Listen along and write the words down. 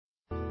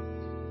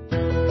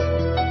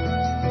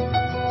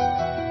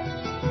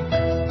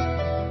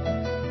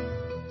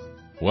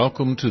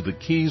Welcome to the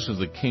Keys of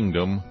the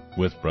Kingdom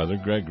with Brother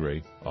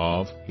Gregory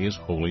of His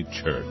Holy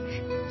Church.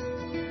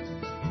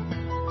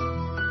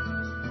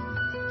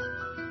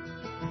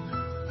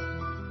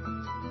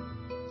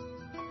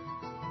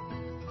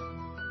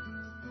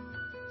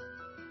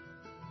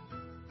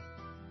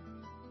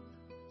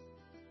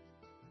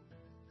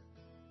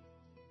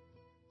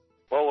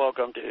 Well,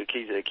 welcome to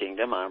Keys of the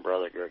Kingdom. I'm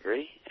Brother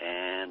Gregory,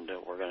 and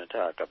we're going to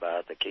talk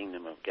about the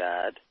Kingdom of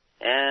God.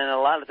 And a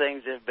lot of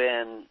things have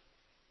been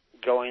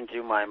going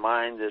through my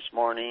mind this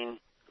morning.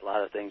 A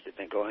lot of things have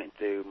been going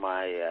through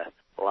my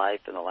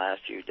life in the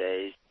last few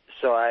days.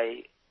 So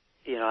I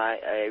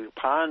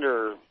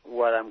ponder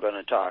what I'm going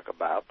to talk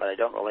about, but I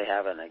don't really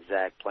have an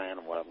exact plan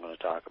of what I'm going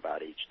to talk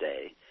about each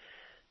day.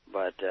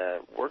 But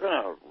we're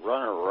going to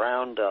run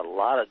around a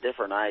lot of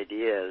different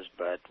ideas,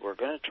 but we're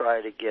going to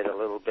try to get a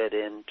little bit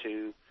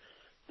into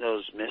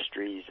those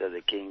mysteries of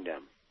the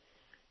kingdom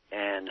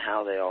and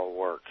how they all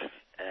work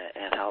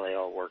and how they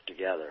all work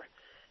together.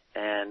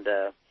 And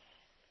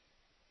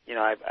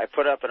I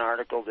put up an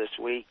article this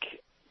week,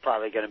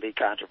 probably going to be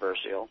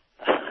controversial,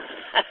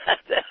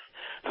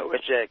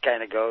 which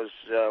kind of goes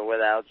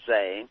without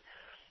saying.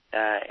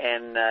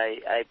 And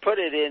I put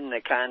it in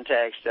the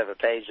context of a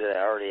page that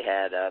I already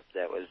had up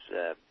that was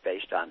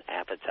based on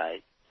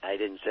appetite. I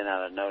didn't send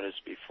out a notice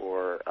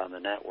before on the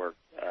network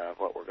of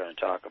what we're going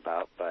to talk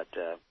about, but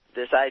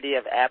this idea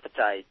of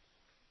appetite,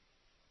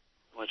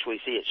 which we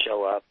see it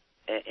show up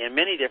in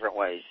many different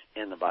ways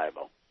in the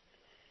Bible,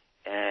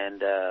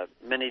 and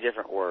many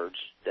different words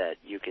that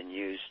you can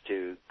use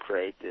to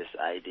create this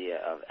idea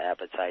of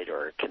appetite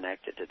or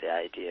connect it to the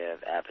idea of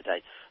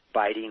appetite.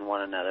 Biting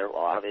one another.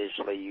 Well,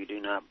 obviously you do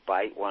not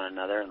bite one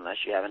another unless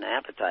you have an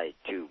appetite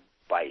to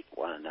bite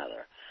one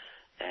another.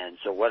 And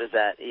so what is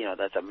that?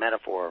 That's a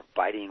metaphor of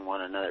biting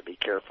one another. Be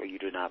careful you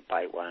do not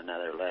bite one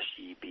another lest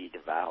ye be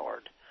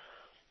devoured.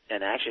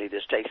 And actually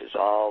this takes us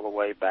all the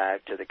way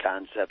back to the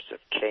concepts of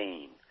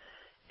Cain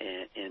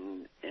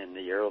in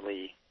the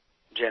early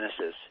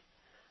Genesis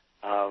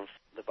of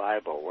the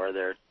Bible, where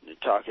they're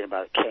talking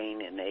about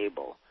Cain and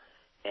Abel.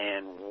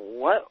 And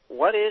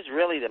what is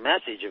really the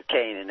message of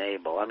Cain and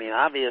Abel? I mean,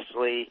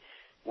 obviously,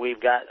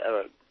 we've got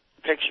a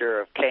picture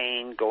of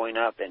Cain going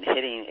up and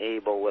hitting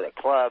Abel with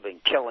a club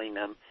and killing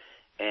him.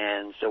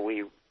 And so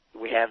we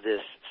have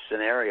this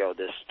scenario,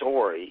 this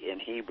story in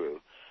Hebrew.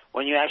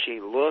 When you actually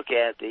look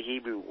at the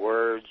Hebrew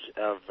words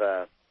of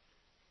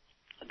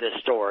this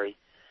story,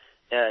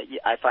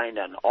 I find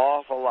an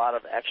awful lot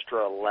of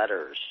extra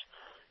letters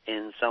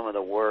in some of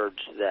the words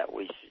that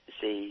we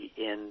see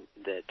in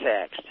the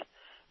text.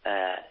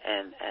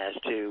 And as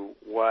to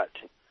what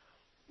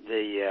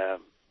the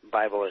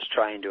Bible is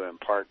trying to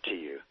impart to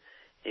you.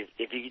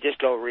 If you just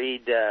go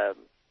read, it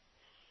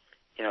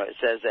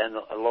says, "And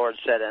the Lord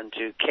said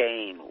unto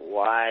Cain,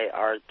 Why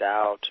art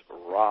thou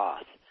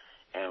wroth?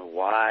 And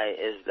why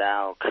is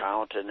thou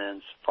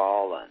countenance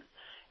fallen?"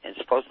 And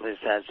supposedly this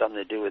has something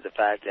to do with the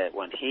fact that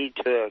when he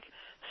took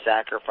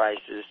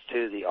sacrifices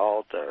to the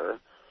altar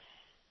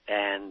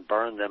and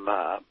burned them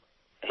up,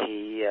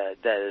 that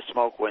the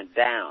smoke went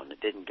down. It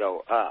didn't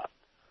go up.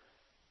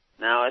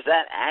 Now, is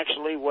that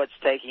actually what's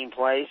taking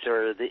place,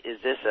 or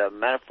is this a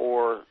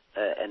metaphor,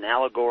 an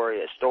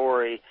allegory, a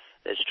story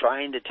that's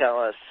trying to tell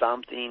us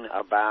something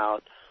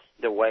about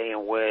the way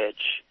in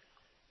which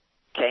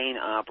Cain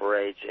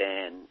operates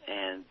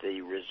and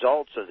the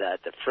results of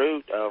that, the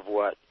fruit of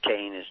what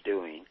Cain is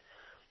doing,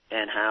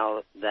 and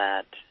how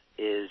that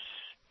is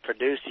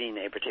producing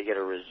a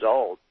particular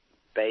result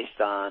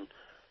based on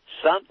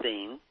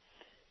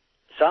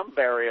some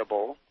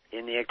variable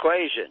in the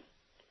equation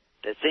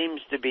that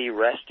seems to be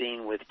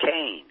resting with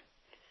Cain.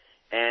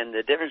 And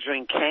the difference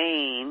between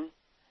Cain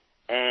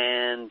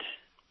and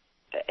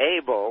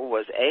Abel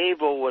was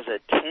a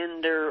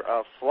tender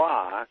of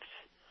flocks,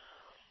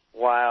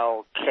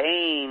 while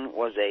Cain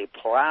was a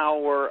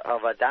plower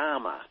of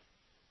Adamah.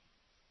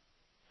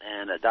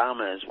 And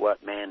Adamah is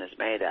what man is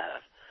made out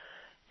of.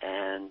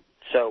 And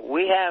so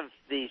we have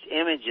these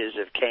images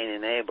of Cain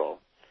and Abel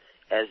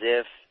as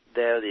if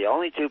they're the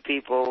only two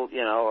people,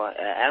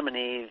 Adam and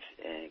Eve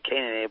and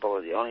Cain and Abel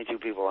are the only two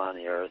people on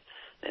the earth.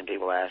 Then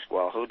people ask,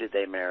 well, who did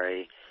they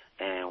marry,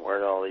 and where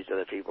did all these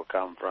other people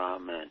come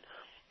from,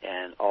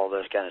 and all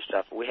this kind of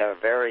stuff. We have a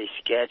very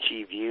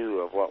sketchy view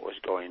of what was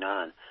going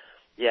on.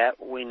 Yet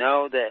we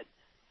know that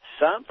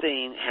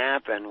something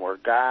happened where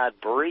God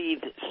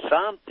breathed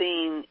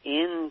something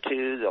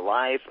into the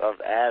life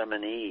of Adam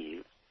and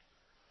Eve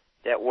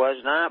that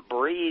was not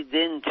breathed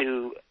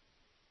into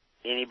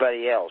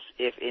anybody else,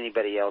 if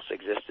anybody else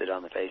existed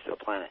on the face of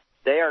the planet.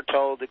 They are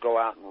told to go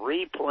out and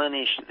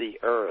replenish the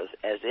earth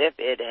as if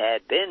it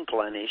had been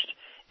plenished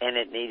and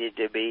it needed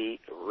to be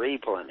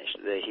replenished.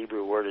 The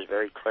Hebrew word is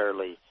very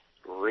clearly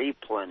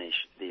replenish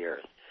the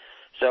earth.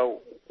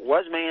 So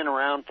was man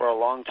around for a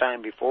long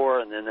time before,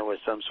 and then there was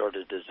some sort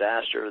of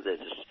disaster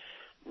that is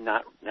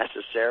not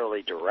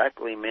necessarily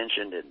directly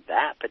mentioned in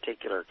that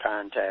particular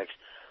context,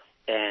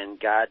 and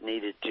God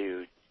needed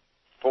to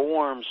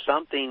form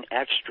something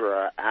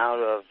extra out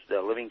of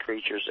the living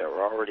creatures that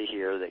were already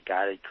here that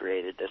God had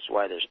created. That's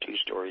why there's two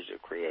stories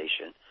of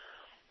creation.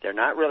 They're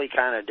not really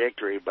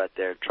contradictory, but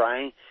they're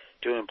trying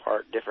to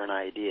impart different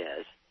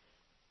ideas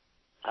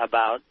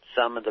about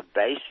some of the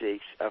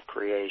basics of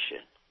creation.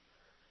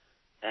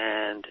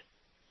 And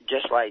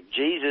just like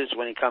Jesus,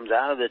 when he comes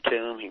out of the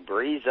tomb, he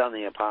breathes on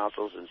the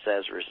apostles and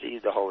says,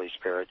 receive the Holy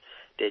Spirit.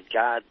 Did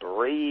God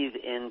breathe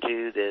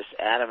into this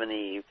Adam and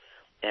Eve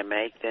and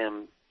make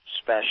them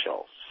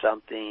special,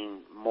 something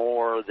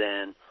more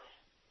than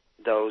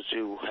those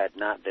who had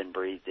not been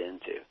breathed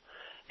into?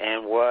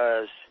 And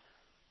was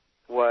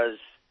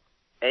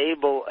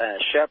Abel a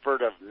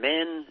shepherd of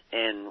men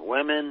and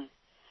women,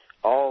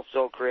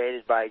 also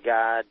created by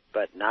God,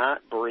 but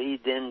not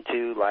breathed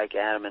into like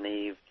Adam and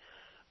Eve?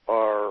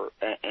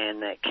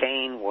 And that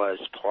Cain was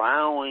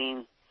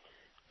plowing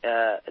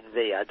the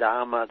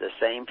Adama, the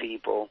same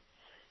people,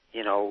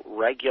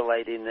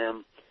 regulating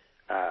them,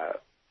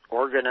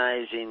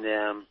 organizing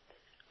them,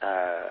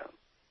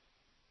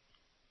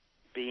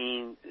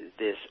 being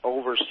this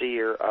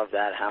overseer of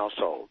that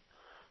household,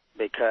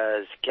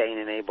 because Cain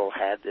and Abel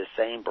had the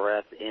same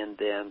breath in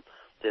them,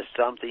 there's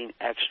something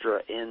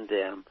extra in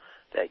them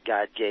that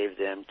God gave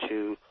them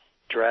to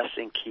dress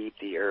and keep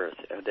the earth.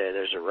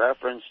 There's a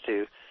reference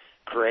to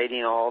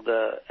creating all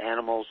the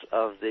animals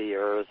of the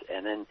earth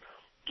and then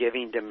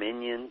giving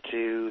dominion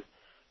to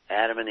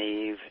Adam and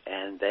Eve,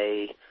 and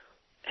they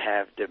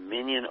have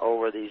dominion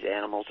over these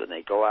animals, and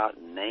they go out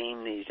and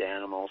name these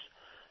animals.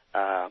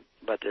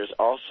 But there's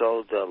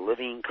also the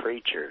living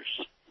creatures,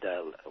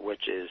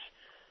 which is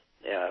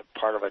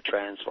part of a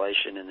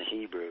translation in the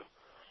Hebrew.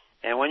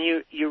 And when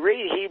you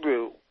read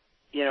Hebrew,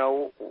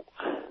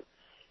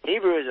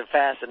 Hebrew is a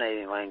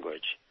fascinating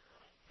language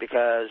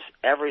because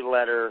every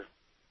letter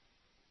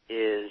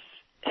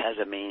has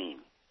a meaning,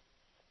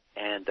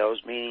 and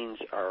those meanings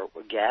are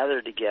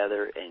gathered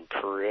together and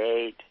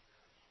create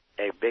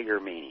a bigger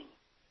meaning,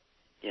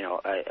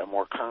 a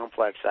more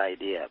complex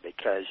idea,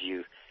 because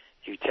you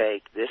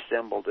take this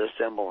symbol,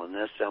 and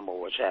this symbol,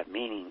 which have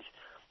meanings,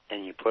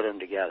 and you put them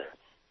together.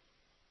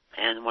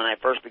 And when I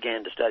first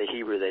began to study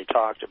Hebrew, they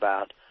talked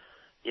about,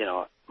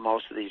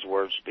 most of these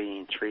words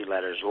being 3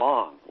 letters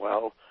long.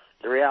 Well,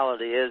 the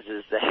reality is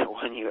that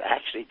when you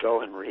actually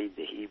go and read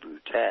the Hebrew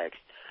text,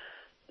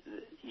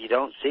 you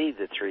don't see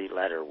the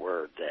 3-letter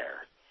word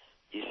there.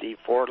 You see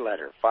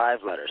 4-letter,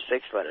 5-letter,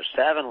 6-letter,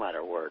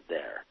 7-letter word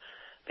there,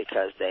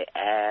 because they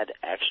add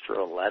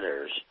extra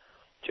letters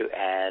to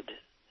add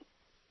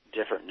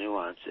different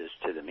nuances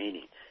to the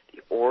meaning.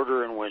 The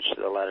order in which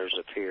the letters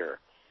appear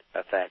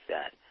affect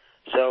that.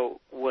 So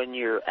when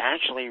you're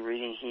actually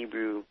reading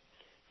Hebrew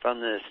from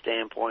the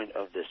standpoint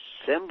of the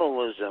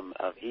symbolism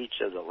of each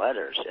of the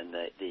letters and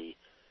the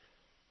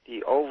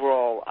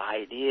overall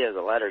idea of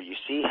the letter, you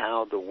see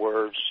how the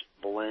words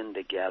blend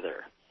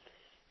together.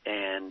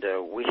 And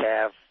we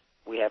have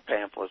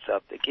pamphlets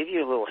up that give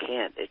you a little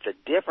hint. It's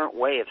a different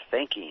way of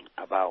thinking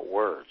about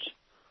words.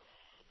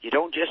 You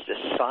don't just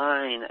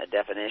assign a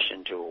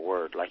definition to a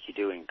word like you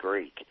do in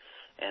Greek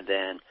and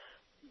then,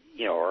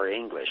 or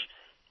English.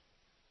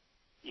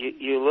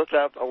 You look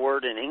up a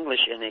word in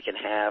English and it can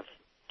have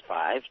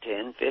 5,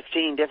 10,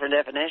 15 different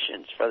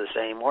definitions for the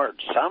same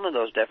word. Some of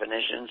those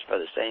definitions for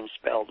the same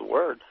spelled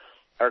word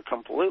are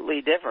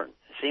completely different,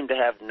 seem to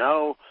have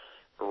no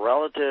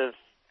relative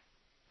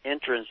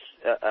entrance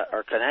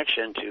or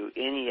connection to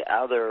any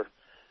other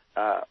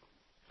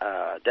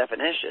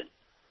definition.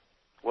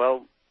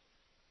 Well,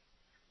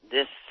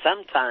 this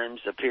sometimes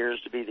appears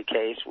to be the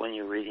case when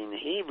you're reading the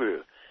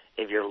Hebrew,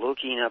 if you're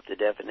looking up the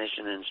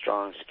definition in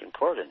Strong's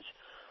Concordance.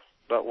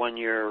 But when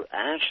you're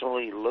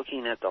actually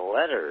looking at the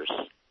letters,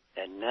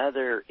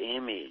 another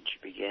image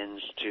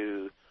begins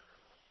to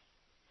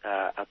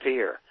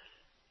appear,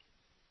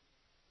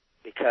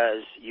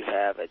 because you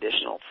have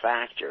additional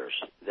factors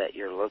that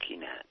you're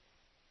looking at,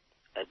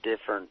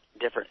 different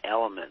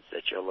elements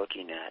that you're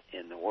looking at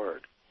in the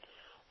word.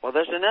 Well,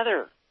 there's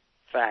another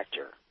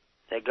factor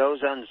that goes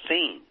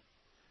unseen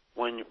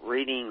when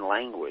reading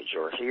language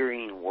or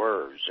hearing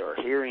words or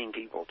hearing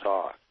people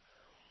talk,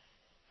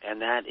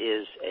 and that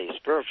is a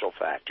spiritual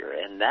factor,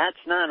 and that's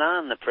not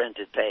on the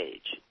printed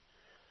page.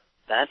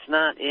 That's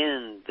not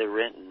in the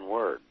written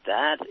word.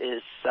 That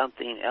is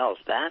something else.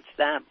 That's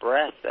that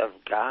breath of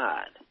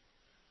God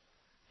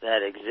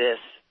that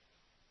exists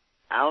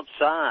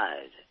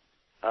outside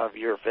of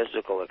your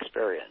physical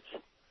experience.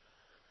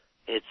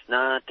 It's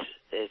not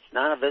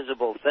a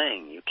visible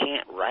thing. You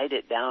can't write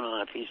it down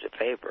on a piece of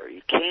paper.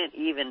 You can't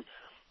even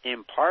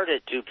impart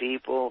it to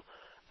people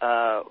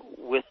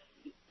with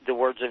the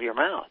words of your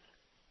mouth.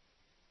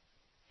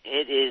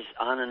 It is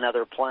on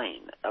another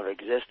plane of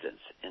existence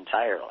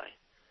entirely.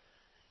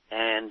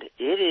 And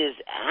it is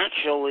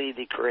actually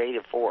the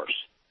creative force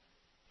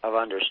of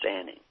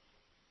understanding.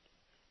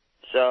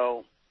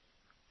 So,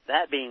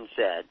 that being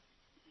said,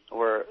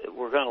 we're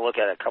going to look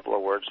at a couple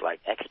of words like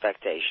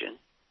expectation.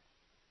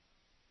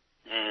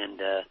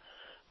 And,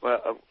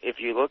 if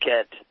you look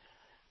at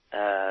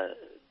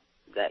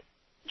that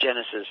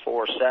Genesis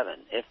 4:7,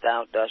 if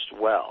thou dost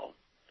well,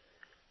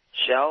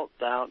 shalt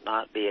thou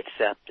not be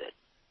accepted.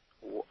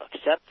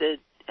 Accepted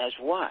as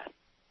what?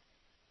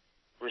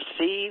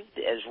 Received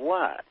as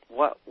what?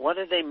 What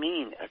do they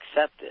mean,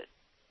 accepted?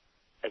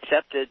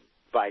 Accepted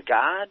by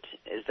God?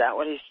 Is that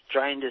what he's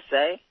trying to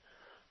say?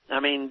 I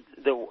mean,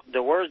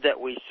 the word that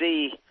we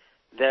see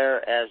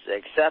there as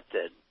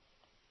accepted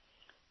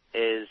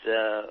is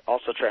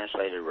also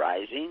translated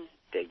rising,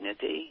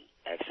 dignity,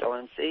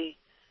 excellency,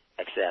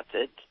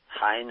 accepted,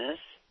 highness,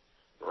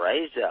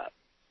 raised up.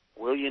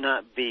 Will you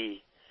not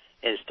be,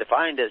 is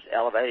defined as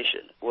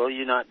elevation. Will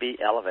you not be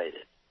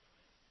elevated,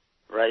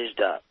 raised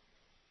up?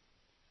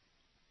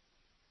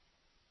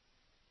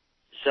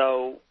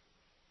 So,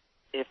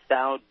 if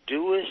thou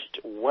doest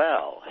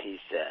well, he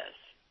says,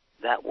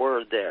 that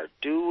word there,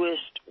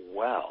 doest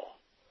well,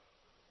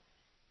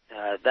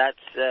 that's,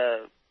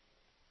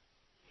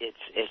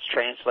 it's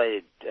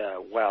translated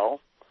well,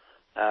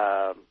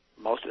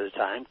 most of the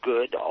time,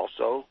 good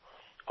also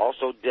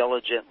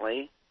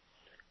diligently,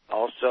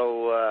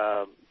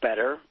 also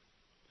better,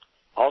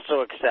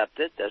 also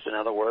accepted. That's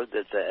another word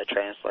that's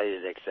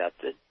translated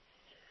accepted.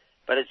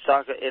 But it's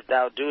talking, if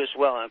thou doest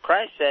well. And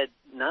Christ said,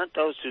 not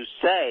those who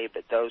say,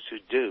 but those who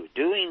do.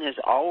 Doing has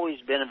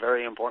always been a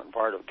very important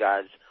part of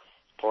God's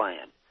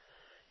plan.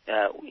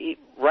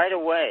 Right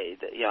away,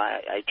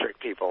 I trick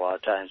people a lot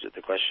of times with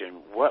the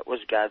question, what was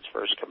God's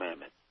first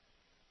commandment?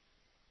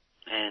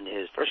 And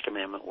his first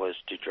commandment was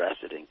to dress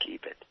it and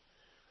keep it.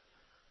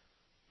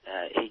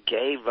 He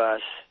gave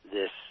us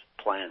this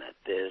planet,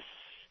 this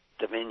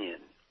dominion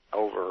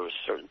over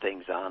certain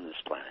things on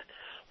this planet.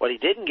 What he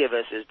didn't give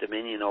us is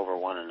dominion over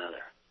one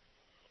another.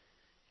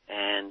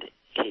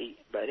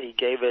 But he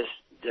gave us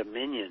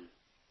dominion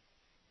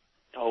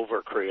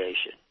over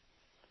creation.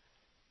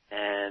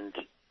 And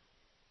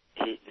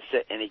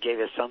he gave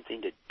us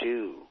something to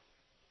do.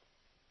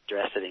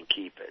 Dress it and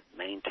keep it.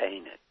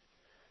 Maintain it.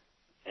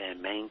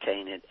 And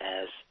maintain it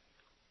as,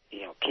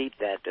 keep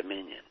that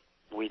dominion.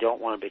 We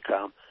don't want to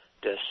become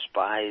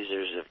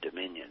despisers of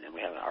dominion. And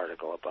we have an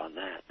article up on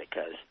that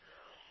because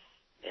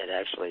it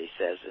actually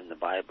says in the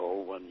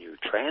Bible, when you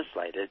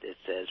translate it, it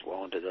says,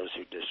 woe unto those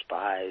who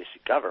despise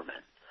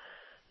government.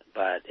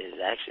 But it is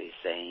actually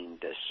saying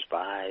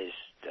despise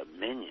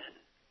dominion.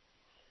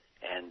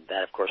 And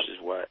that, of course, is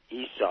what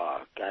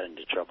Esau got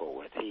into trouble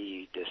with.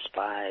 He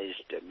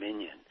despised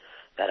dominion.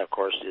 That, of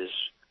course, is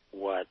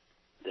what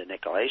the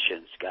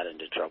Nicolaitans got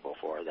into trouble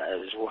for. That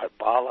is what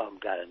Balaam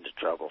got into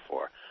trouble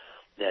for.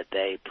 That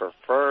they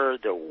prefer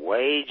the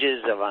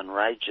wages of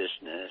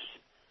unrighteousness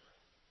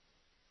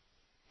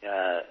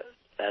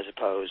as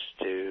opposed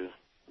to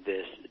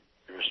this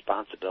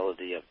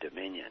responsibility of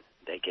dominion.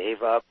 They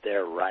gave up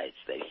their rights.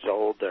 They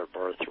sold their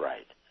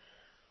birthright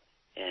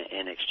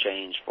in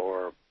exchange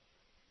for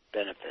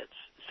benefits,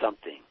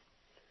 something,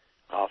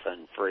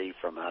 often free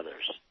from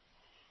others.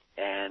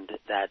 And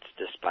that's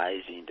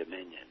despising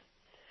dominion.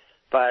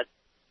 But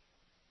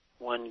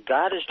when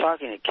God is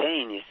talking to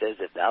Cain, he says,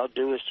 if thou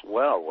doest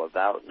well, will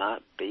thou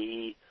not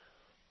be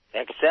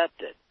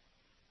accepted,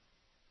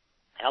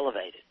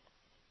 elevated?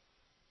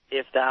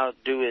 If thou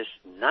doest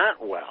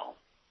not well,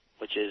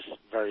 which is a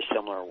very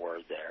similar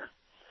word there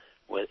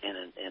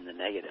in the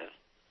negative,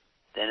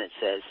 then it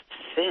says,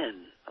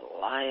 sin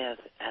lieth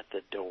at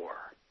the door,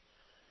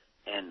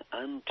 and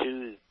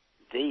unto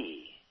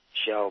thee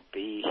shall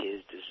be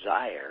his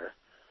desire,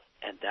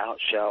 and thou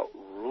shalt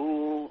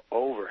rule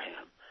over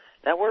him.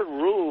 That word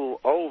rule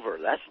over,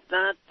 that's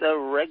not the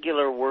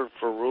regular word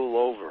for rule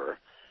over.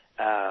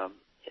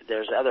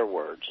 There's other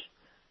words.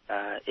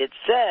 It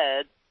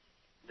said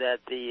that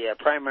the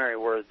primary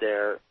word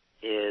there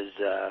is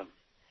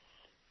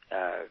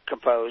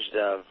composed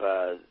of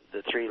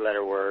the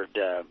three-letter word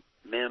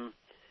mem,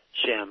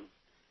 shem,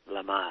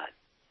 lamad.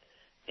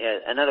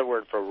 Another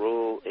word for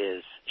rule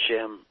is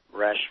shem,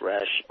 resh,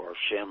 or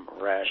shem,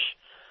 resh.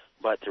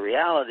 But the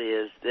reality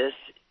is this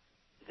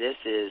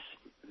is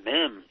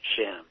mem,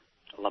 shem,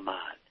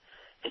 lamad.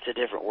 It's a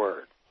different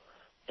word.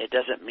 It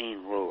doesn't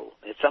mean rule.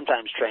 It's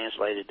sometimes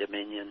translated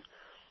dominion.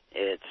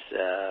 It's,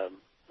 I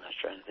was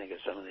trying to think of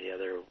some of the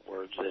other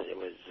words that it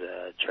was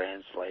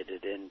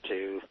translated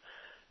into.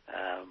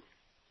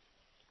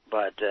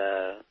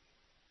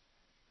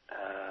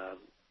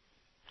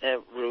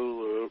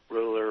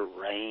 Ruler,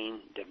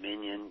 reign,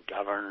 dominion,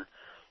 govern,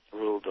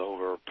 ruled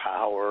over,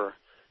 power,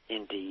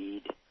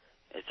 indeed.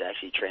 It's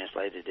actually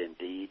translated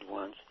indeed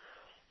once.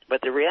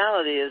 But the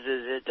reality is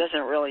it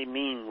doesn't really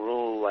mean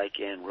rule like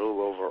in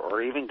rule over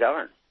or even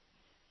govern.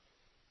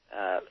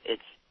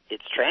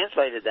 It's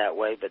translated that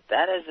way, but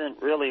that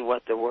isn't really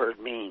what the word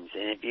means.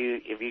 And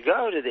if you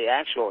go to the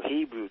actual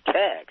Hebrew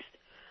text,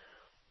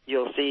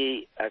 you'll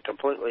see a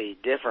completely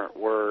different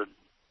word.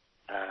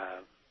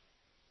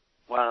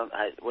 Well,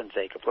 I wouldn't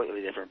say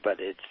completely different, but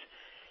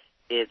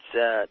it's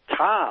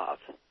tav,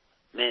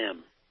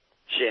 mem,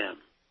 shem,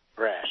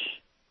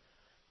 resh.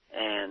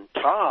 And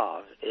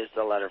tav is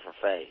the letter for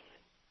faith.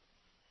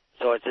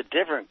 So it's a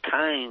different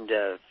kind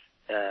of,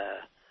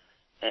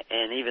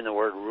 and even the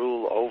word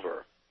rule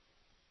over,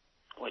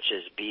 which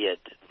is biat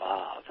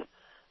vav,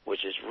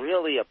 which is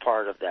really a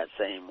part of that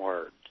same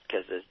word.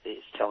 because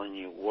it's telling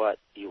you what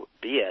you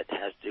be it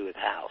has to do with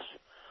house.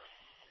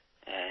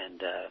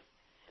 And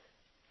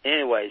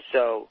anyway,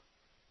 so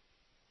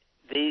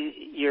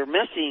you're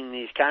missing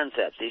these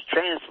concepts. These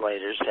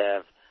translators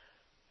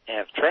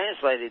have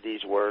translated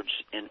these words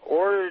in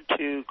order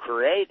to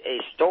create a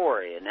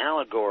story, an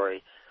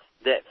allegory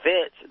that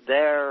fits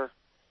their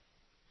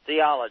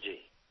theology,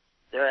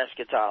 their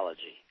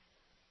eschatology.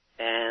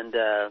 And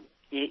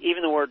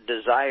even the word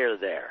desire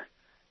there,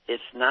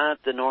 it's not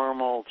the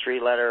normal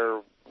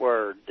three-letter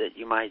word that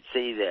you might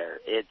see there.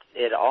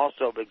 It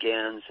also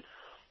begins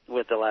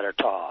with the letter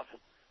Tav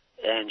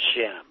and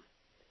Shem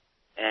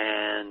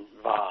and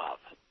Vav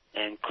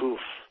and Kuf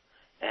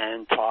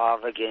and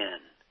Tav again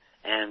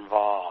and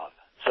Vav.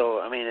 So,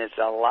 I mean, it's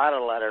a lot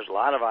of letters, a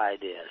lot of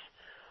ideas.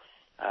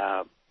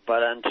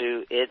 But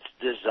unto its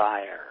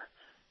desire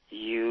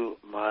you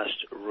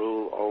must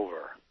rule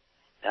over.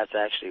 That's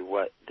actually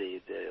what the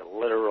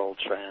literal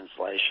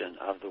translation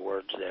of the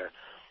words there.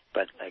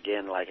 But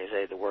again, like I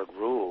say, the word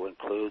rule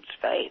includes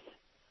faith.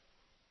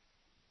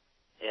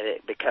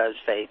 Because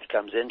faith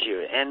comes into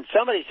you. And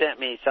somebody sent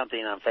me something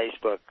on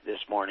Facebook this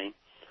morning,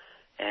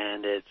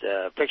 and it's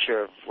a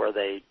picture of where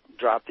they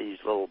drop these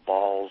little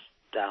balls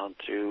down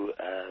to,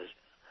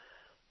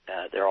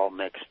 they're all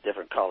mixed,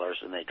 different colors,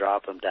 and they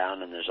drop them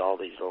down, and there's all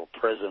these little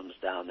prisms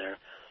down there.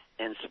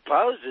 And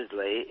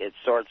supposedly it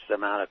sorts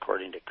them out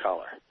according to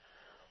color.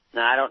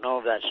 Now, I don't know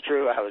if that's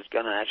true. I was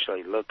going to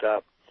actually look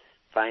up,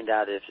 find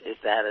out if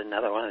that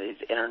another one of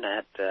these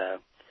internet,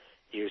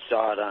 you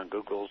saw it on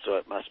Google, so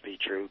it must be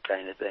true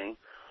kind of thing.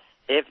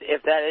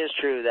 If that is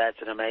true,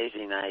 that's an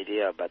amazing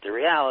idea. But the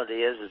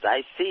reality is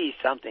I see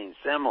something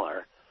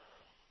similar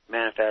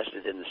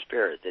manifested in the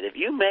Spirit, that if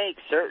you make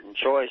certain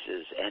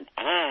choices and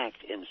act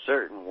in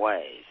certain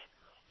ways,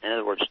 in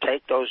other words,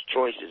 take those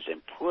choices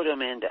and put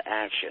them into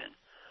action,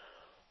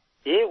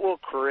 it will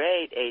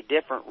create a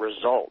different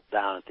result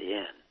down at the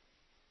end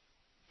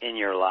in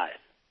your life.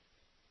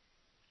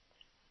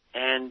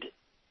 And,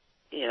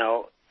 you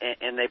know,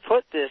 and they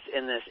put this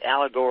in this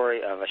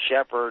allegory of a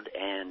shepherd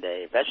and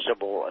a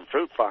vegetable and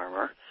fruit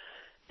farmer,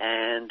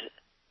 and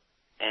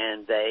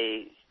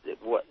they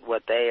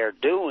what they are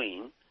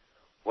doing,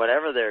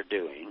 whatever they're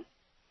doing,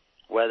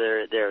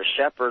 whether they're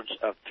shepherds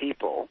of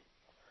people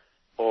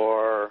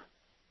or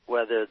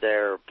whether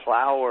they're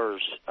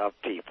plowers of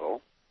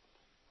people,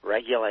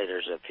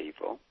 regulators of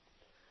people,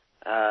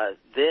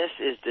 this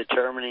is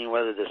determining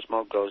whether the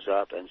smoke goes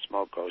up and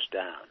smoke goes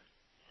down.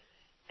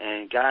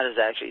 And God is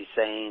actually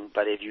saying,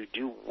 but if you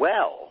do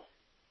well,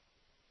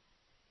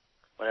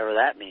 whatever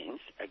that means,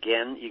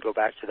 again, you go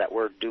back to that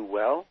word do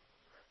well.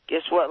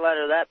 Guess what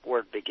letter that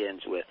word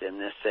begins with in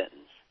this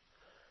sentence?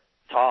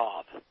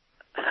 Tav.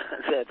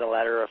 The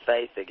letter of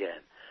faith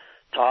again.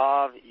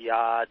 Tav,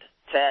 Yod,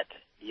 Tet,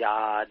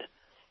 Yod,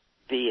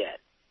 be it.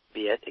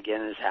 Be it,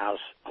 again, is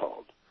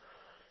household.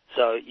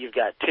 So you've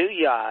got two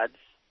Yods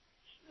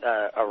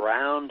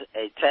around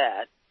a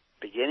Tet,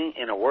 beginning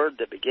in a word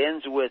that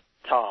begins with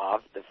Tav,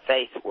 the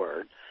faith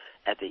word,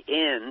 at the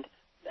end,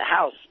 the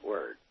house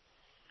word,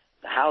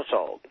 the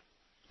household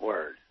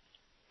word.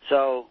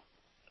 So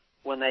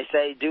when they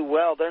say do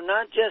well, they're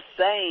not just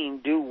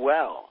saying do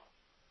well.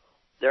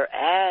 They're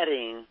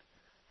adding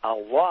a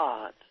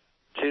lot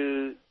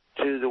to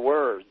the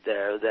word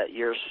there that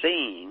you're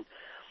seeing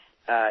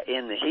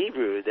in the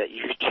Hebrew that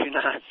you do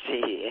not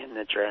see in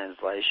the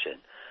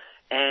translation.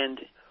 And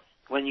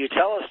when you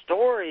tell a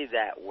story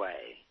that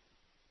way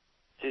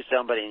to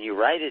somebody and you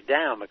write it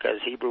down, because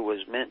Hebrew was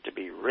meant to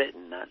be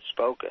written, not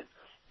spoken,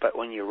 but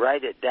when you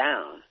write it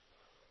down,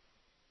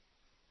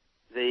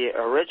 the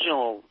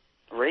original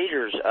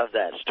readers of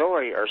that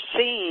story are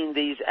seeing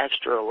these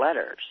extra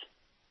letters.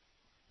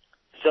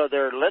 So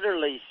they're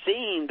literally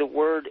seeing the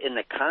word in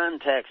the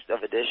context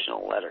of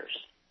additional letters.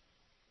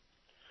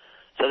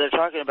 So they're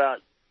talking about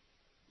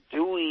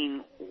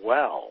doing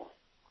well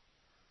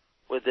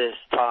with this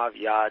Tav,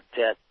 Yod,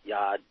 Tet,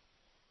 Yod,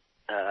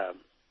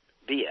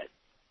 be it.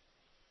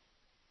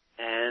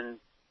 And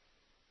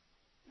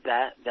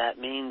that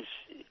means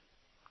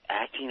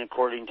acting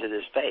according to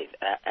this faith,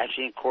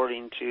 acting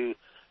according to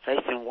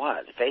faith in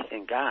what? Faith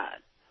in God.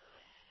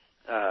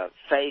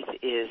 Faith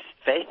is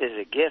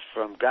a gift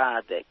from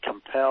God that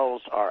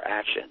compels our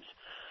actions,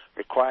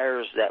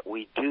 requires that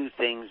we do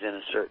things in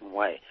a certain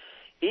way.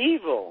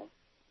 Evil,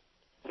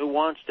 who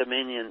wants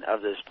dominion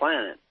of this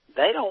planet,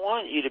 they don't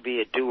want you to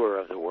be a doer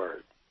of the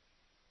word.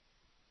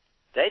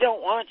 They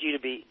don't want you to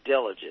be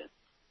diligent.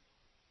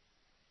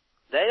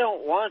 They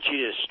don't want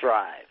you to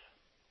strive.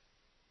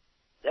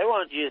 They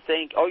want you to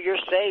think, oh, you're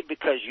saved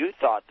because you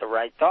thought the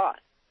right thought.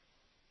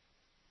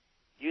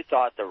 You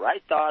thought the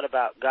right thought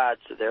about God,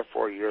 so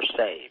therefore you're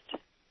saved.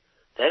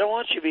 They don't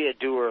want you to be a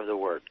doer of the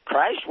word.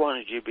 Christ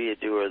wanted you to be a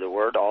doer of the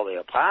word. All the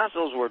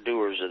apostles were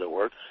doers of the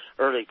word.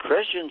 Early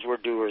Christians were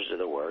doers of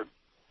the word.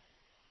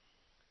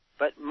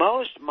 But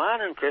most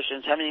modern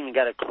Christians haven't even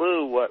got a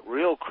clue what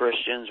real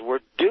Christians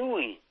were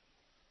doing,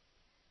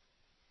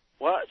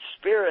 what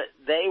spirit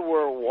they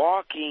were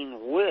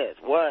walking with,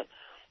 what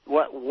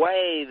what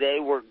way they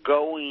were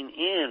going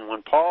in.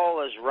 When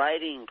Paul is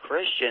writing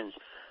Christians,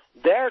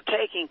 they're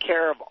taking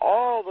care of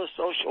all the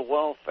social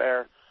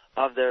welfare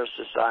of their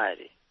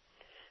society.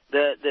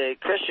 The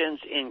Christians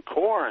in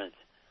Corinth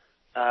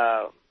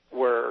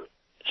were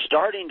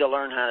starting to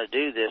learn how to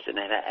do this, and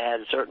it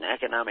had certain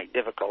economic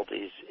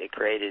difficulties it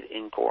created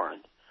in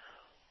Corinth.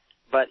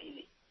 But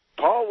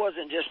Paul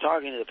wasn't just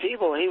talking to the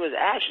people, he was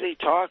actually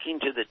talking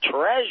to the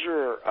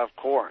treasurer of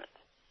Corinth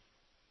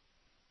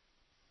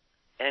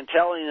and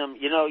telling them,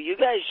 you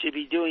guys should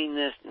be doing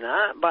this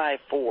not by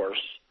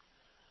force,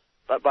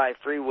 but by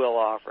free will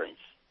offerings.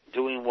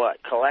 Doing what?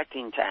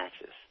 Collecting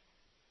taxes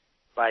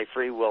by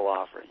free will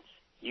offerings.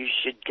 You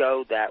should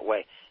go that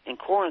way. In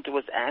Corinth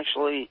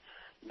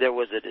there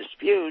was a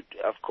dispute,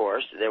 of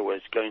course. There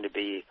was going to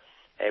be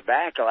a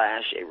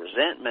backlash, a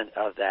resentment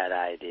of that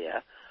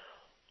idea.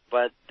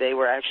 But they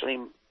were actually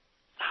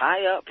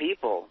high up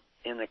people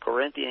in the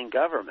Corinthian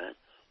government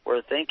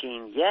were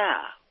thinking,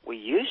 we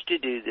used to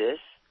do this.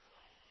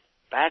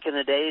 Back in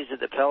the days of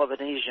the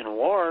Peloponnesian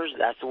Wars,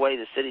 that's the way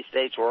the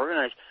city-states were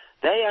organized.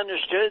 They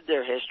understood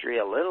their history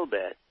a little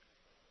bit.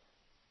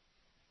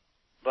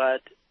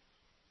 But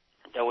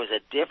there was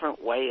a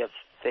different way of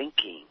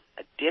thinking,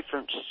 a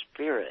different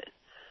spirit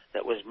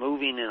that was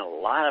moving in a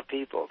lot of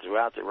people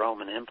throughout the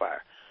Roman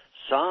Empire.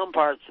 Some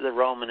parts of the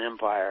Roman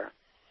Empire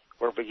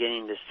were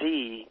beginning to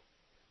see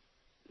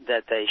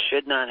that they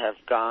should not have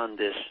gone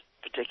this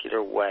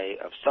particular way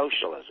of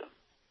socialism,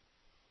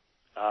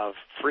 of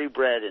free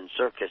bread and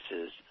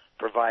circuses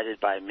provided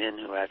by men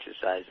who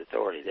exercise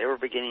authority. They were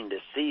beginning to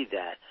see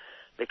that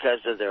because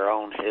of their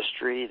own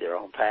history, their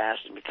own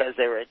past, and because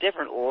they were at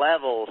different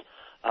levels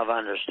of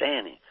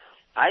understanding.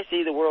 I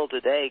see the world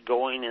today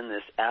going in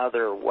this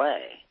other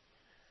way.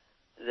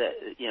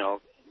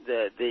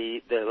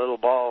 The little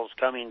balls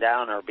coming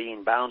down are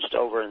being bounced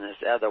over in this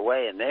other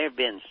way, and they've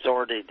been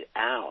sorted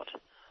out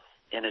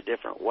in a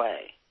different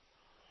way.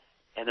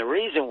 And the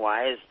reason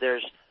why is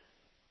there's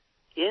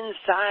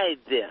inside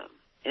them,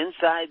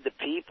 inside the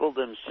people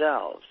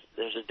themselves,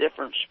 there's a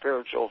different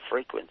spiritual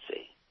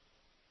frequency,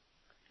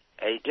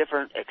 a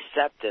different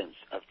acceptance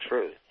of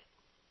truth.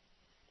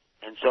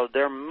 And so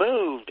they're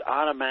moved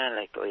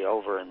automatically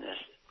over in this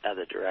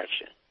other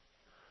direction.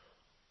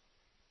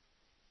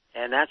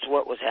 And that's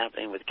what was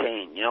happening with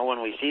Cain.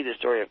 When we see the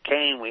story of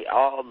Cain, we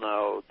all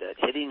know that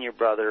hitting your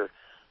brother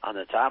on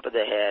the top of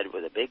the head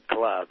with a big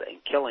club and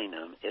killing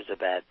him is a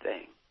bad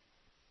thing.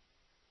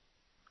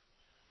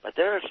 But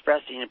they're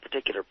expressing a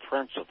particular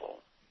principle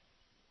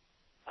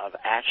of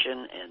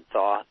action and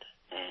thought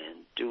and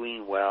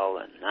doing well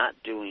and not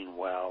doing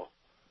well.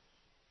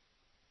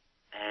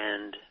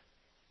 And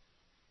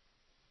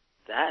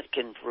that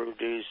can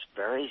produce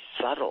very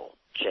subtle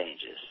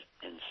changes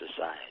in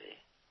society.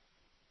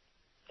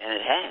 And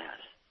it has.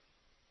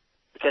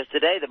 Because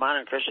today the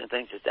modern Christian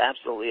thinks it's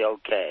absolutely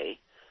okay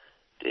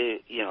to,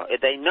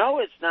 if they know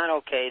it's not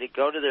okay to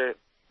go to their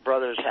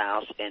brother's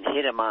house and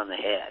hit him on the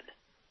head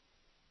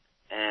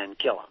and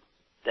kill him.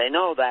 They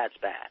know that's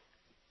bad.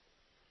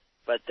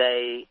 But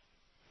they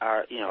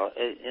are,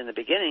 in the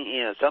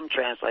beginning, some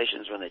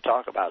translations when they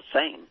talk about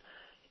Satan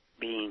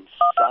being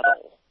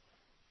subtle,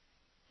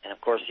 and of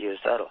course he is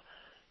subtle,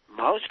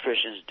 most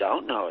Christians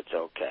don't know it's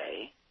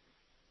okay.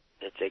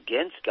 It's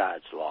against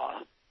God's law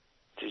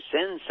to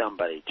send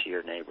somebody to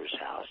your neighbor's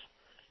house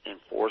and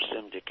force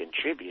them to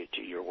contribute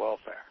to your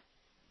welfare.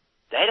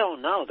 They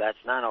don't know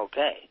that's not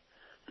okay.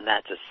 And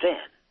that's a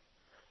sin.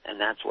 And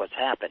that's what's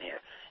happened here.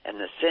 And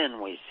the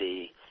sin we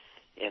see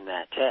in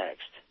that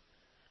text,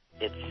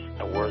 it's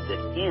a word that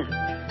ends.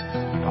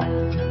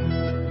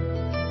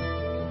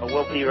 But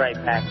we'll be right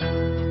back.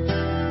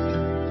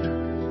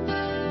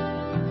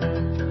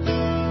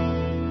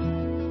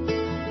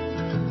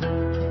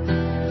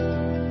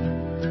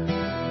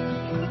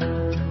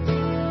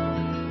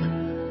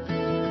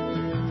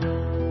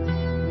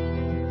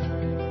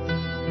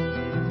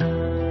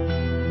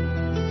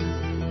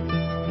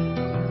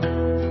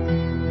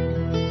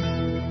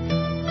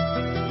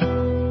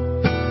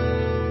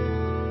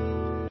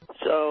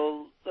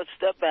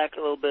 Back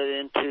a little bit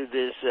into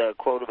this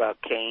quote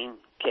about Cain.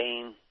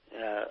 Cain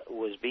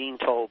was being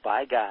told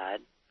by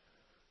God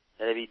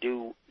that if he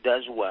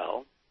does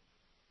well,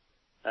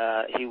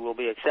 he will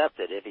be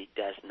accepted. If he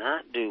does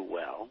not do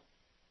well,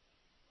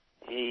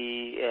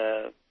 he,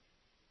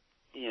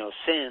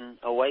 sin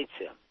awaits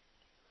him.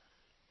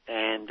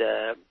 And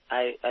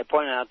I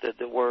point out that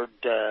the word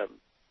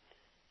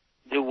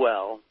do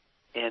well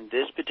in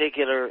this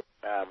particular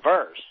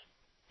verse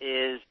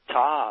is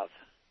tav,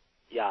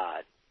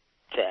 yad,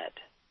 tet,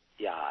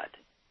 yad,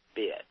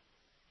 bit.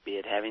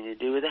 Bit having to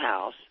do with the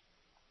house,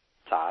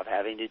 tav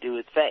having to do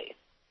with faith.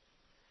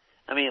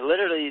 I mean,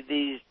 literally,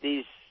 these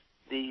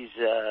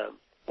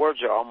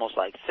words are almost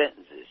like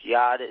sentences.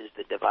 Yad is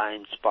the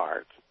divine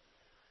spark,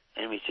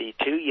 and we see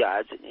two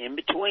yads, and in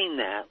between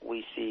that,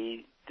 we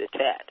see the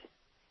tet.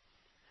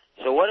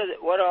 So what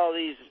do all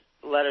these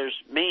letters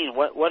mean?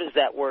 What is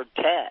that word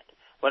tet?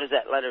 What does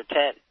that letter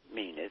tet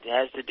mean? It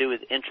has to do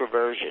with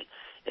introversion.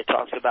 It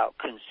talks about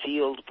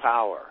concealed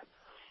power.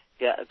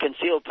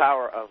 concealed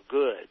power of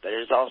good, but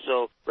it is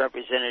also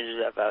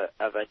representative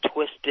of a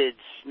twisted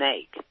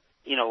snake.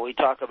 You know, we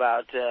talk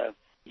about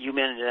you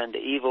meant it unto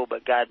evil,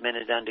 but God meant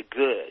it unto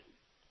good.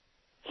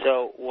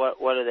 So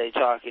what are they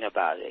talking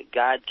about?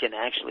 God can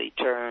actually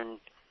turn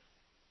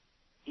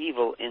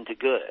evil into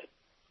good.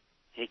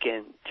 He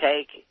can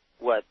take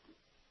what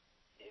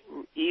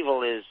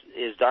evil is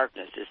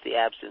darkness. It's the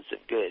absence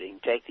of good. He can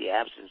take the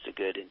absence of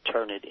good and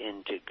turn it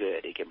into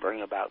good. He can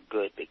bring about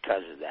good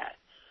because of that.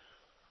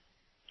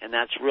 And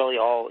that's really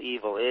all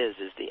evil is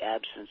the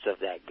absence of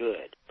that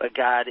good. But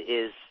God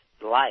is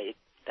light.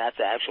 That's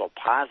the actual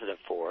positive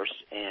force.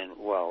 And,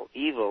 well,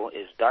 evil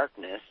is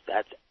darkness.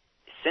 That's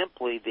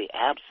simply the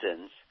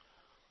absence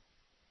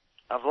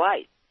of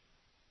light.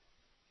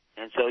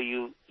 And so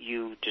you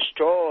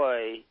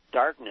destroy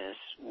darkness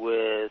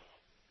with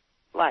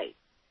light.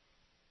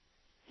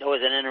 It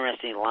was an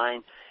interesting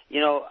line. You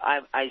know,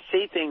 I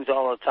see things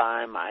all the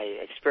time. I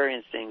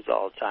experience things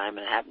all the time,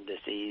 and I happen to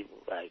see,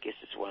 I guess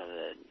it's one of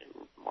the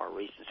more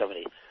recent,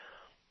 somebody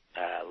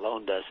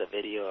loaned us a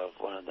video of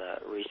one of the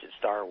recent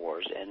Star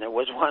Wars, and there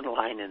was one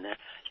line in there.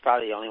 It's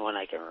probably the only one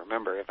I can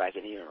remember, if I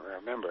can even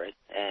remember it,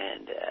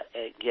 and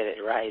get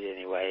it right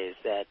anyway, is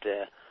that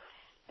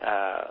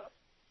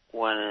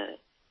when,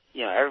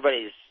 you know,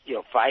 everybody's, you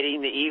know,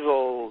 fighting the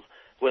evil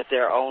with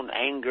their own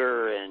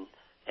anger and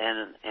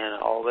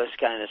all this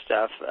kind of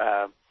stuff,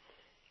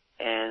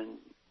 and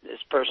this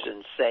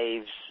person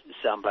saves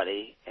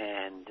somebody,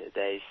 and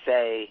they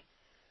say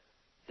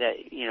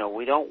that, you know,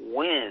 we don't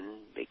win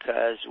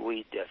because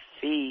we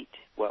defeat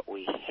what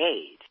we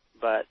hate,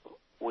 but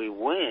we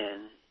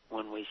win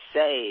when we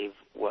save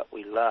what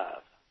we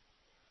love.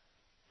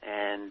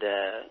 And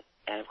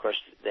of course,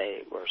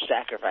 they were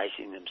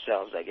sacrificing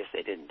themselves. I guess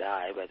they didn't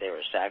die, but they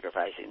were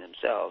sacrificing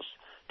themselves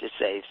to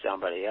save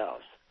somebody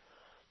else.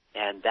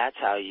 And that's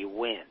how you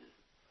win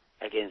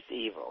against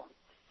evil.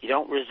 You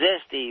don't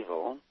resist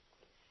evil.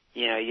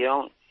 You know,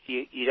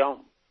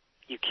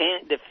 you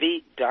can't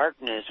defeat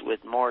darkness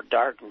with more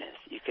darkness.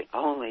 You can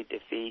only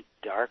defeat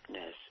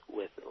darkness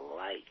with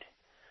light.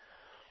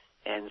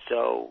 And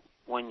so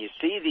when you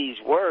see these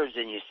words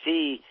and you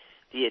see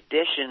the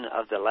addition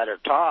of the letter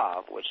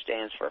Tav, which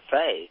stands for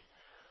faith,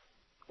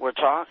 we're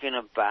talking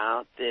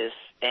about this,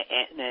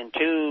 and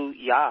two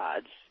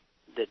yods,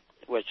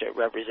 which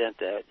represent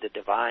the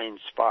divine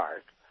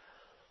spark,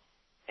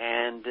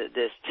 and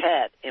this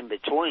tet in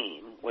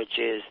between, which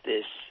is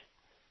this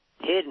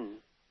hidden,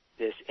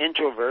 this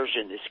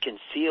introversion, this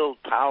concealed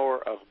power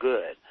of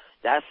good.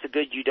 That's the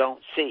good you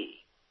don't see.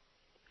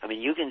 I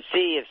mean, you can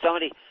see if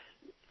somebody,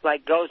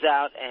 like, goes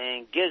out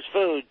and gives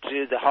food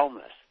to the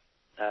homeless.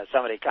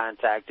 Somebody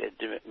contacted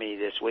me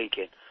this week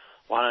and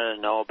wanted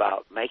to know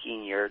about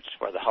making yurts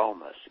for the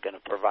homeless, going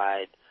to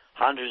provide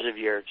hundreds of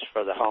yurts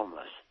for the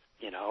homeless,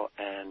 you know,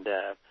 and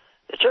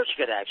the church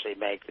could actually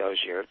make those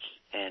yurts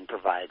and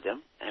provide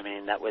them. I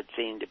mean, that would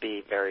seem to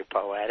be very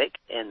poetic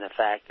in the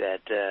fact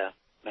that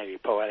maybe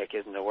poetic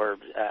isn't the word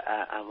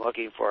I'm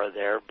looking for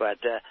there, but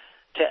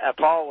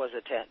Paul was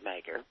a tent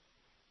maker,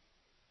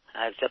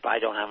 except I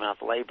don't have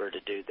enough labor to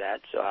do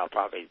that, so I'll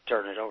probably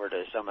turn it over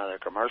to some other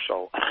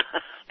commercial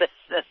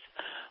business,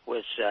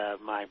 which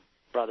my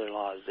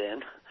brother-in-law is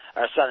in,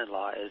 or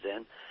son-in-law is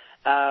in.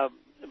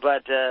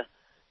 But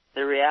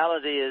the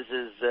reality is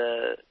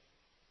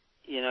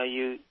you know,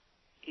 you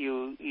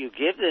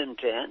give them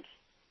tents,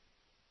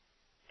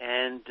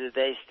 and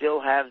they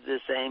still have the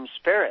same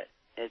spirit.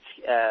 It's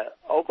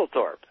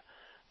Oglethorpe,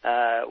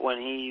 when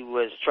he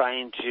was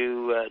trying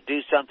to do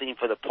something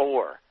for the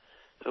poor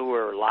who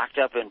were locked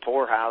up in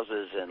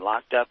poorhouses and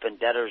locked up in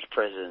debtors'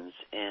 prisons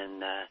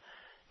in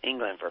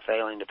England for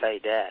failing to pay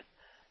debt.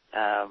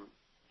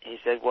 He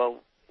said,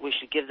 well, we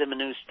should give them a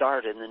new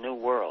start in the new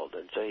world.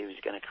 And so he was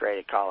going to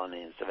create a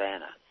colony in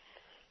Savannah.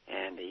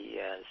 And he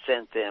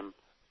sent them,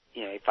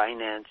 you know, he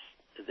financed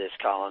this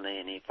colony,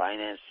 and he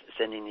financed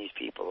sending these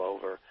people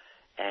over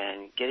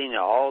and getting an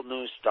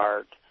all-new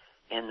start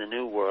in the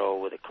new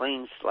world with a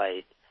clean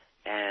slate,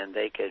 and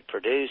they could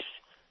produce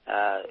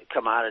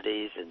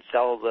commodities and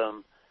sell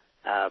them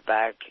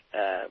back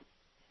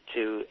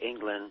to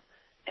England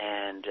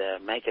and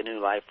make a new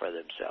life for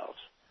themselves.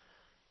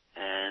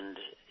 And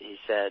he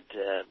said,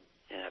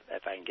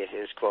 if I can get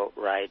his quote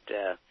right,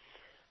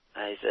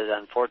 he says,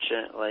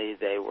 unfortunately,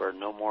 they were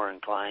no more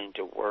inclined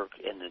to work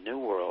in the new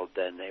world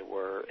than they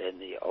were in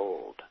the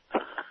old.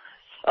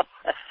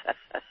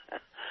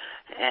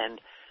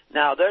 And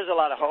now there's a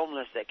lot of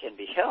homeless that can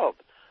be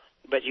helped,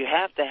 but you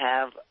have to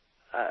have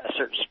a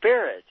certain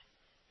spirit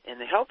in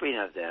the helping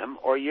of them,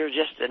 or you're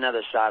just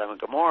another Sodom and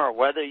Gomorrah,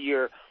 whether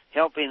you're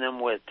helping them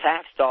with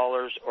tax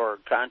dollars or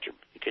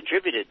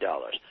contributed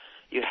dollars.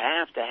 You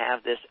have to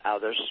have this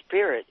other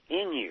spirit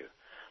in you,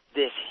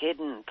 this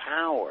hidden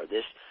power,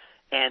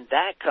 and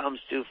that comes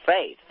through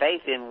faith.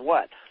 Faith in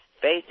what?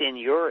 Faith in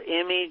your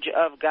image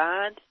of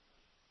God,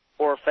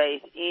 or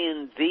faith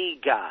in the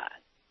God?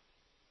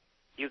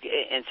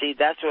 And see,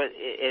 that's what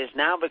it has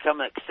now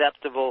become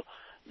acceptable,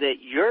 that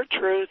your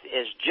truth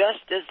is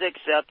just as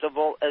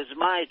acceptable as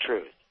my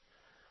truth.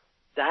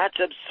 That's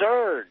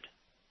absurd.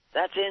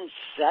 That's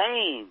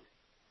insane.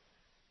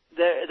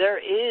 There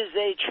is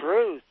a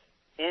truth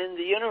in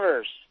the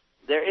universe.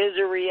 There is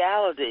a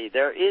reality.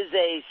 There is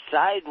a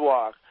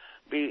sidewalk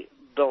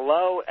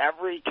below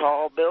every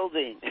tall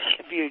building.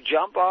 If you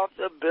jump off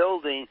the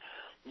building,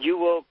 you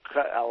will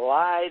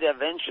collide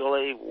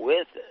eventually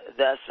with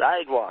the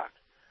sidewalk.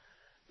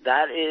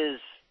 That is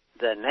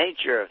the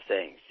nature of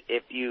things.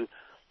 If you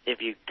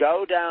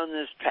go down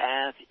this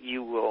path,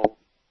 you will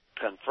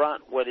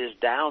confront what is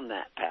down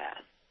that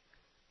path.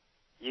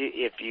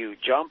 If you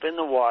jump in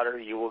the water,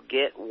 you will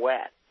get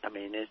wet. I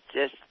mean, it's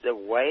just the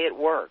way it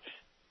works.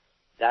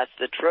 That's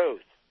the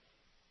truth.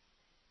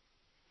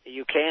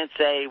 You can't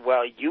say,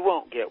 well, you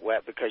won't get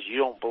wet because you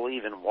don't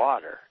believe in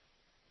water.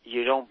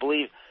 You don't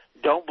believe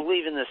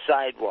in the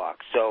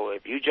sidewalk. So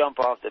if you jump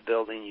off the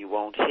building, you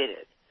won't hit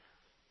it.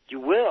 You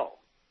will.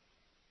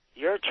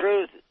 Your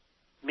truth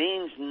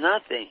means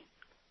nothing.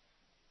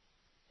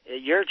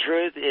 Your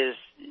truth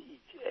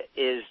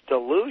is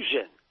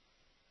delusion.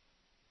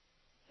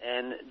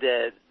 And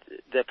the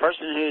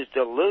person who's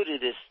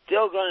deluded is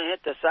still going to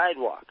hit the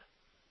sidewalk.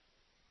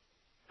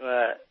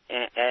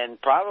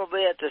 And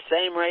probably at the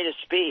same rate of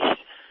speed.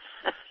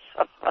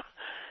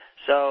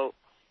 So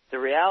the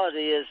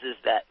reality is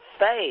that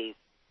faith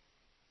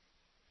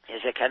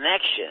is a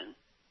connection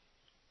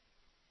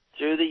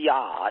through the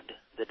Yod,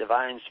 the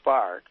divine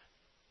spark,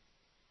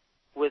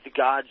 with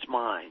God's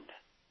mind,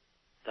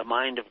 the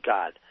mind of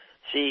God.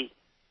 See,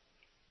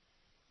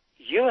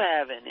 you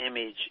have an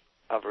image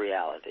of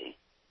reality,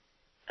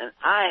 and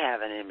I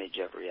have an image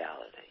of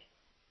reality.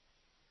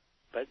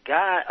 But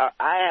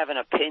I have an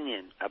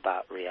opinion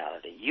about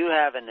reality. You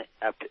have an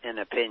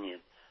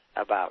opinion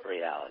about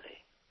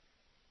reality.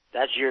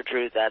 That's your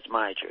truth, that's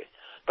my truth.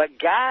 But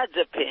God's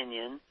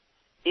opinion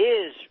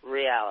is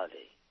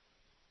reality.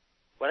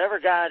 Whatever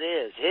God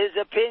is, His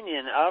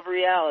opinion of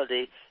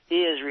reality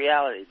is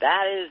reality.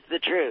 That is the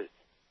truth.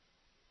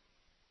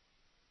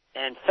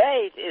 And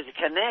faith is a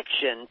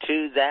connection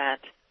to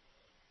that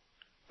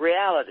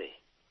reality,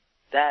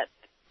 that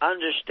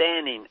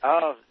understanding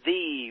of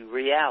the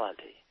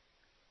reality.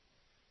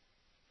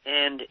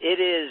 And it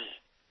is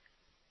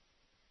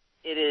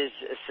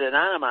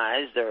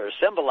synonymized or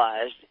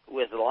symbolized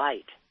with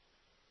light.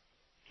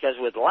 Because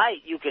with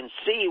light, you can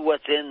see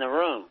what's in the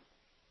room.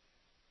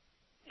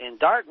 In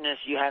darkness,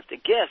 you have to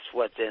guess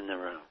what's in the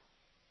room.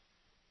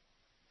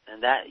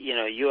 And that,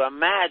 you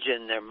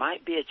imagine there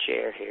might be a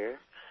chair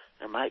here,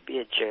 there might be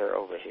a chair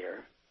over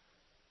here.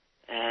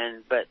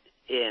 But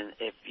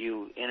if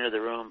you enter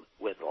the room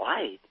with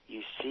light,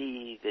 you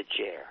see the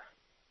chair.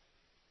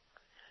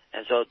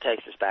 And so it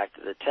takes us back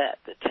to the Tet.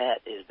 The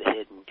Tet is the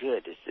hidden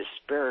good. It's the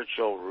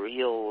spiritual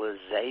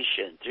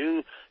realization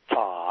through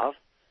Tav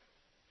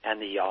and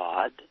the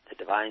Yod, the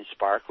divine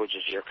spark, which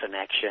is your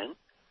connection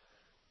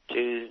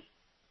to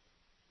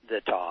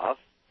the Tav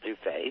through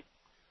faith,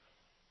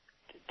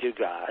 to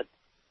God.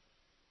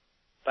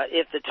 But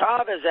if the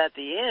Tav is at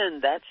the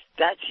end,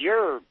 that's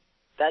your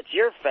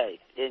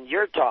faith in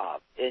your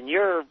Tav, in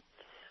your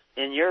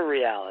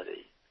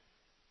reality,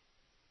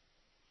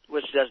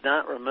 which does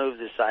not remove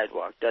the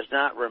sidewalk, does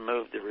not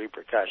remove the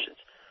repercussions.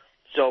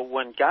 So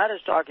when God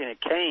is talking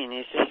to Cain,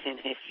 He's saying,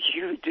 if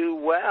you do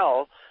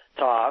well,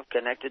 Tav,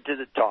 connected to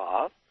the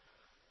Tav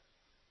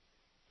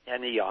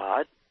and the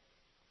Yod,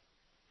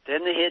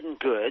 then the hidden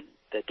good,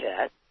 the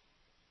Tet,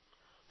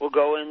 will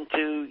go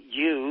into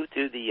you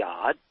through the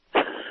Yod,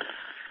 and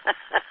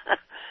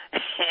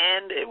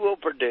it will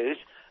produce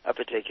a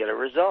particular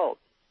result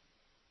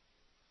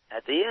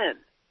at the end.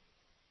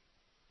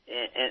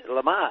 And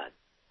Lamad,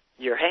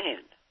 your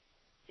hand,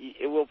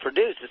 it will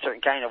produce a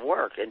certain kind of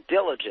work and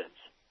diligence.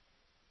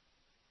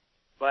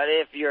 But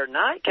if you're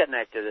not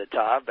connected to the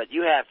Tav, but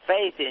you have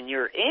faith in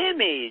your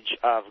image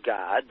of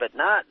God, but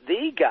not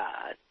the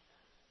God,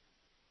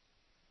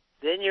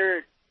 then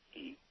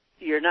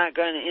you're not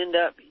going to end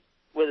up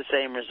with the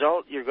same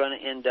result. You're going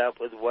to end up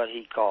with what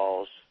he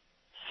calls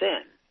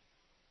sin.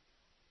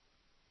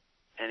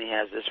 And he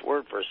has this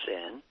word for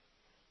sin,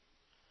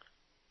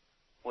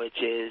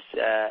 which is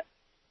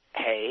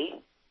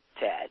Hey,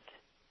 Tet,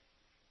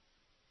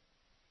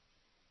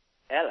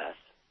 Eleph,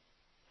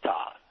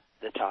 Tav.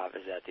 The Tav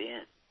is at the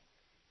end.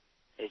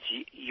 It's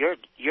your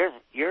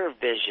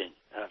vision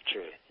of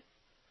truth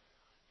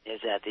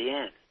is at the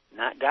end,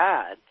 not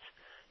God's,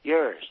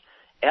 yours.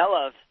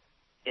 Eleph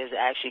is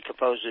actually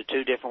composed of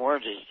two different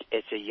words.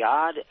 It's a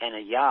Yod and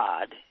a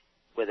Yod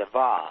with a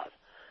Vav.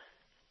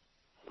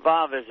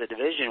 Vav is a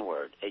division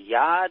word, a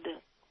Yod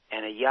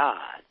and a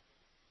Yod.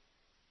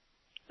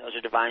 Those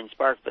are divine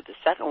sparks, but the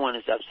second one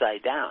is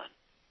upside down.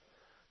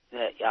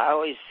 I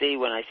always see,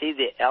 when I see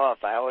the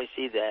Eleph, I always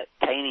see that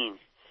painting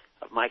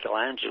of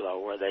Michelangelo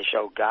where they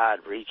show God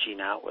reaching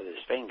out with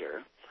his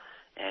finger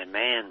and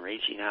man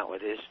reaching out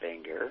with his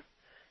finger,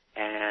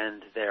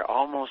 and they're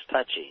almost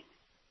touching,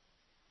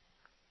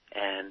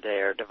 and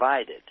they're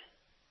divided.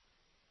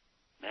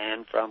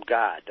 Man from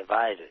God,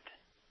 divided.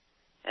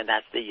 And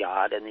that's the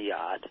Yod and the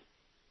Yod.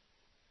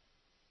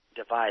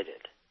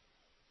 Divided.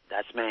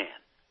 That's man.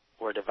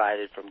 We're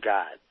divided from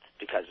God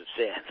because of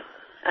sin.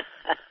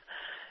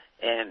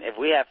 And if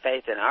we have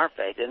faith in our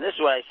faith, and this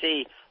is what I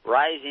see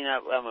rising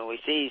up. I mean,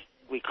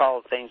 we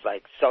call things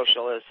like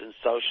socialists and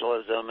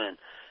socialism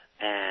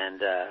and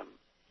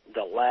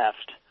the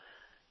left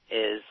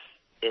is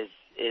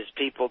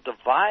people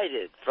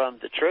divided from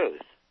the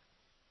truth,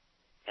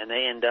 and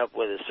they end up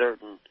with a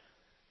certain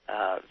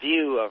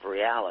view of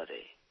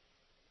reality.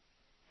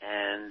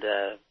 And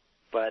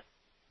but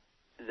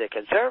the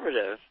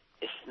conservative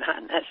is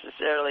not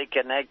necessarily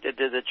connected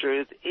to the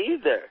truth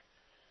either.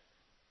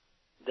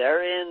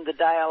 They're in the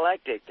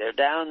dialectic. They're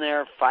down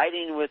there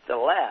fighting with the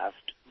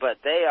left, but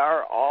they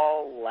are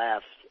all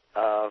left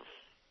of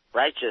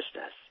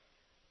righteousness.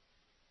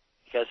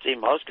 Because, see,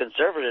 most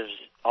conservatives,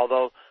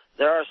 although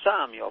there are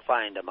some you'll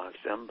find amongst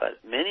them, but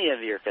many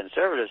of your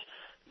conservatives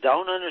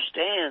don't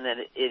understand that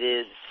it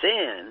is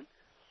sin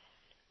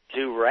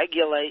to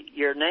regulate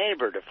your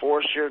neighbor, to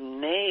force your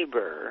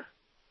neighbor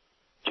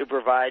to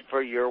provide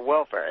for your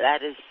welfare.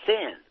 That is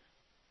sin.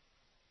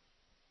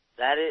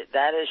 That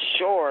is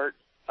short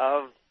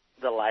of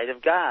the light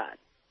of God.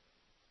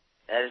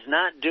 That is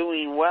not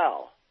doing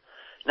well.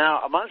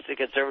 Now, amongst the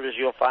conservatives,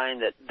 you'll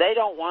find that they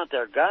don't want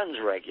their guns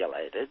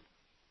regulated.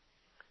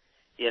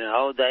 You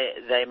know,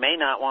 they may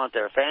not want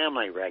their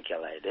family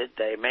regulated.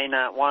 They may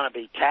not want to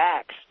be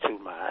taxed too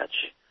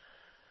much.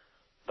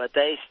 But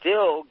they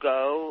still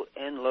go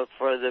and look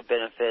for the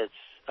benefits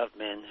of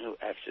men who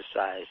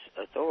exercise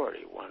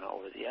authority one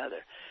over the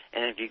other.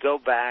 And if you go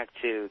back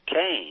to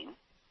Cain,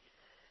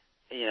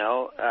 you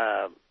know,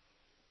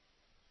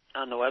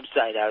 on the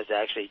website I was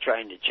actually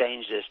trying to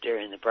change this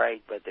during the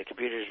break, but the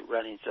computer's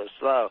running so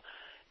slow.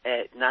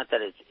 Not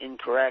that it's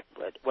incorrect,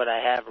 but what I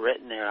have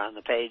written there on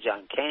the page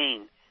on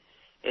Cain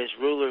is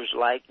rulers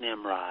like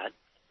Nimrod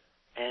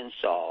and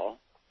Saul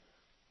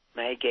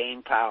may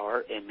gain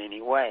power in many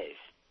ways,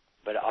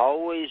 but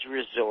always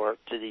resort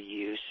to the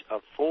use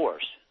of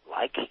force,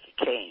 like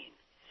Cain,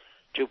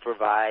 to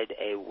provide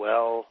a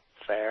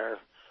welfare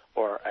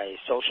or a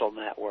social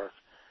network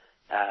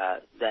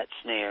that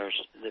snares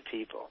the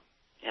people.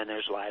 And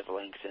there's live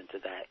links into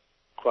that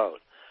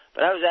quote.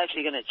 But I was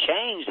actually going to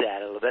change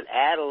that a little bit,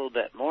 add a little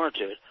bit more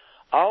to it.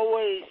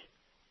 Always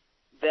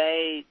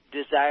they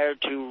desire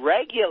to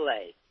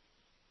regulate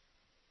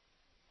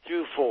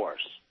through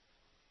force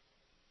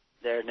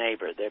their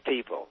neighbor, their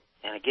people.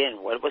 And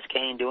again, what was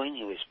Cain doing?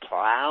 He was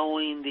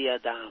plowing the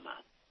Adama.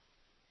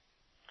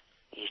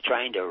 He's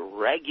trying to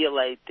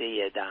regulate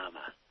the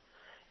Adama.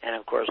 And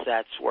of course,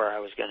 that's where I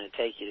was going to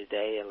take you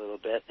today a little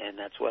bit, and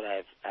that's what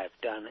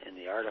I've done in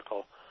the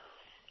article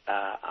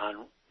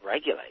on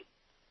regulate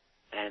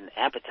and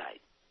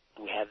appetite.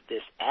 We have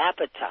this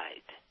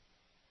appetite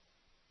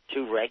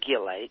to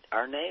regulate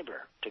our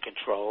neighbor, to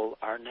control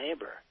our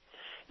neighbor.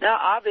 Now,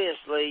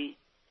 obviously,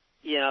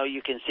 you know,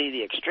 you can see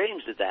the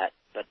extremes of that,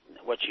 but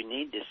what you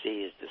need to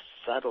see is the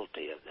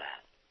subtlety of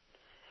that,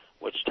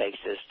 which takes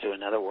us to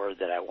another word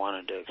that I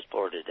wanted to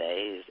explore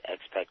today, is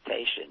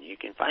expectation. You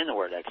can find the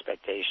word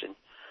expectation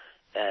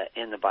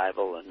in the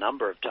Bible a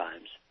number of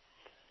times.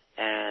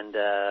 And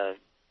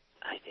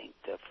I think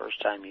the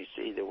first time you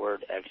see the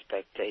word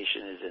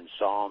expectation is in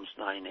Psalms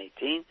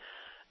 9:18.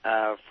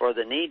 For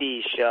the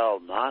needy shall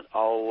not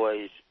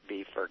always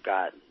be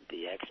forgotten.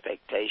 The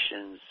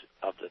expectations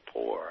of the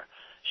poor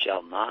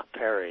shall not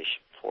perish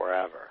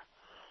forever.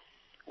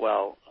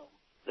 Well,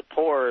 the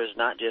poor is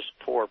not just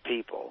poor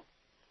people.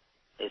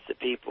 It's the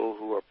people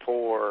who are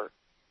poor,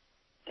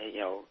 you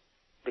know,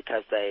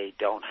 because they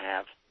don't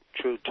have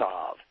true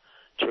tav,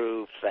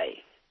 true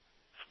faith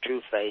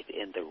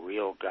in the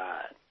real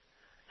God.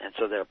 And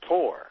so they're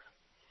poor.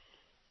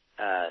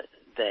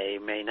 They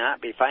may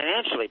not be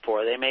financially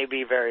poor. They may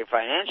be very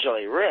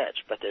financially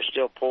rich, but they're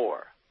still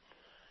poor.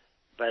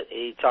 But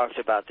he talks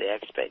about the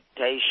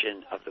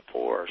expectation of the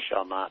poor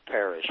shall not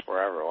perish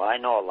forever. Well, I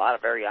know a lot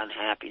of very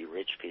unhappy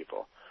rich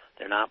people.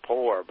 They're not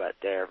poor, but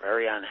they're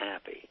very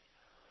unhappy.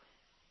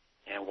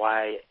 And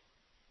why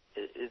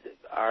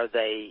are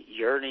they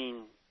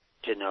yearning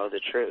to know the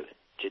truth,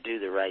 to do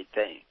the right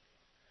thing?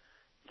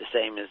 The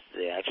same as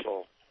the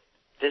actual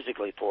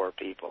physically poor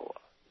people.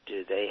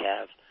 Do they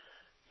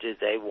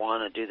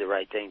want to do the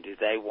right thing? Do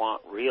they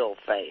want real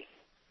faith?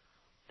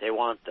 They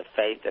want the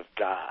faith of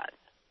God.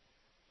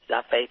 It's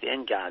not faith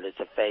in God, it's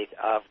a faith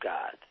of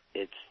God.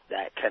 It's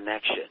that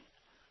connection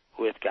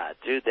with God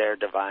through their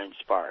divine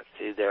spark,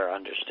 through their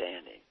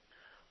understanding,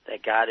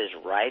 that God is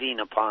writing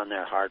upon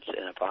their hearts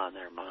and upon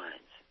their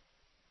minds.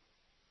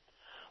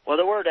 Well,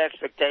 the word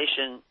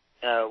expectation,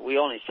 we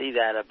only see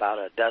that about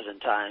a dozen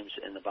times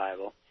in the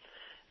Bible.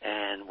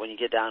 And when you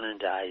get down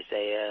into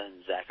Isaiah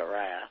and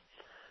Zechariah,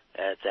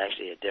 it's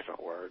actually a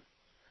different word.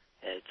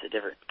 It's a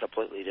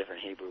completely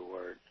different Hebrew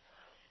word.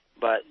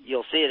 But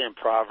you'll see it in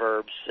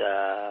Proverbs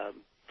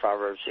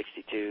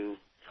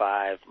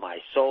 62:5.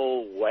 My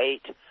soul,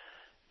 wait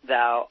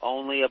thou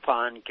only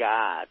upon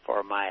God,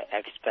 for my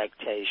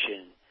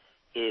expectation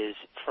is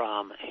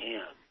from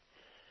him.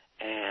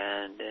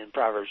 And in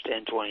Proverbs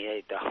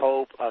 10:28, the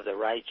hope of the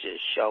righteous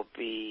shall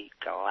be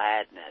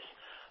gladness,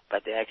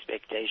 but the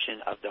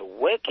expectation of the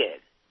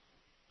wicked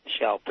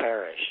shall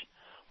perish.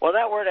 Well,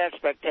 that word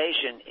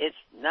expectation, it's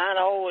not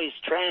always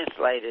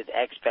translated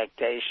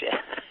expectation,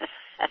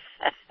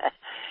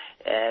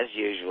 as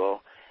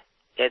usual.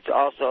 It's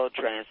also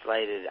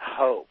translated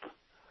hope.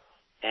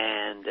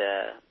 And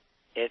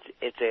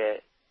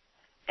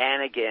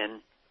and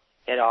again,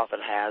 it often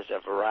has a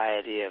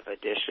variety of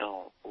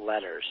additional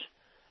letters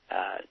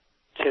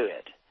to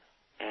it.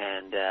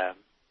 And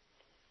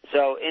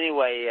so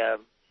anyway,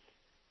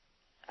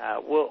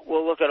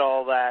 we'll look at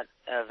all that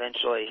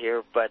eventually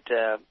here, but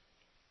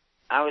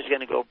I was going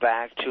to go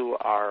back to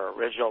our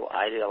original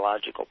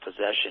ideological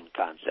possession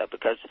concept,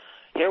 because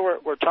here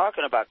we're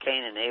talking about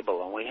Cain and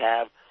Abel, and we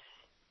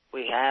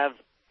have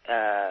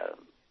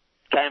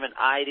kind of an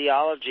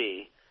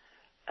ideology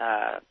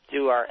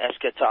through our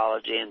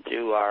eschatology and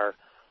through our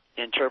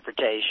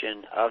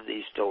interpretation of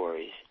these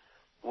stories.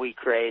 We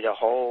create a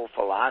whole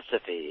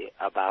philosophy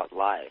about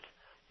life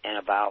and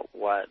about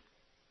what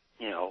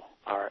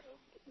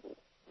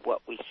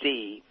we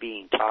see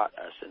being taught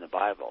us in the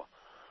Bible.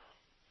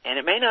 And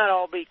it may not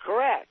all be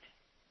correct.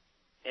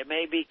 It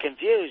may be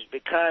confused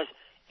because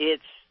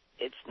it's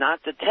not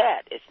the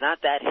tet. It's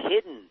not that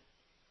hidden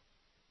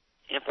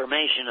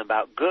information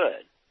about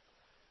good.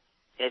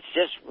 It's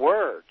just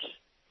words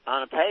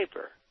on a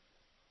paper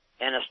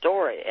and a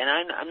story. And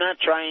I'm not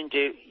trying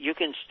to, you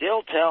can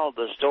still tell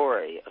the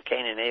story of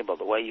Cain and Abel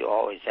the way you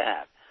always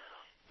have.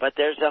 But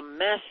there's a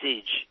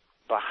message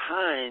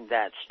behind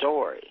that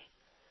story.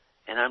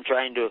 And I'm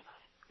trying to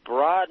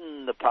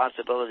broaden the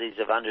possibilities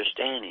of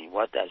understanding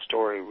what that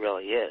story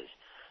really is.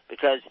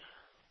 Because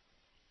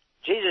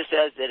Jesus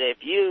says that if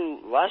you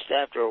lust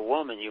after a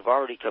woman, you've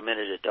already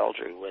committed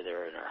adultery with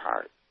her in her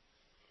heart.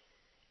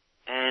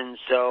 And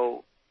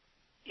so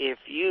if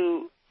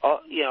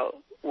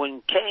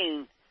when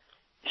Cain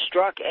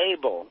struck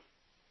Abel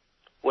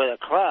with a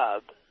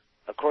club,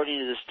 according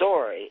to the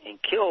story,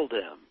 and killed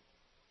him,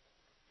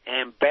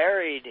 and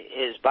buried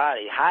his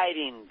body,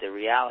 hiding the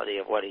reality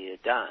of what he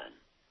had done,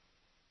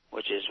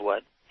 which is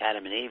what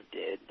Adam and Eve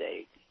did.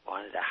 They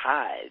wanted to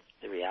hide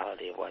the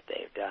reality of what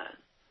they've done.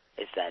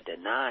 It's that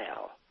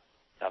denial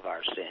of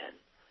our sin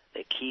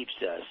that keeps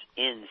us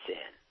in sin.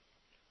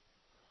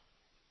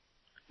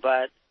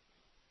 But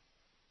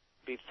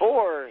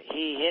before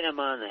he hit him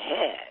on the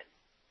head,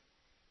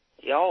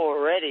 he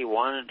already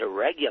wanted to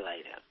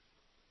regulate him.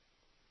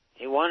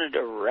 He wanted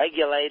to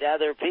regulate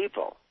other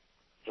people.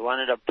 He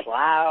wanted to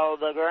plow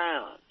the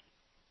ground.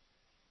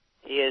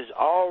 He is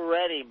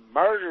already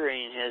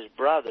murdering his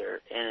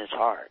brother in his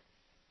heart.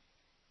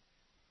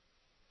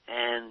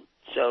 And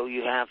so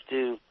you have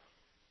to,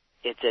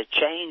 it's a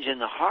change in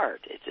the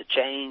heart. It's a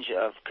change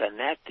of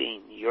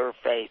connecting your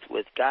faith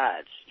with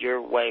God's,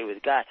 your way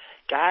with God.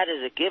 God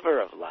is a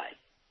giver of life.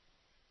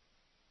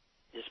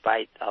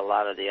 Despite a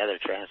lot of the other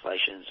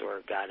translations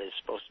where God is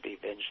supposed to be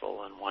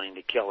vengeful and wanting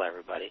to kill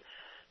everybody.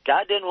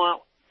 God didn't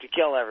want to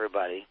kill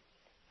everybody.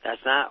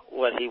 That's not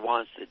what he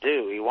wants to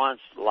do. He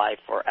wants life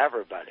for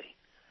everybody.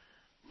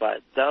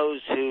 But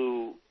those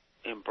who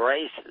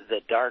embrace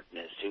the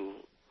darkness, who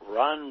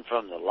run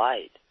from the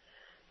light,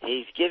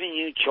 he's giving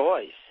you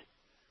choice.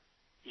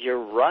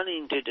 You're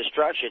running to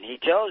destruction. He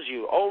tells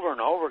you over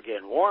and over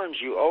again, warns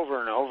you over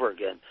and over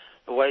again,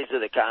 the ways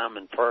of the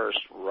common purse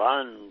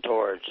run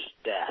towards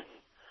death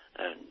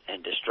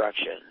and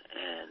destruction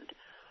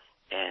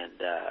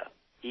and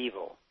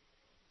evil.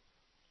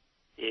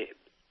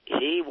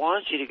 He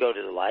wants you to go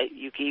to the light.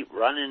 You keep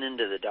running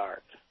into the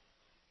dark.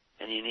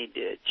 And you need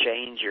to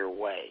change your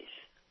ways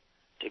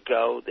to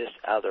go this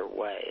other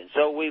way. And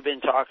so we've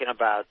been talking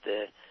about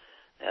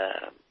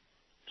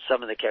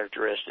some of the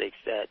characteristics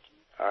that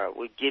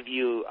would give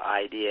you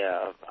idea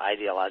of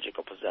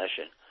ideological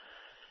possession.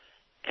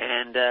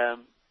 And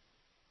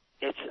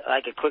it's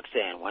like a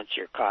quicksand once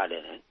you're caught in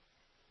it.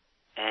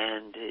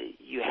 And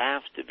you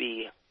have to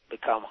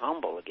become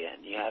humble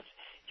again.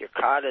 You're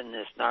caught in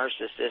this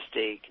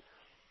narcissistic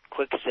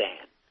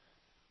quicksand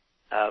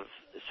of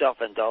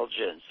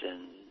self-indulgence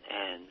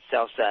and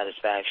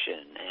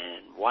self-satisfaction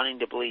and wanting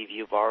to believe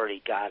you've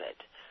already got it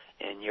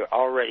and you're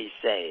already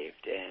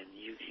saved and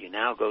you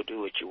now go do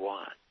what you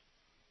want.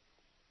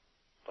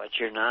 But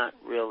you're not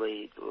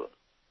really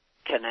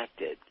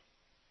connected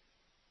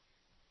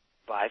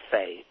by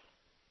faith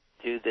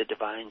through the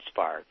divine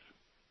spark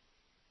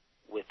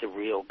with the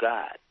real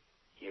God.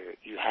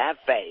 You have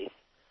faith,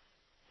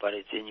 but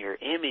it's in your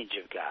image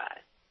of God.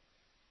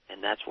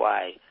 And that's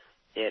why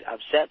it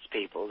upsets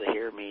people to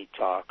hear me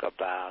talk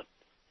about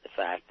the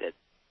fact that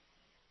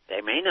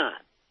they may not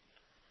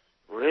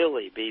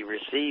really be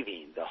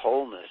receiving the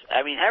wholeness.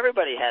 I mean,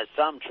 everybody has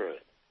some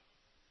truth,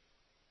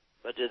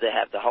 but do they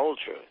have the whole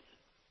truth?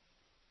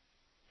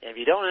 If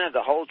you don't have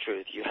the whole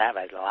truth, you have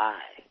a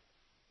lie.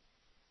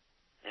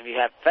 And if you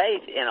have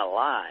faith in a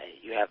lie,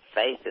 you have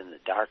faith in the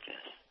darkness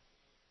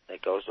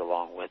that goes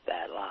along with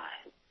that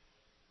lie.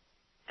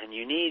 And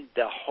you need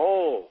the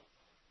whole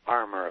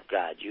armor of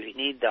God. You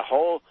need the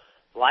whole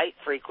light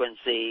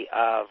frequency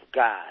of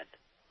God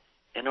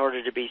in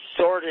order to be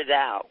sorted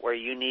out where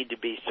you need to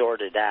be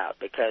sorted out.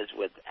 Because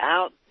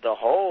without the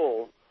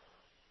whole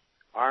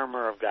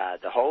armor of God,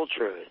 the whole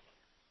truth,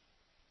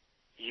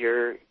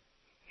 you're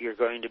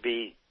going to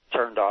be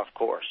turned off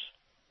course.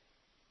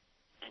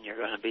 And you're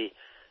going to be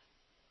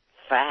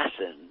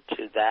fastened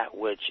to that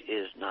which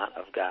is not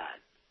of God.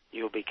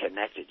 You'll be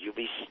connected. You'll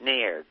be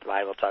snared. The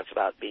Bible talks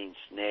about being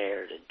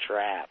snared and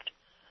trapped.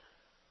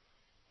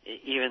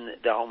 Even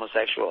the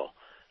homosexual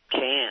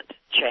can't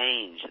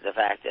change the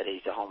fact that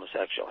he's a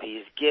homosexual.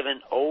 He's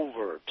given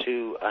over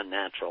to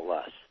unnatural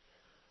lust.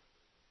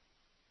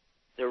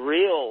 The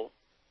real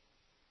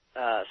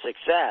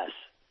success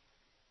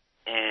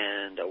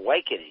and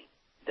awakening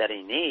that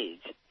he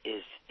needs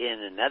is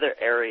in another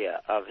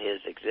area of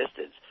his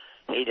existence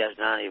he does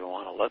not even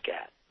want to look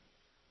at.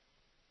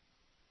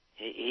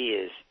 He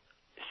is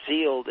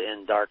sealed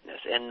in darkness,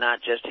 and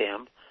not just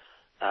him,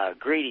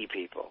 greedy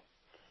people,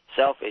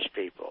 selfish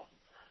people,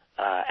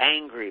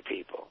 angry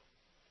people.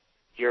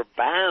 You're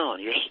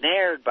bound, you're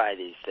snared by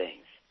these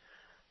things.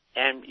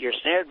 And you're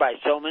snared by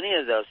so many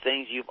of those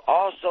things, you've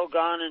also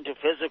gone into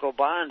physical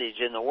bondage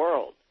in the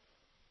world.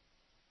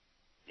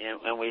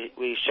 And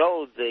we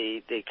showed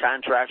the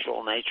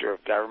contractual nature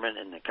of government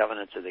and the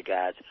covenants of the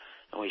gods,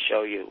 and we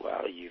show you,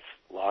 well, you've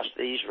lost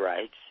these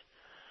rights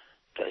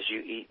because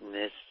you've eaten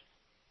this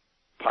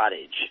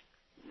pottage,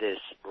 this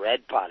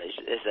red pottage,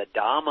 this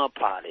Adama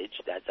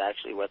pottage. That's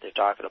actually what they're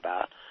talking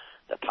about.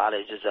 The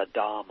pottage is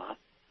Adama.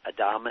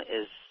 Adama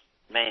is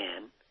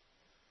man,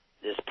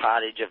 this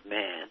pottage of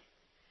man.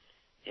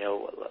 You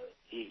know,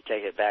 you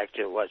take it back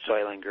to what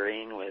Soylent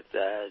Green with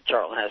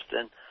Charlton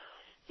Heston.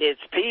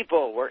 It's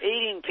people. We're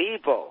eating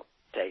people.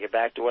 Take it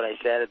back to what I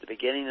said at the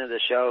beginning of the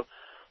show.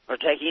 We're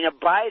taking a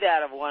bite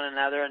out of one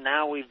another, and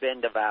now we've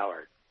been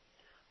devoured.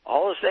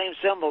 All the same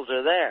symbols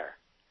are there.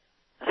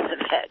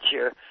 That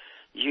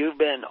you've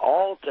been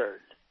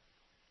altered.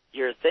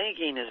 Your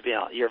thinking has been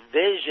altered. Your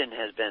vision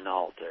has been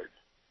altered.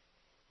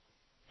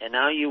 And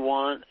now you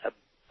want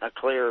a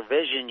clearer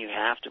vision. You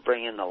have to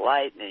bring in the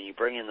light, and then you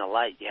bring in the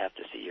light, you have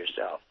to see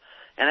yourself.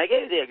 And I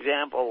gave the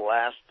example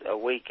last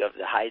week of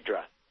the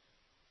Hydra,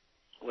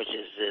 which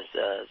is this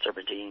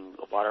serpentine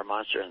water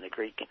monster in the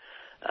Greek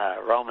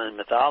Roman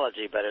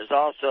mythology, but it's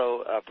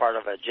also a part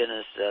of a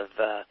genus of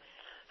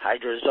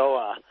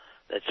hydrozoa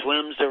that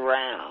swims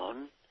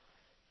around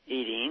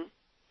eating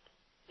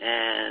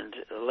and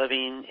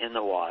living in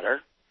the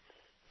water,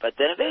 but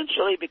then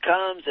eventually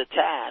becomes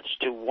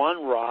attached to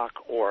one rock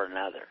or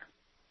another.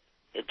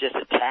 It just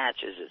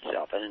attaches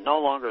itself, and it no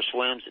longer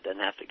swims. It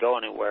doesn't have to go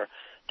anywhere.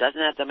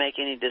 Doesn't have to make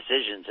any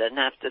decisions. Doesn't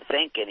have to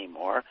think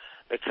anymore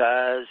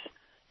because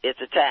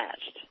it's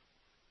attached.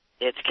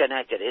 It's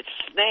connected. It's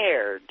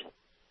snared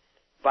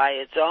by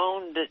its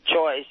own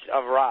choice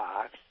of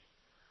rocks.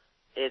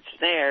 It's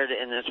snared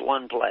in this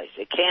one place.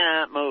 It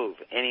cannot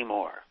move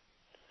anymore.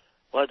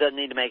 Well, it doesn't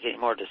need to make any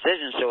more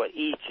decisions, so it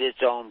eats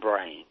its own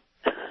brain.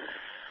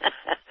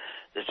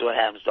 This is what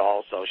happens to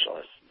all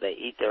socialists. They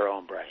eat their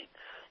own brain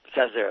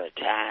because they're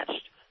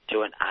attached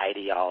to an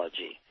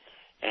ideology.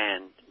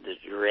 And the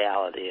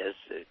reality is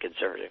the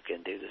conservative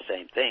can do the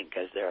same thing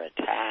because they're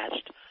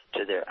attached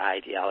to their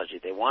ideology.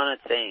 They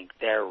want to think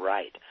they're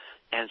right.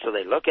 And so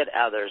they look at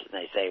others and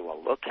they say,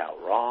 well, look how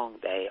wrong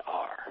they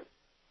are.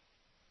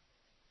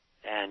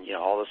 And, you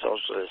know, all the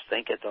socialists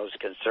think at those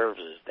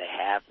conservatives, they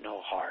have no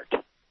heart.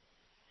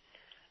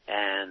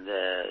 And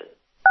the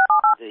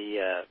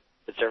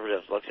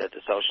conservative looks at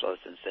the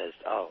socialists and says,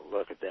 oh,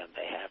 look at them,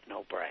 they have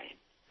no brain.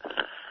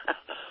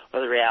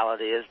 Well, the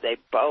reality is they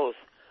both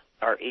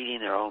are eating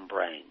their own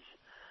brains.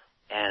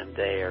 And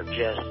they are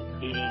just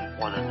eating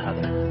one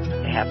another.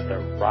 They have to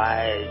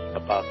rise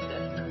above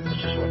this,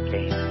 which is what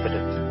Cain put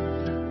it.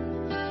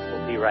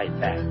 We'll be right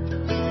back.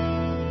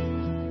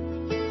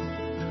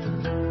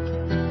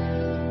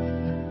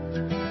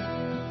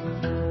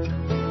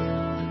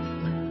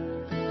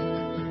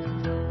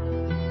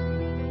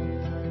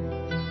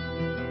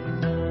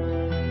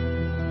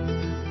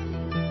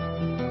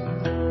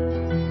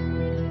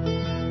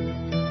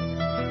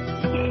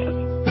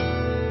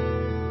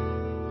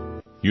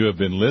 You have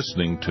been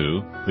listening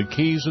to The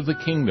Keys of the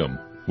Kingdom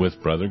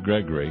with Brother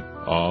Gregory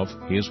of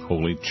His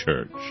Holy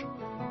Church.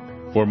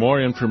 For more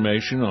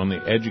information on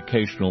the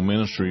educational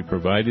ministry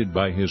provided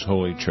by His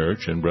Holy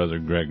Church and Brother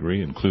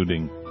Gregory,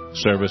 including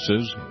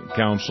services,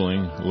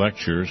 counseling,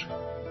 lectures,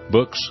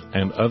 books,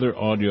 and other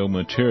audio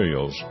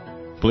materials,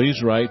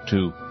 please write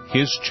to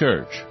His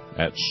Church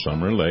at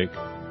Summer Lake,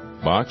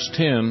 Box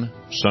 10,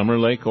 Summer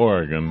Lake,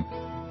 Oregon,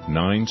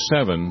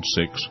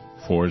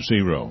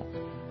 97640.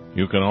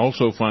 You can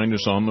also find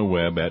us on the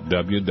web at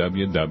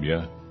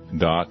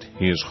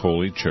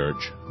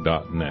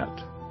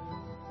www.hisholychurch.net.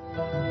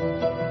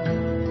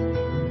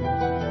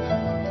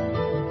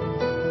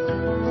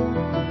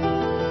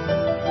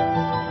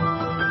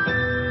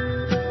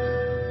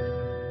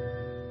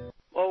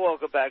 Well,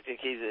 welcome back to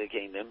Keys of the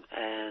Kingdom,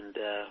 and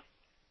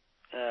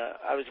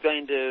I was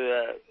going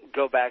to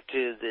go back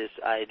to this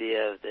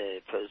idea of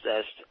the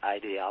possessed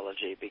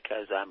ideology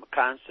because I'm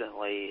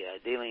constantly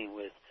dealing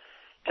with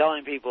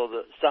telling people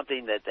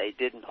something that they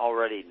didn't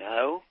already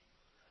know,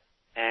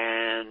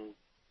 and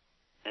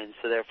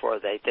so therefore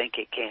they think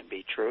it can't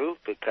be true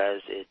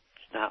because it's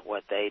not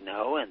what they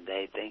know, and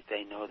they think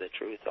they know the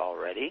truth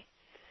already.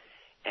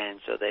 And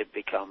so they've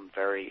become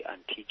very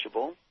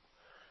unteachable.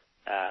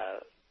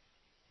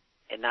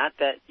 And not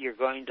that you're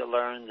going to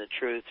learn the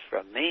truth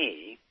from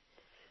me,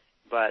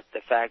 but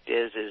the fact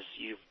is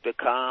you've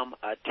become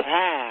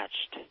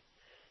attached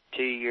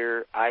to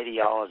your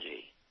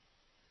ideology.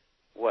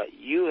 What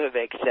you have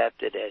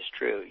accepted as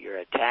true, you're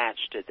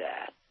attached to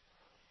that.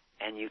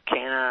 And you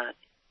cannot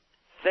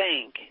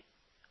think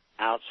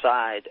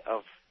outside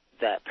of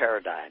that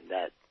paradigm,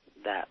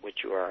 that which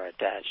you are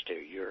attached to.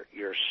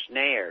 You're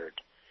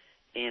snared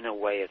in a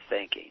way of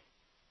thinking,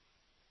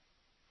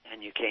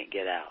 and you can't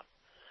get out.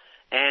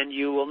 And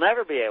you will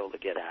never be able to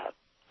get out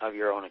of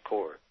your own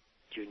accord.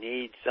 You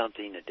need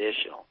something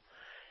additional.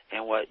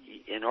 And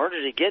in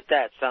order to get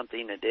that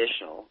something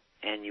additional,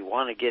 and you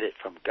want to get it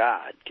from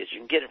God, because you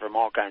can get it from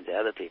all kinds of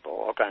other people.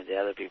 All kinds of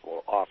other people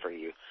will offer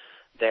you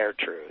their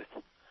truth.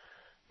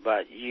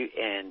 But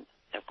and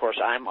of course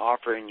I'm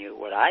offering you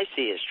what I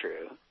see as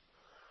true,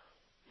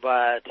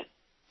 but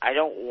I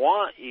don't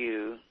want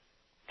you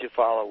to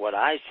follow what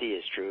I see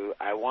as true.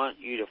 I want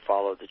you to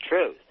follow the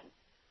truth.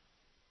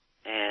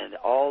 And the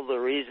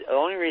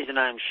only reason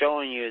I'm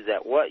showing you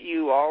that what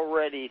you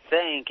already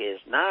think is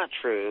not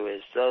true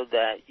is so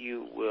that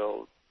you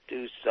will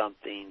do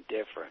something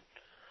different.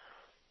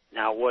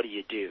 Now, what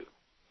do?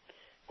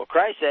 Well,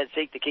 Christ said,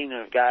 seek the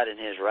kingdom of God and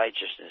His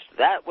righteousness.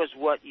 That was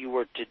what you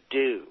were to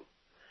do.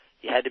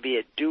 You had to be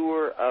a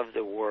doer of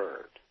the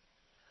word.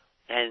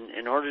 And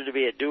in order to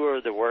be a doer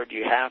of the word,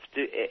 you have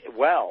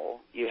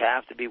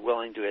to be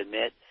willing to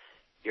admit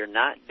you're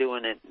not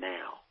doing it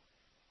now.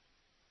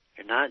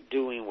 You're not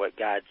doing what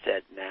God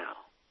said now.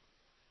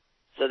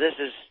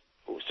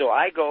 So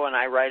I go and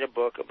I write a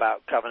book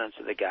about covenants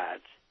of the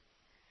gods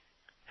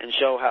and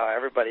show how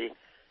everybody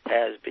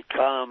has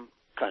become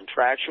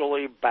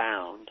contractually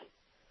bound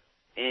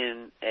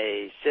in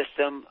a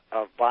system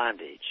of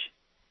bondage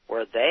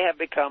where they have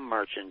become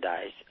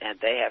merchandise and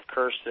they have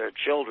cursed their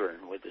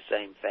children with the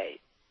same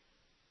fate.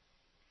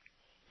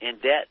 In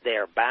debt, they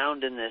are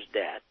bound in this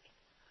debt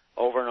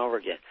over and over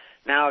again.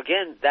 Now,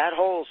 again, that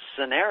whole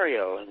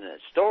scenario in the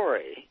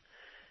story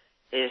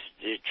is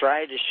to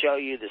try to show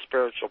you the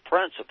spiritual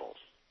principles.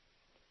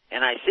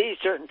 And I see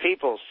certain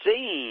people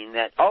seeing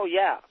that, oh,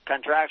 yeah,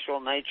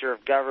 contractual nature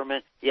of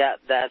government, yeah,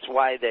 that's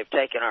why they've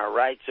taken our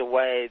rights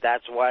away.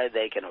 That's why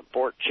they can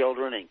abort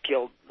children and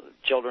kill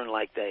children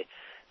like they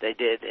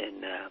did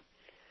in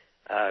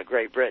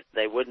Great Britain.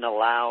 They wouldn't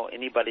allow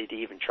anybody to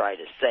even try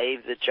to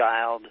save the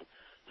child,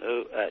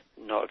 who, at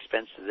no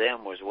expense to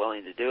them, was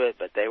willing to do it,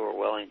 but they were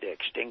willing to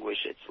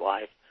extinguish its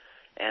life.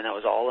 And it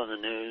was all in the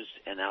news,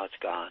 and now it's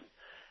gone.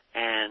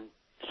 And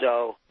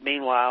so,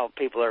 meanwhile,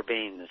 people are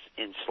being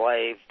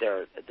enslaved.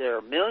 There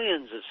are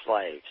millions of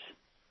slaves.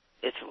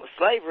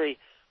 Slavery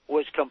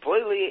was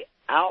completely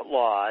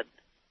outlawed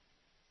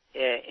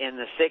in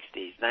the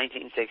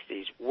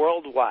 1960s,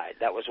 worldwide.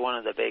 That was one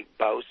of the big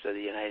boasts of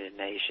the United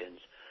Nations,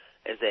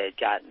 is they had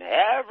gotten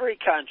every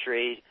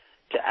country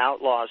to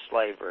outlaw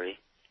slavery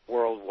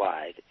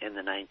worldwide in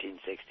the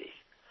 1960s.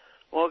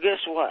 Well, guess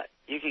what?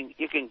 You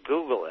can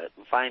Google it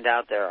and find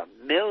out there are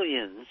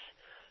millions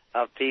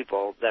of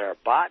people that are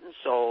bought and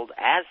sold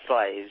as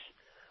slaves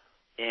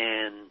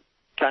in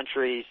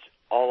countries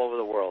all over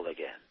the world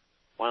again.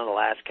 One of the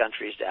last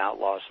countries to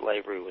outlaw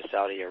slavery was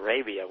Saudi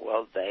Arabia.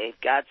 Well, they've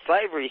got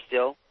slavery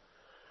still,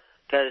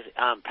 because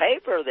on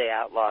paper they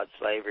outlawed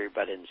slavery,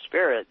 but in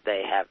spirit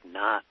they have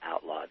not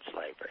outlawed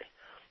slavery.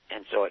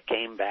 And so it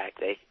came back.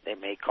 They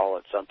may call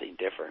it something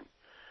different.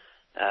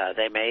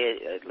 They may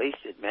at least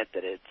admit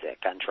that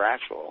it's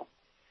contractual.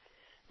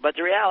 But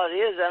the reality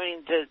is, I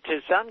mean, to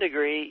some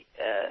degree,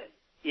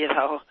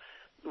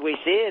 we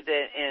see it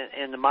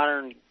in the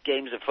modern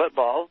games of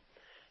football.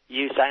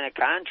 You sign a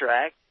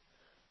contract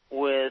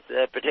with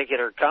a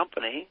particular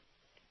company,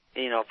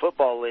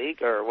 football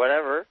league or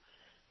whatever,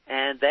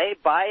 and they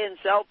buy and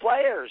sell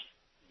players.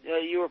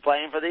 You were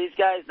playing for these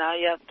guys, now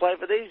you have to play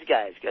for these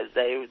guys because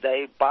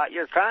they bought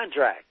your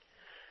contract.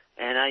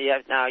 And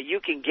now you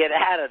can get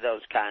out of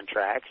those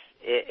contracts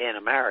in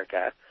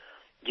America.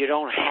 You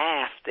don't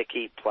have to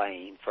keep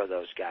playing for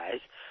those guys,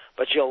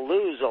 but you'll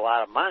lose a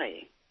lot of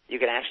money. You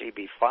can actually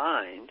be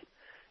fined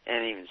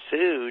and even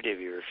sued if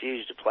you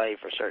refuse to play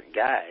for certain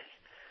guys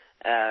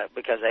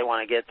because they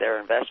want to get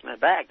their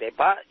investment back. They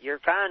bought your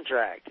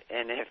contract,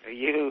 and if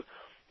you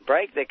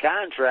break the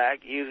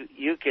contract,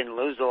 you can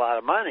lose a lot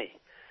of money.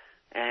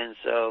 And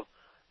so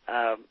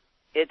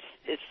it's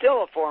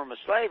still a form of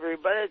slavery,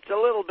 but it's a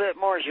little bit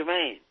more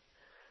humane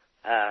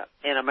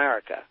in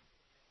America.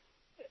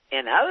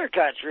 In other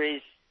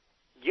countries,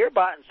 you're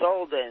bought and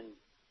sold, and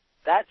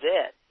that's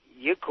it.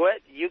 You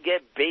quit, you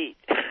get beat.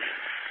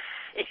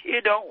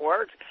 You don't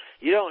work,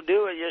 you don't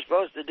do what you're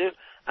supposed to do.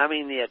 I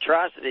mean, the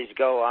atrocities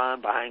go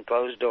on behind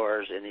closed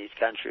doors in these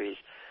countries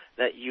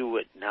that you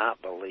would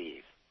not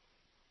believe.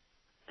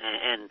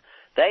 And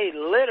they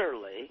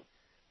literally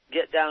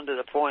get down to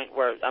the point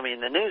where, I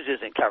mean, the news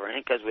isn't covering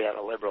it because we have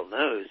a liberal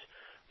news,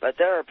 But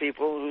there are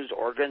people whose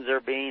organs are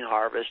being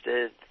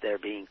harvested, they're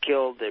being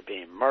killed, they're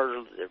being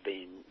murdered, they're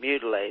being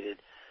mutilated,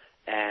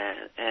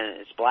 and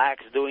it's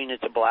blacks doing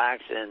it to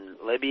blacks in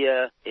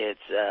Libya,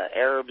 it's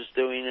Arabs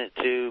doing it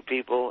to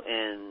people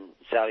in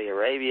Saudi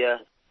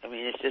Arabia. I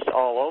mean, it's just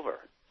all over.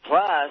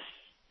 Plus,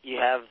 you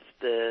have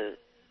the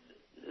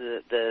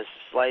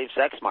slave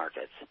sex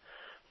markets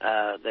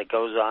that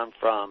goes on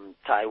from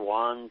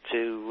Taiwan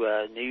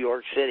to New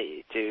York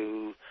City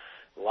to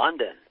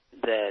London.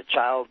 The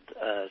child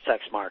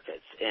sex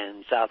markets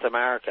in South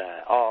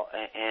America,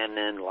 and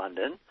in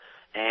London,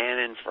 and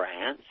in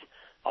France.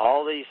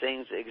 All these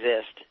things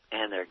exist,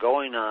 and they're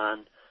going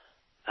on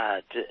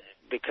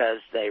because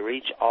they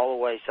reach all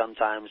the way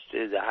sometimes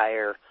to the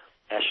higher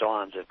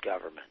echelons of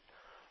government.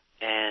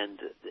 And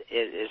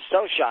it is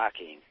so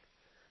shocking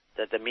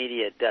that the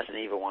media doesn't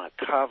even want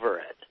to cover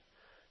it.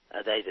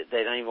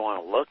 They don't even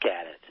want to look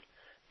at it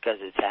because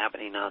it's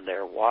happening on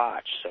their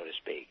watch, so to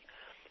speak.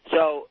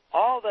 So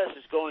all this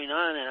is going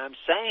on, and I'm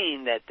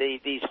saying that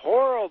these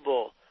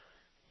horrible,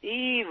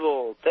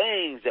 evil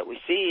things that we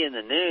see in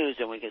the news,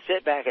 and we can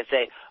sit back and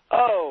say,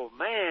 oh,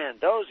 man,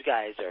 those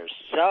guys are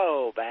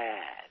so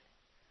bad.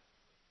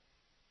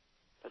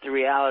 But the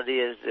reality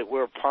is that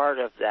we're part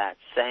of that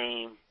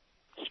same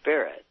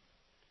spirit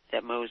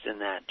that moves in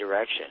that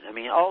direction. I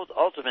mean,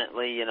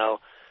 ultimately,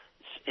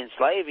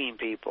 enslaving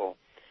people,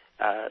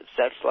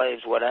 sex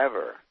slaves,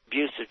 whatever,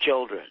 abuse of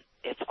children,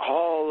 it's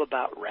all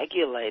about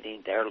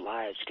regulating their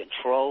lives,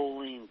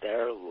 controlling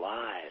their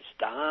lives,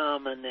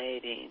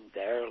 dominating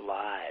their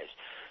lives,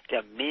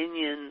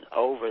 dominion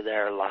over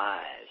their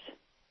lives.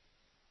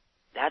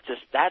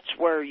 That's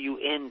where you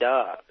end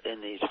up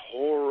in these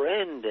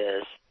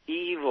horrendous,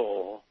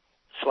 evil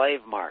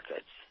slave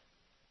markets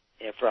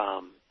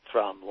from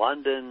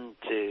London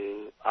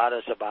to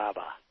Addis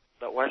Ababa.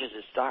 But where does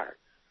it start?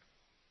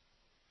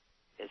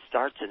 It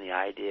starts in the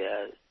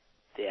idea,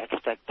 the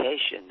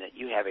expectation that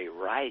you have a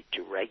right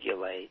to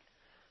regulate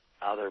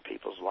other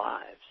people's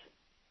lives.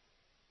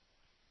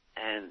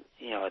 And,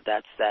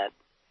 that's that,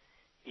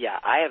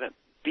 I haven't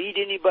beat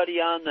anybody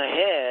on the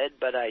head,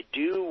 but I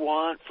do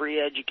want free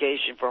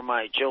education for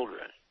my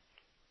children.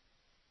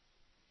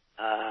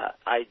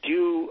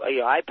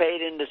 I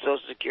paid into Social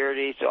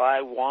Security, so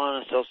I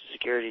want a Social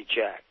Security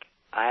check.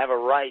 I have a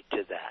right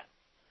to that.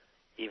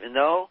 Even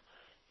though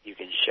you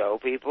can show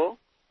people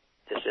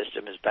the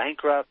system is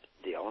bankrupt,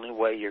 the only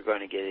way you're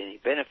going to get any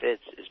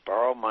benefits is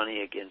borrow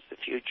money against the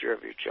future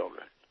of your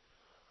children.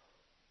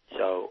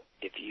 So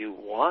if you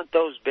want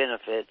those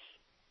benefits,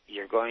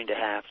 you're going to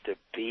have to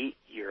beat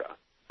your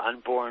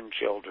unborn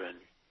children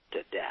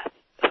to death.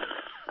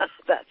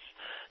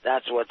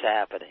 That's what's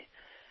happening.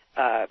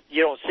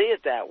 You don't see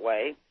it that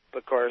way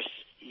because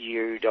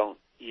you're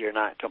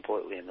not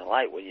completely in the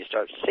light. When you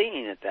start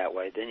seeing it that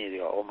way, then you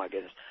go, oh my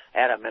goodness. I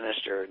had a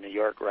minister in New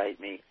York write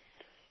me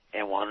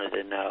and wanted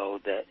to know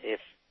that if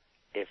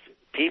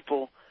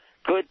people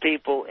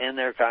in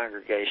their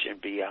congregation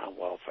be on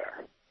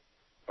welfare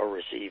or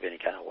receive any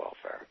kind of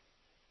welfare.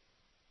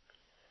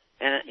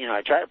 And,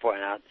 I try to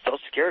point out Social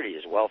Security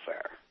is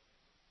welfare.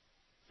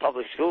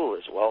 Public school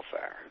is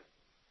welfare.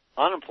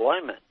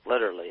 Unemployment,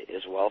 literally,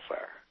 is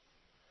welfare.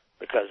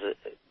 Because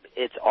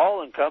it's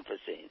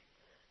all-encompassing.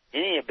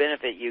 Any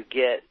benefit you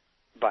get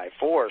by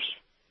force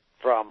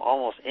from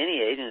almost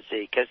any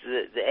agency, because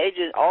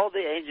all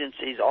the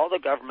agencies, all the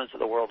governments of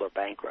the world are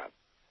bankrupt.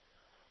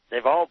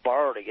 They've all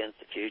borrowed against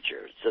the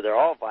future, so they're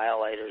all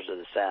violators of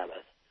the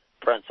Sabbath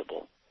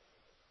principle.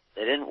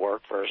 They didn't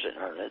work first and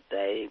earn it.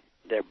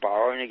 They're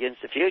borrowing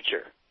against the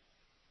future.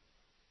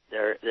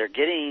 They're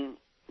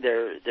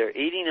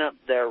eating up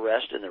their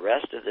rest and the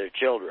rest of their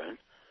children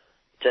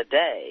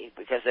today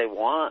because they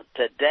want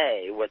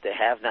today what they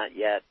have not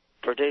yet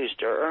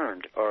produced or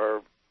earned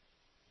or,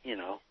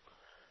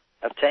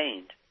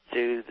 obtained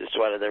through the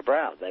sweat of their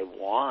brow. They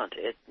want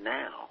it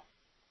now.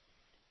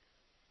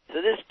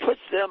 So this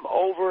puts them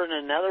over in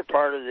another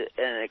part of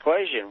an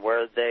equation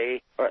where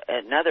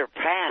another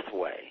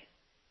pathway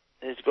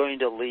is going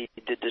to lead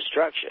to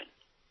destruction.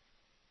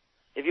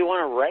 If you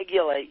want to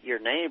regulate your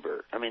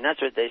neighbor,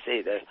 that's what they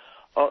say.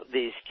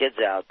 These kids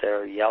out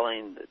there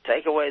yelling,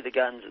 take away the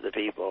guns of the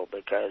people,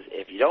 because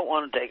if you don't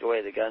want to take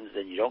away the guns,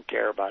 then you don't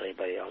care about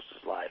anybody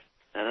else's life.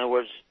 In other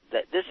words,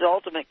 this is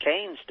ultimate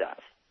Cain stuff.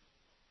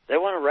 They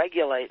want to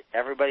regulate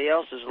everybody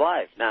else's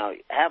life. Now,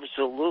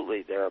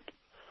 absolutely,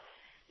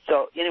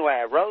 So anyway,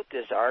 I wrote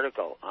this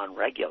article on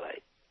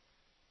Regulate,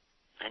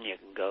 and you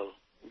can go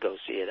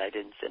see it. I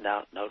didn't send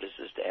out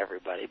notices to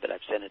everybody, but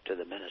I've sent it to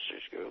the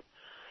ministers group.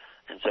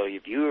 And so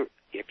if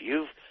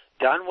you've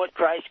done what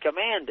Christ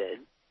commanded,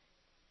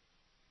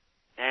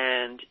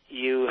 and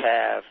you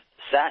have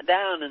sat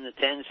down in the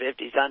tens,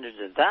 fifties, hundreds,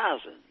 and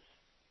thousands,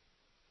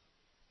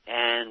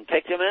 and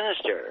picked a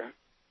minister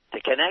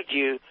to connect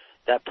you,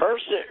 that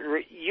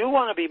person, you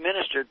want to be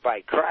ministered by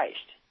Christ.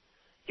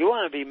 You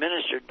want to be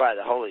ministered by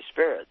the Holy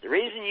Spirit. The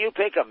reason you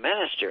pick a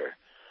minister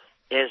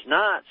is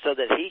not so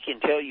that he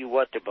can tell you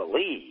what to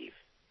believe.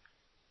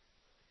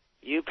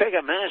 You pick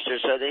a minister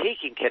so that he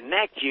can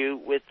connect you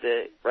with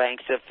the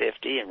ranks of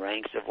 50 and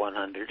ranks of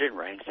 100 and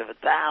ranks of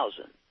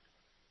 1,000.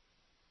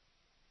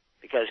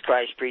 Because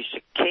Christ preached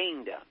a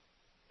kingdom.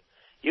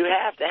 You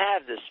have to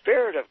have the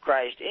Spirit of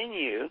Christ in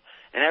you,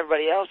 and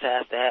everybody else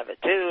has to have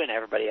it too, and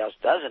everybody else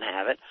doesn't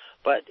have it.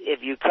 But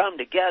if you come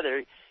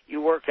together,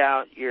 you work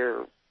out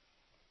your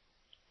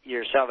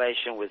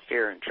salvation with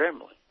fear and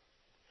trembling.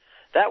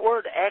 That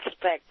word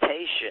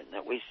expectation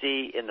that we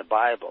see in the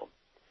Bible,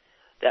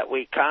 that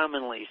we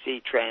commonly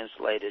see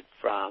translated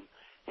from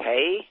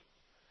Hey,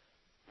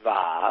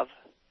 Vav,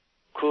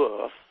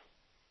 Kuf,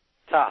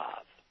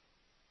 Tav.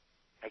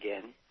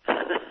 Again,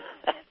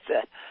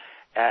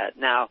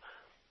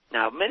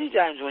 now, many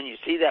times when you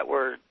see that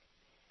word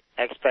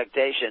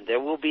expectation, there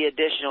will be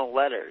additional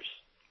letters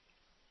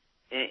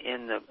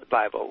in the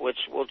Bible, which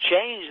will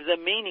change the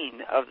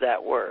meaning of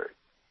that word,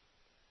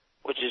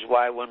 which is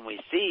why when we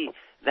see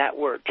that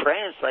word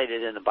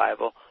translated in the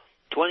Bible,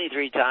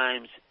 23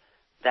 times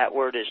that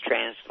word is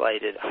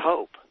translated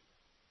hope.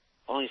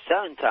 Only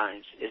 7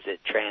 times is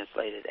it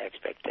translated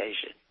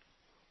expectation.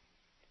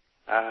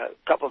 A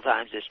couple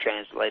times it's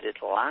translated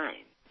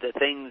line. The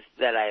things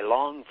that I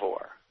long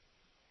for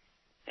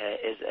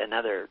is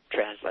another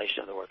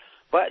translation of the word.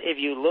 But if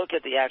you look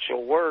at the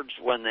actual words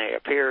when they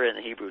appear in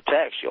the Hebrew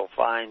text, you'll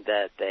find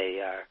that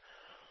they are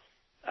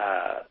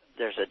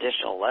there's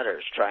additional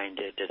letters trying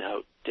to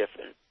denote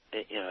different,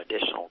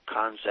 additional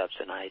concepts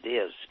and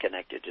ideas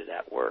connected to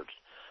that word.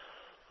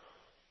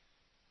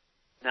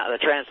 Now, the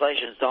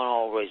translations don't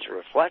always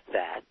reflect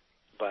that,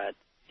 but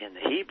in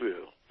the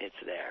Hebrew, it's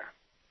there.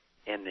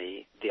 And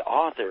the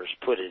authors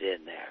put it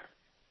in there.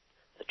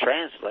 The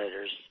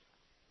translators,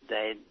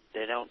 they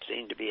don't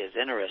seem to be as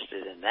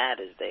interested in that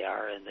as they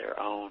are in their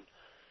own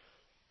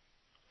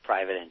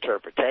private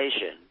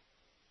interpretation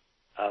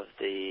of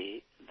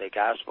the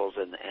Gospels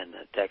and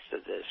the text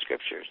of the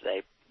Scriptures.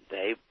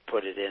 They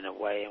put it in a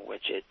way in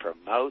which it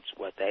promotes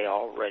what they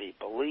already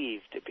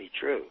believe to be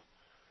true.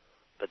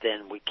 But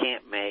then we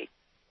can't make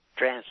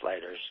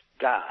translators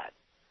God.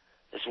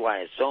 This is why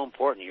it's so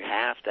important. You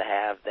have to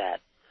have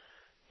that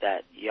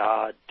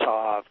Yod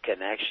Tov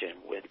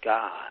connection with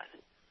God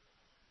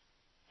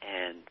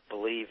and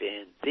believe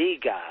in the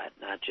God,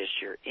 not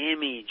just your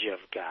image of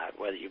God,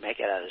 whether you make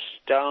it out of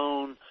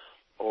stone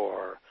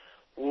or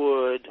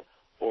wood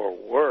or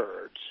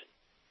words.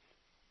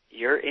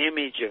 Your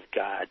image of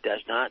God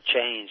does not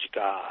change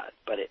God,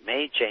 but it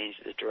may change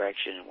the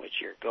direction in which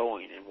you're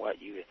going and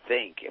what you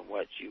think and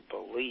what you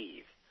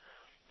believe.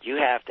 You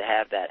have to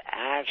have that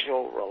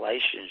actual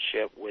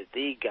relationship with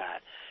the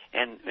God.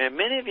 And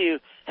many of you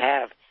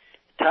have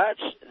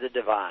touched the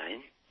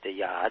divine, the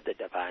Yod, the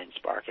divine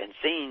spark, and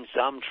seen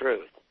some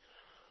truth.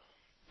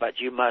 But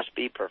you must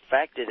be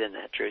perfected in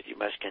that truth. You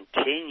must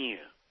continue.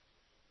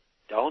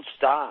 Don't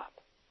stop.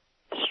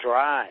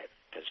 Strive,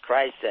 because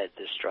Christ said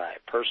to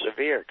strive.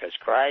 Persevere, because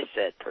Christ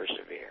said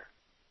persevere.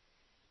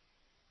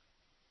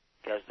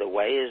 Because the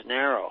way is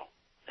narrow,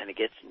 and it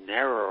gets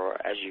narrower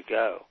as you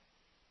go.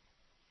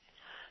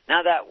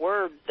 Now that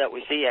word that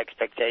we see,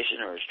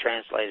 expectation, or is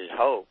translated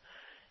hope,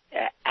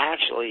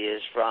 actually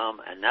is from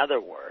another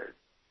word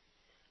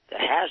that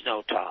has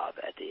no tav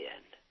at the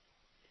end.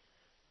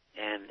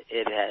 And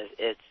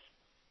it's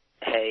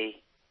Hey,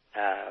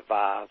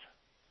 Vav,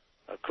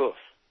 Kuf.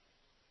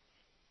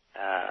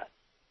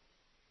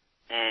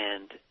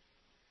 And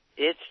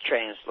it's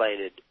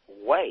translated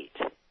wait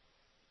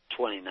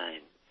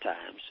 29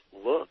 times,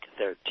 look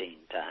 13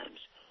 times,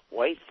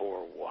 wait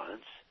for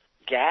once,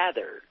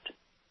 gathered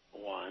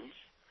once.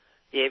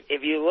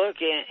 If you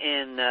look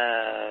in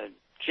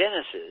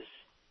Genesis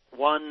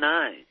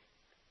 1:9,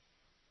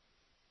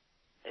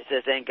 it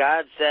says, and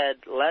God said,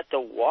 let the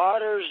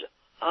waters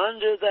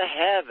under the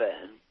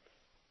heaven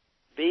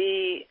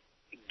be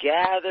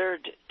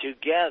gathered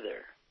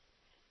together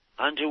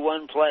unto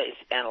one place,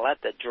 and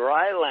let the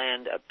dry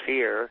land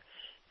appear,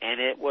 and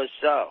it was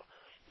so.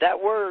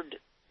 That word,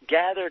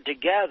 gathered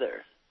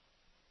together,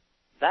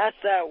 that's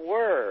that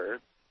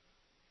word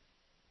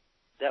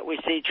that we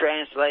see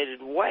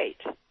translated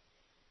wait,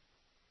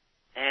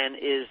 and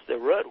is the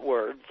root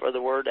word for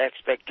the word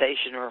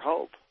expectation or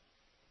hope.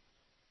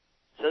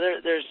 So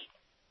there's,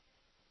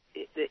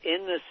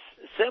 in this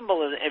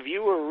symbolism, if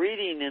you were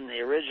reading in the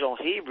original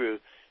Hebrew,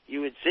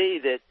 you would see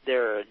that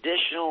there are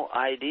additional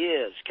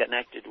ideas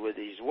connected with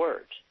these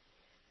words.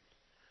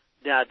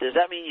 Now, does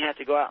that mean you have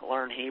to go out and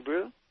learn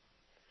Hebrew?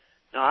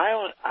 No,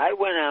 I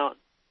went out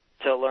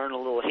to learn a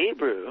little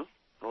Hebrew,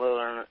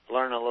 learn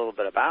a little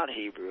bit about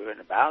Hebrew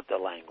and about the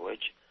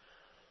language,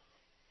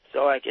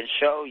 so I can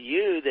show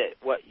you that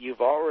what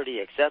you've already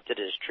accepted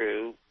as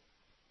true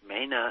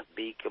may not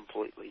be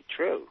completely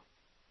true.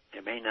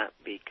 It may not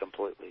be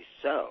completely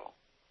so.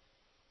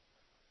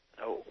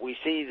 We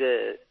see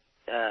the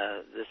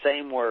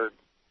same word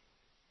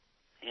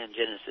in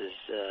Genesis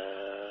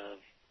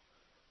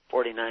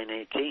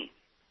 49:18.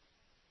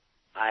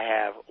 I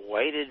have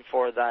waited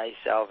for thy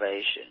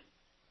salvation.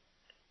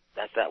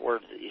 That's that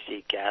word that you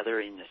see,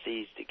 gathering the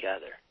seeds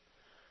together.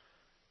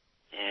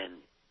 And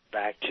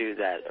back to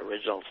that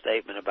original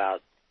statement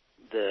about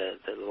the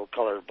little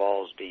colored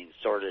balls being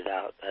sorted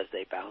out as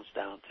they bounce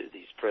down through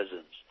these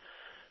prisons.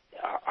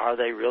 Are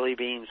they really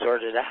being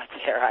sorted out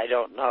there? I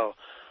don't know.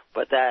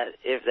 But that,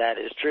 if that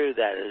is true,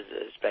 that is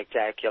a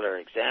spectacular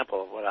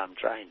example of what I'm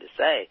trying to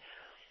say,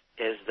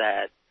 is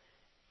that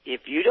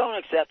if you don't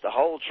accept the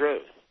whole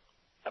truth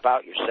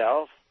about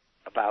yourself,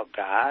 about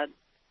God,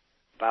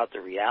 about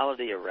the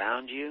reality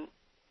around you,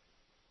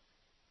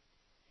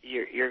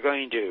 you're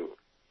going to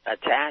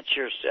attach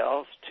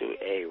yourself to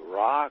a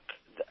rock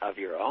of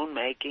your own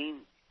making,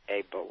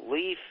 a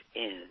belief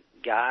in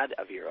God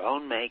of your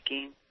own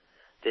making,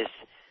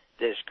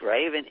 this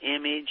graven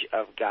image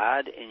of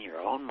God in your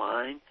own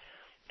mind,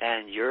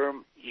 and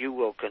you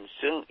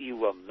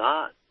will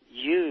not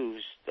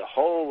use the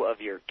whole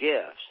of your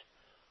gifts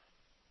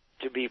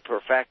to be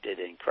perfected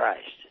in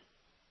Christ.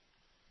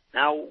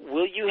 Now,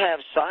 will you have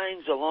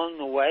signs along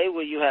the way?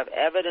 Will you have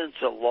evidence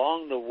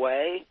along the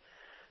way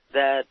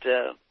that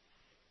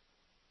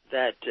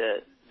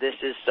this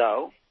is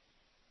so?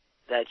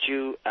 That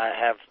you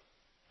have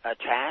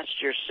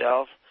attached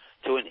yourself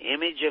to an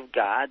image of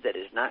God that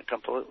is not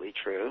completely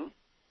true,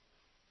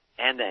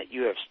 and that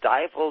you have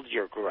stifled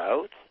your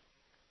growth?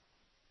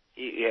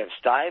 You have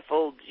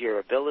stifled your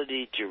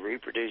ability to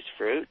reproduce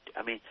fruit?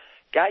 I mean,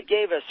 God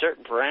gave us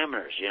certain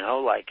parameters,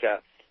 like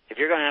if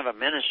you're going to have a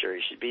minister,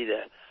 he should be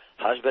the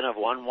husband of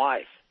one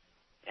wife,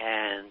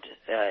 and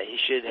he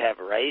should have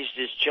raised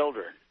his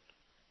children,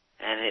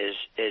 and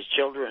his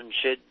children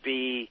should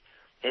be,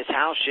 his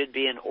house should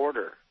be in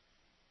order.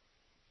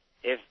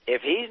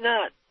 If he's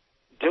not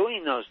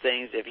doing those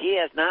things, if he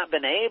has not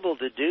been able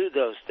to do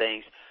those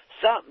things,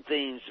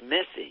 something's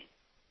missing,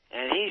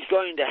 and he's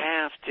going to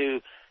have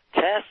to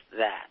test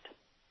that.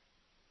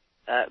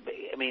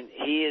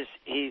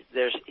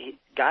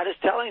 God is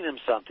telling them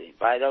something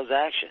by those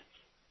actions.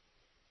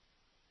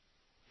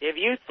 If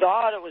you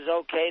thought it was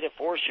okay to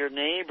force your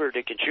neighbor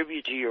to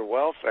contribute to your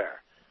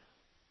welfare,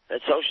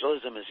 that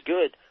socialism is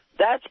good,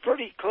 that's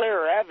pretty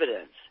clear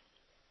evidence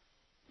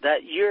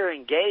that you're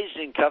engaged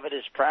in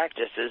covetous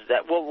practices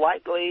that will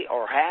likely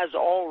or has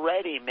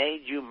already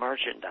made you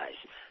merchandise,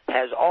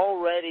 has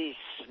already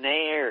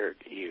snared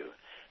you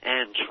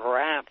and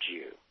trapped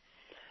you,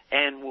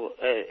 and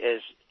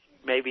is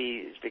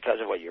maybe it's because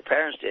of what your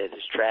parents did,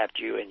 has trapped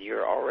you, and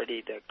you're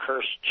already the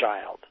cursed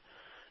child,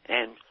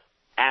 and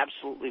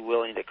absolutely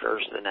willing to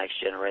curse the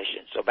next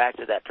generation. So back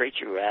to that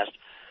preacher who asked,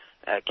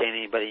 can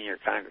anybody in your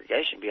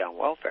congregation be on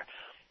welfare?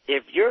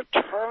 If you're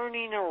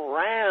turning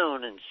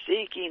around and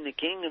seeking the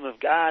kingdom of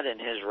God and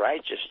his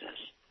righteousness,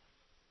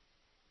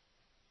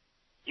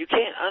 you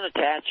can't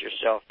unattach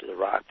yourself to the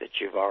rock that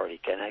you've already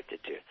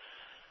connected to.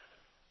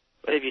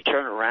 But if you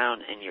turn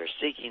around and you're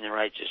seeking the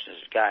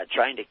righteousness of God,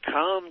 trying to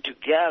come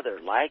together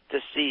like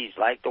the seas,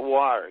 like the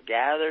water,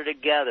 gather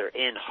together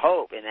in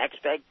hope, in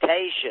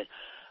expectation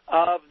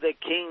of the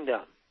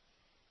kingdom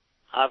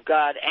of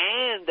God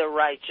and the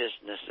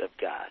righteousness of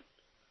God,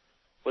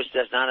 which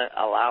does not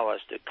allow us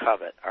to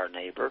covet our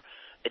neighbor.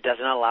 It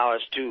doesn't allow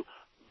us to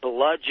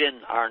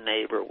bludgeon our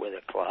neighbor with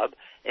a club.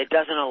 It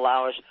doesn't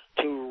allow us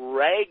to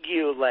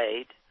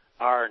regulate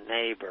our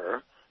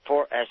neighbor,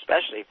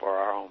 especially for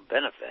our own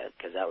benefit,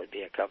 because that would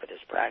be a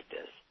covetous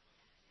practice.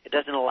 It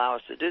doesn't allow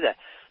us to do that.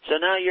 So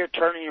now you're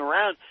turning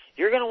around.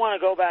 You're going to want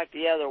to go back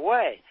the other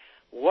way.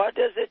 What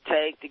does it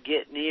take to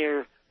get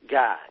near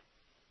God?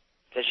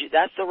 Because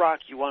that's the rock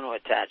you want to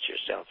attach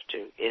yourself to,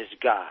 is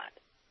God.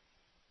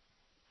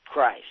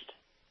 Christ.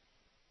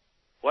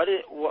 What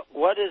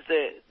does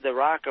the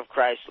rock of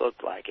Christ look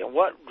like? And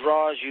what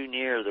draws you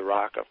near the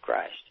rock of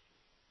Christ?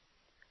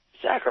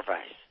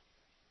 Sacrifice.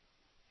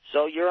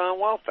 So you're on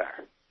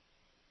welfare.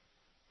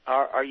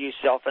 Are you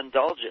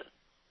self-indulgent?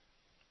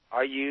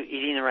 Are you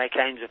eating the right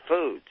kinds of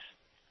foods?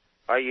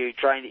 Are you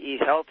trying to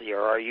eat healthy,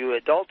 or are you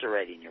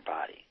adulterating your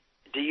body?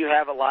 Do you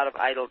have a lot of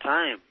idle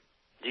time?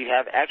 Do you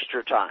have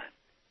extra time?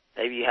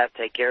 Maybe you have to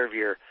take care of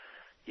your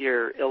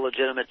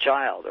illegitimate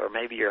child, or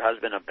maybe your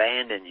husband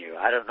abandoned you.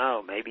 I don't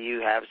know. Maybe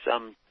you have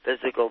some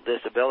physical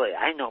disability.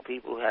 I know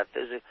people who have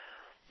physical.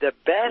 The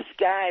best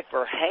guy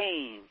for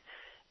haying,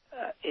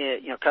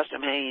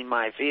 custom haying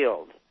my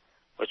field,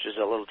 which was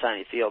a little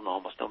tiny field and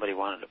almost nobody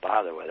wanted to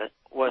bother with it,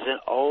 was an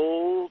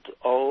old,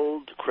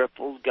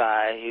 crippled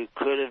guy who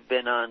could have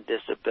been on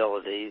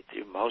disability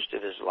through most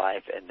of his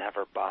life and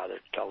never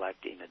bothered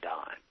collecting a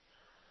dime.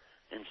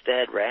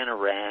 Instead, ran a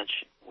ranch,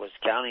 was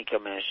county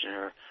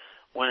commissioner,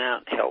 went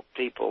out and helped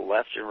people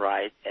left and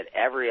right at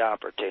every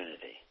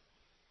opportunity.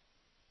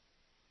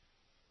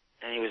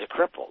 And he was a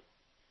cripple.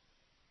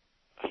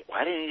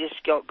 Why didn't he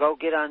just go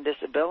get on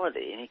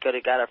disability? And he could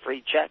have got a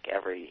free check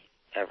every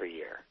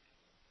year.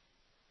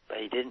 But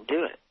he didn't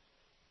do it.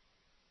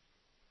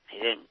 He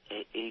didn't.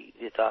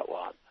 He thought,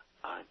 well,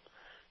 I'm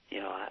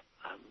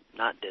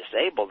not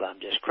disabled. I'm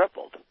just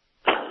crippled.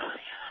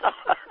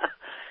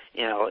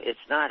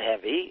 It's not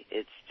heavy.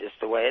 It's just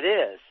the way it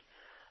is.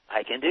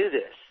 I can do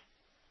this.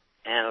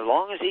 And as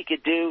long as he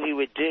could do, he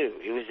would do.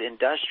 He was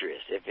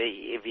industrious. If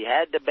he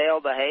had to bale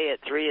the hay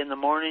at 3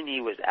 a.m,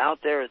 he was out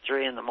there at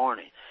 3 a.m.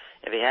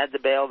 If he had to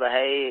bale the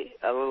hay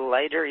a little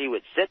later, he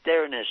would sit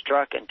there in his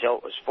truck until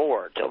it was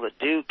 4, until the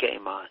dew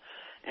came on.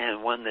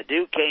 And when the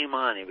dew came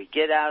on, he would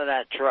get out of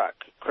that truck,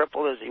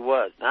 crippled as he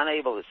was, not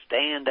able to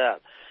stand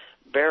up,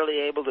 barely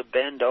able to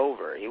bend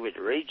over. He would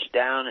reach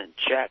down and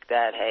check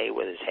that hay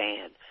with his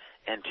hand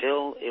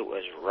until it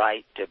was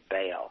right to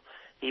bale,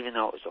 even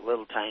though it was a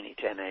little tiny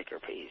 10-acre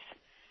piece.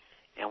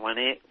 And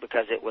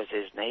because it was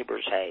his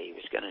neighbor's hay, he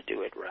was going to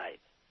do it right.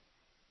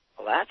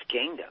 Well, that's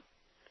kingdom.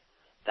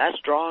 That's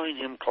drawing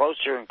him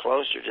closer and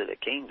closer to the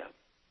kingdom.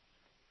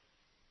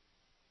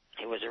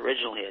 He was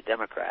originally a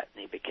Democrat,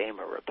 and he became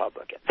a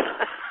Republican.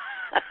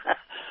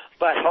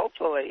 But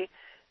hopefully,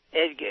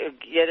 it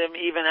get him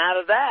even out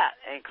of that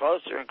and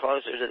closer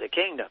to the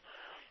kingdom.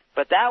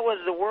 But that was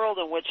the world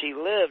in which he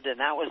lived, and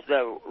that was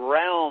the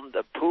realm,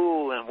 the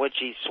pool in which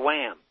he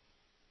swam.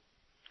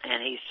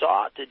 And he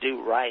sought to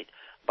do right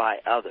by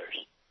others.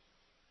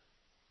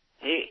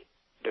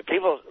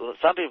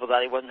 Some people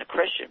thought he wasn't a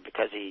Christian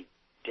because he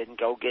didn't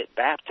go get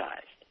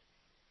baptized.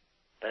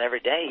 But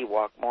every day he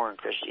walked more in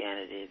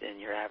Christianity than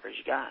your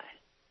average guy.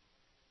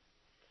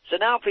 So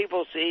now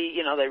people see,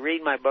 they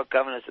read my book,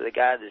 Covenants of the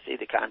God, they see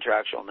the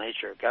contractual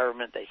nature of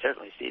government. They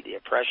certainly see the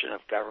oppression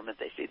of government.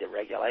 They see the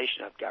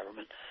regulation of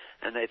government.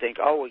 And they think,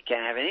 we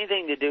can't have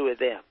anything to do with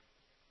them.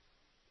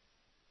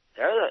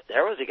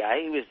 There was a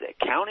guy, he was the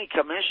county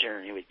commissioner,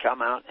 and he would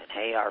come out and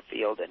hay our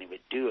field, and he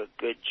would do a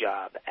good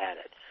job at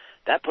it.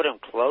 That put him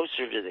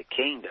closer to the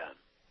kingdom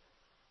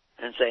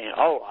and saying,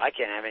 I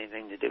can't have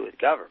anything to do with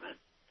government.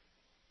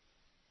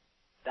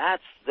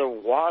 That's the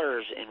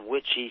waters in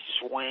which he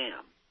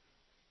swam.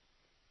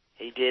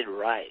 He did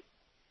right.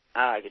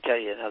 I could tell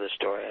you another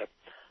story.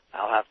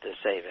 I'll have to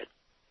save it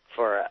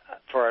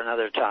for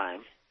another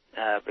time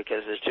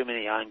because there's too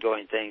many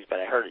ongoing things, but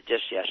I heard it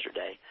just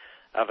yesterday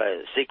of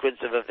a sequence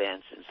of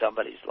events in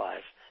somebody's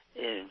life.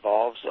 It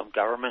involves some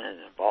government, it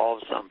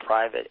involves some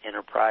private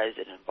enterprise,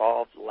 it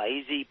involved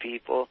lazy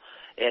people,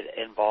 it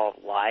involved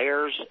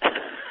liars,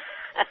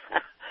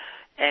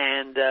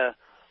 and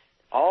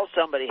all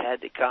somebody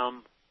had to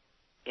come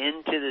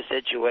into the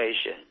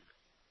situation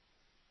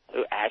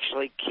who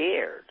actually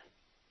cared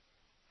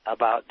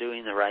about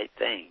doing the right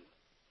thing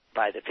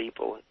by the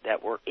people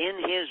that were in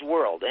his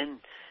world and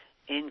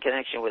in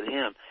connection with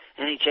him.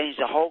 And he changed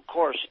the whole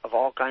course of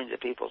all kinds of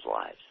people's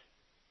lives.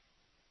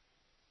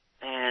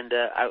 And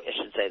I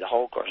shouldn't say the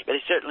whole course, but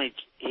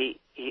he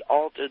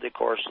altered the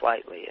course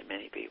slightly in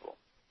many people.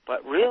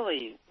 But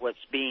really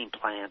what's being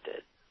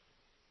planted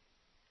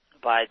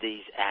by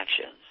these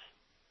actions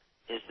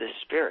is the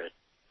spirit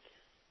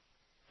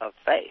of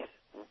faith.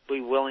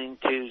 Be willing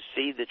to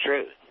see the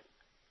truth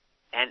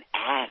and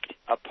act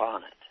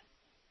upon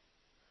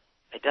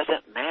it. It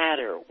doesn't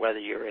matter whether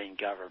you're in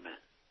government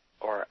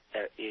or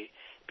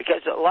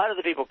because a lot of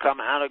the people come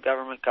out of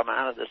government, come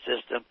out of the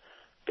system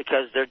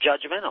because they're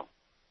judgmental.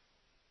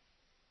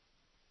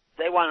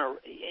 They want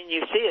to, and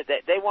you see it,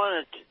 they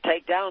want to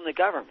take down the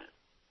government.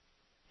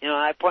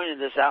 I pointed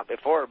this out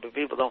before, but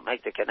people don't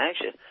make the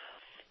connection.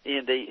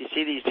 You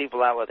see these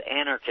people out with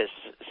anarchist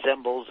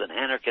symbols and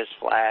anarchist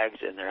flags,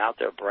 and they're out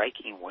there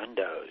breaking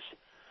windows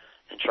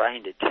and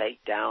trying to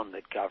take down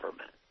the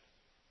government.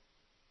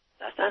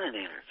 That's not an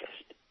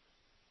anarchist.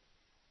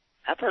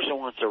 That person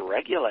wants to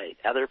regulate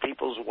other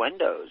people's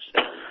windows.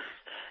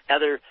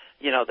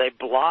 They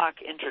block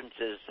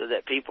entrances so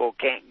that people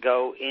can't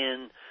go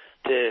in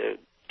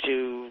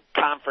to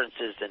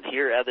conferences and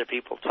hear other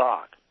people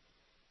talk.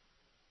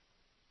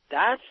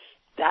 That's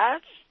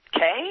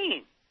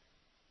Cain.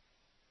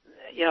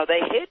 They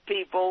hit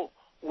people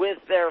with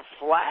their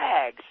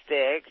flag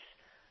sticks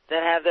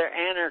that have their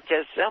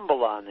anarchist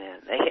symbol on them.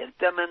 They hit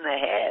them in the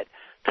head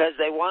because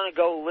they want to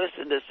go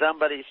listen to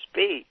somebody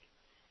speak.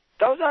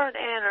 Those aren't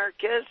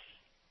anarchists.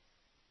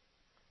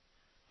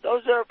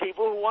 Those are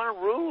people who want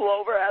to rule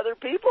over other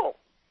people.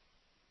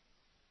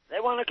 They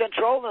want to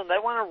control them. They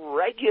want to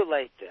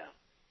regulate them.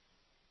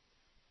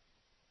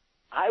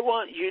 I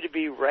want you to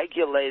be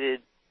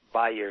regulated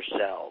by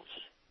yourselves.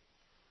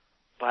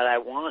 But I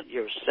want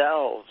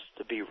yourselves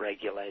to be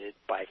regulated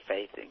by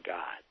faith in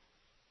God.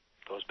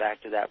 Goes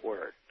back to that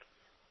word.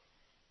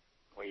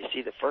 Where you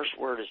see the first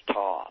word is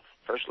Tav.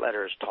 First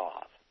letter is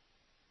Tav.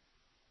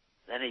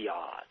 Then a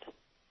Yod.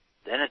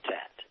 Then a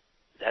Tet.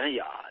 Then a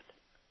Yod.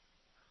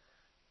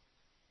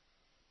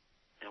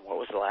 And what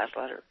was the last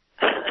letter?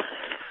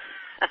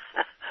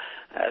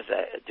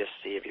 Just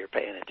see if you're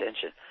paying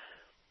attention.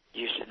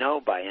 You should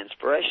know by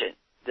inspiration.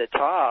 The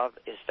Tav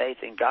is faith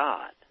in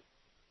God.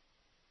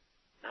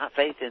 Not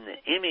faith in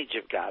the image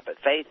of God, but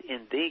faith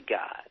in the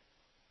God.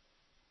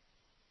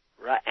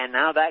 Right? And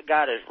now that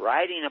God is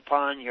writing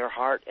upon your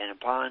heart and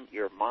upon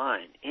your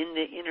mind, in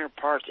the inner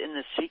parts, in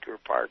the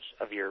secret parts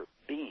of your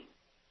being.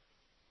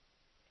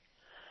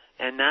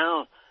 And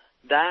now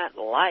that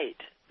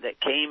light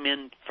that came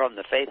in from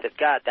the faith of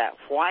God, that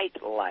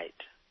white light,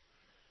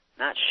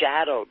 not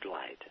shadowed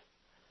light,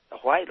 the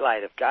white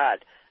light of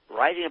God,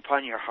 writing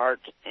upon your heart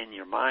and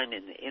your mind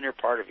in the inner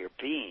part of your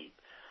being,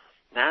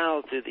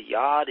 now through the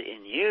Yod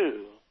in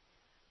you,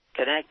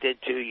 connected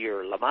to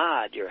your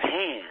lamad, your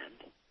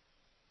hand,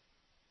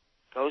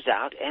 goes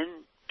out and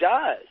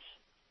does.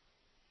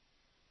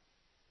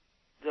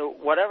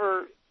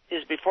 Whatever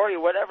is before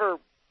you, whatever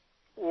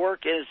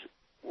work is,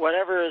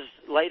 whatever is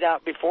laid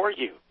out before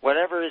you,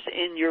 whatever is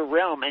in your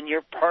realm, and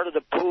you're part of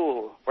the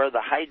pool where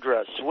the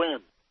hydra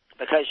swim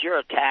because you're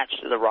attached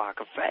to the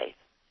rock of faith.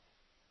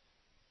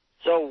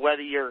 So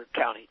whether you're a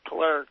county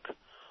clerk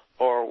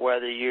or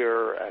whether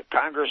you're a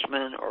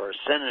congressman or a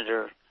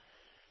senator,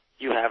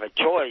 you have a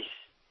choice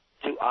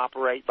to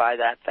operate by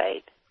that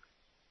faith.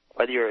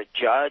 Whether you're a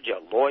judge,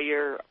 a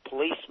lawyer, a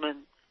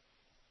policeman,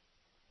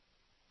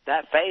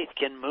 that faith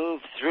can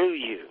move through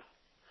you.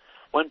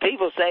 When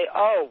people say,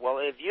 oh, well,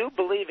 if you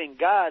believe in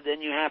God,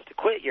 then you have to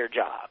quit your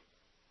job.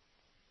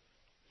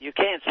 You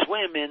can't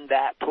swim in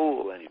that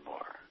pool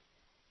anymore.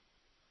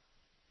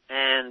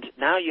 And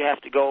now you have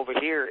to go over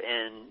here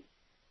and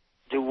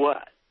do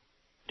what?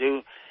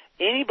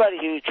 Anybody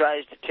who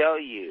tries to tell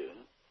you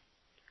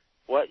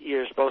what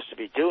you're supposed to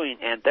be doing,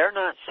 and they're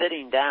not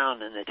sitting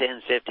down in the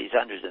tens, fifties,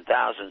 hundreds, and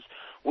thousands,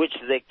 which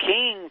the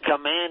King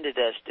commanded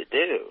us to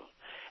do,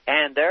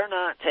 and they're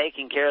not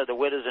taking care of the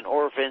widows and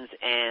orphans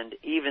and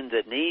even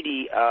the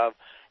needy of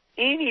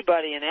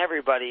anybody and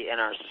everybody in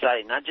our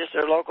society, not just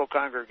their local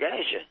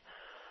congregation,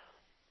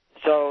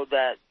 so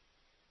that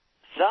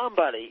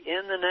somebody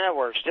in the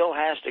network still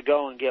has to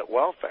go and get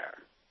welfare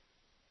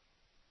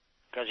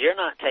because you're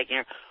not taking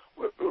care.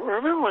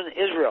 Remember when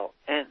Israel,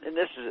 and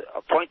this is,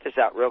 I'll point this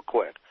out real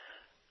quick,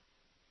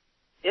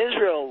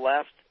 Israel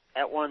left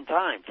at one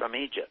time from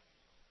Egypt.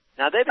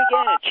 Now, they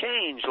began to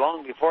change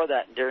long before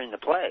that during the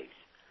plagues.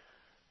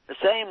 The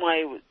same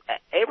way,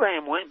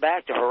 Abraham went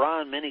back to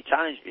Haran many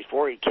times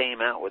before he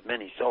came out with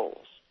many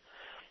souls.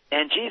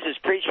 And Jesus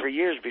preached for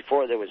years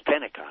before there was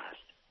Pentecost.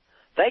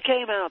 They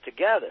came out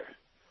together.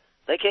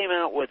 They came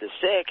out with the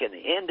sick and the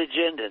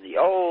indigent and the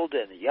old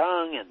and the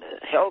young and the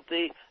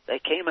healthy. They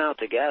came out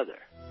together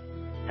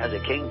as a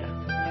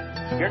kingdom.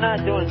 You're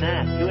not doing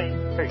that. You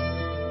ain't free.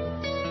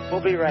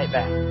 We'll be right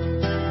back.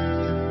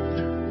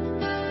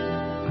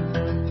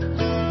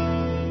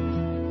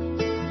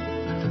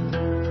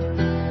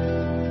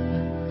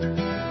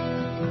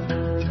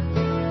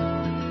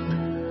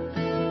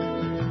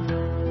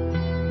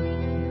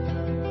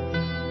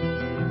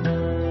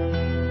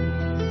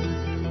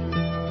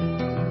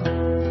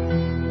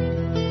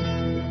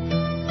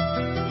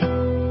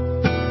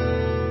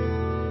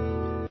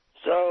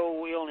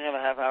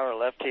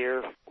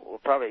 Here, we'll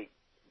probably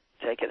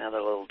take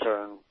another little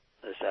turn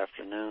this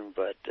afternoon,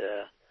 but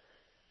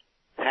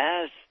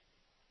has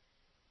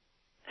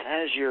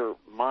your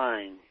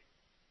mind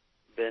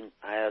been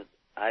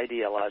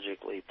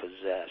ideologically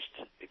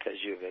possessed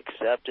because you've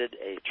accepted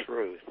a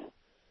truth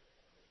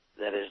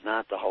that is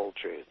not the whole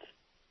truth,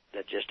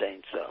 that just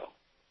ain't so?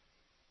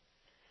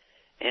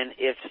 And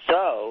if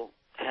so,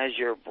 have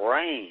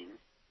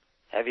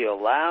you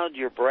allowed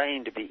your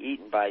brain to be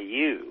eaten by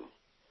you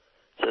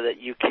so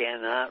that you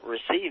cannot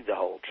receive the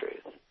whole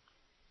truth?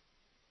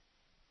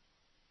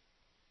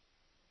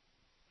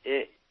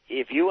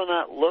 If you will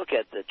not look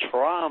at the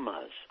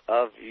traumas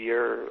of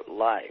your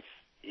life,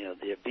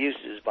 the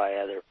abuses by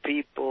other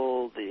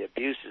people, the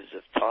abuses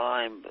of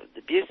time, the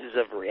abuses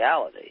of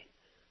reality,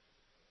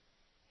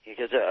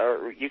 because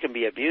you can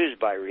be abused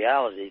by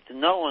reality. It's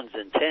no one's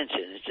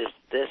intention. It's just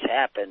this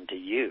happened to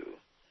you,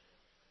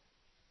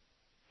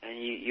 and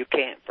you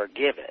can't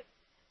forgive it.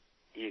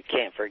 You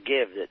can't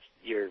forgive that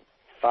your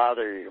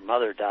father or your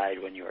mother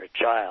died when you were a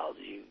child.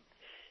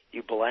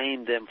 You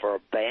blamed them for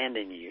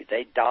abandoning you.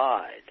 They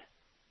died.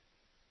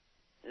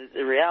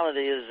 The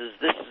reality is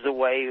this is the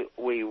way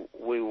we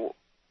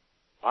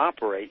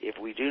operate if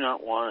we do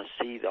not want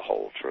to see the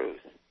whole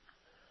truth.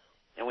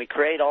 And we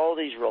create all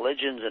these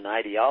religions and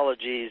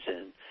ideologies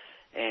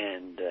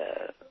and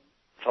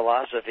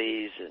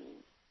philosophies and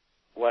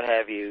what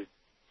have you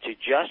to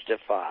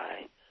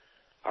justify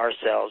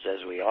ourselves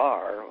as we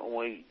are.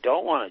 We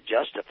don't want to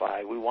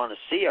justify. We want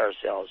to see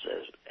ourselves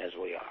as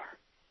we are.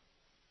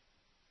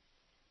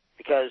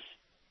 Because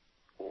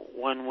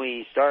when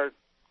we start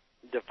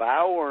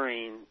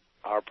devouring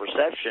our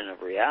perception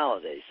of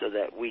reality so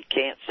that we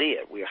can't see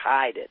it, we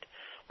hide it.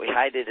 We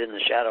hide it in the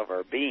shadow of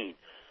our being.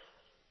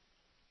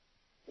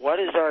 What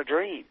is our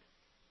dream?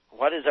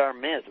 What is our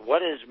myth?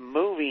 What is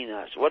moving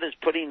us? What is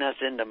putting us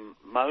into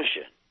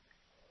motion?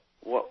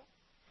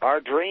 Our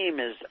dream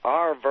is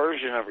our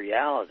version of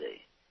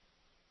reality.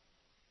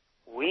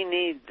 We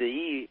need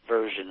the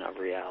version of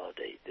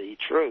reality, the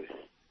truth.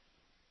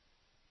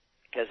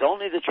 Because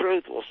only the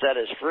truth will set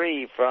us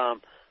free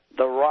from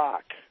the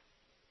rock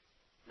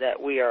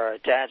that we are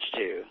attached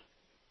to.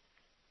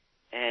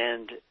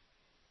 And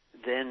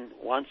then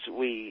once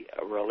we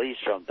release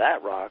from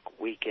that rock,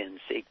 we can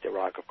seek the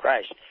rock of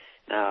Christ.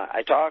 Now,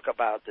 I talk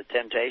about the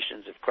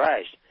temptations of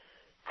Christ.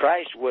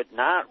 Christ would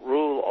not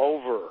rule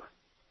over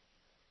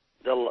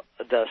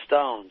the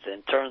stones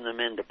and turn them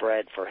into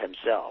bread for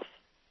himself.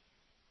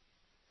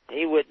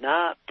 He would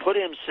not put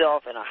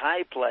himself in a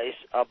high place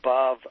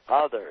above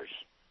others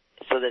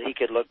so that he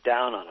could look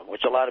down on them,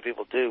 which a lot of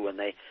people do when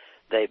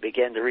they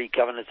begin to read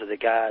Covenants of the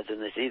Gods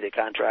and they see the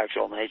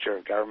contractual nature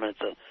of governments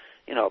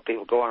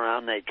people going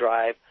around, they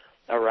drive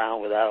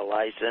around without a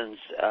license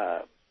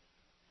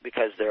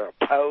because they're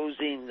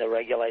opposing the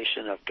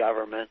regulation of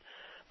government,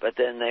 but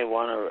then they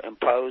want to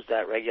impose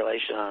that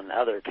regulation on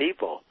other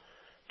people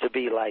to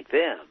be like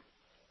them.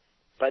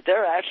 But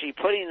they're actually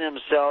putting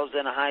themselves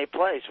in a high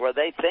place where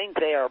they think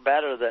they are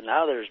better than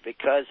others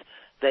because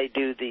they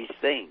do these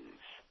things.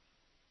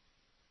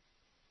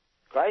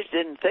 Christ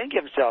didn't think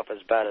himself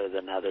as better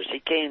than others. He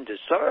came to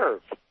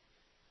serve.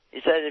 He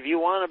said, if you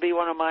want to be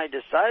one of my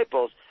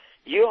disciples,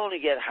 you only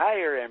get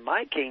higher in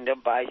my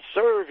kingdom by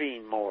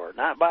serving more,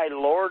 not by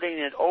lording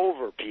it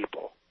over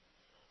people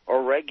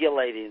or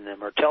regulating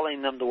them or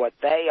telling them what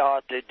they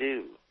ought to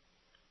do.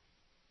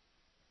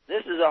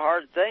 This is a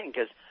hard thing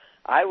because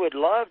I would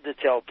love to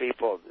tell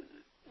people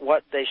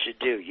what they should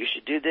do. You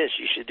should do this.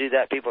 You should do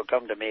that. People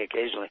come to me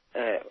occasionally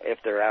if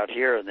they're out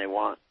here and they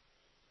want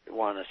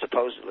to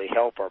supposedly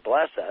help or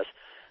bless us,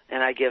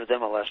 and I give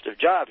them a list of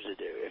jobs to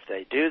do. If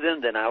they do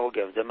them, then I will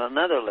give them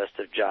another list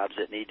of jobs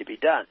that need to be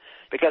done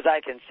because I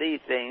can see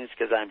things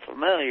because I'm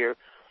familiar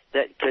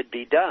that could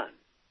be done.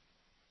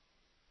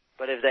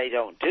 But if they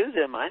don't do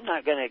them, I'm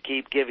not going to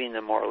keep giving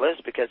them more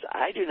lists because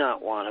I do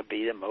not want to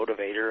be the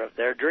motivator of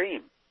their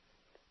dream.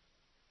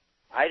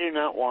 I do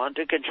not want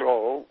to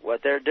control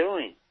what they're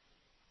doing.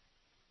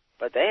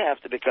 But they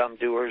have to become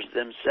doers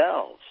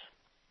themselves.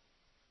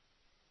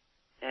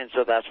 And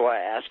so that's why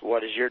I ask,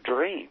 what is your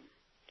dream?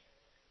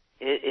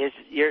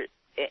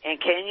 And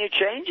can you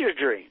change your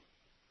dream?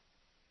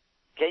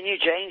 Can you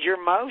change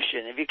your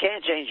motion? If you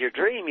can't change your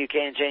dream, you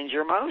can't change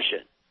your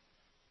motion.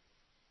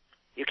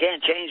 You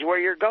can't change where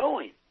you're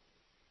going.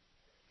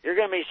 You're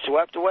going to be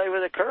swept away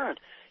with the current.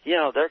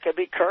 There could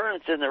be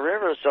currents in the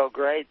river so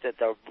great that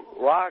the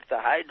rock the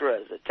hydra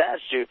is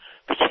attached to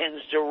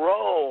begins to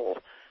roll.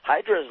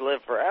 Hydras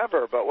live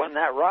forever, but when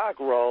that rock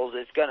rolls,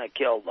 it's going to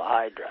kill the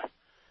hydra.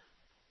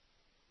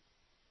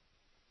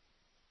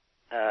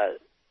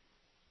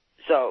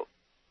 So,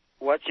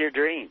 what's your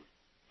dream?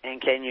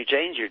 And can you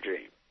change your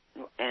dream?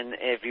 And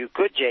if you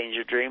could change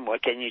your dream,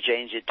 what can you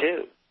change it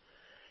to?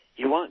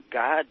 You want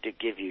God to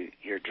give you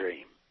your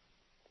dream.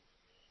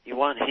 You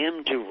want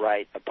Him to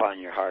write upon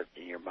your heart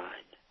and your mind.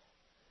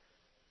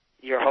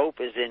 Your hope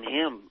is in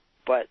Him,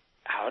 but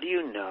how do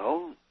you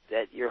know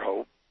that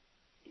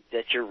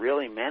that you're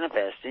really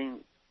manifesting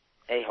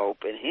a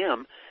hope in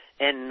Him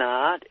and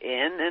not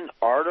in an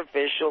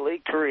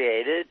artificially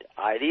created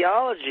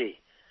ideology,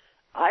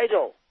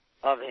 idol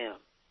of Him?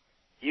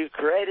 You've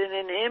created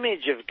an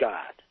image of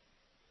God.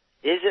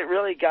 Is it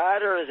really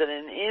God or is it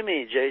an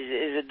image?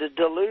 Is it a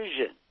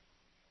delusion?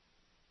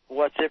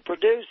 What's it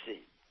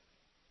producing?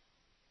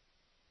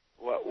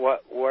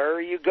 Where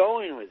are you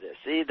going with this?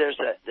 See,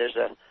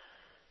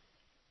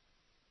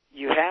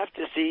 you have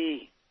to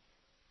see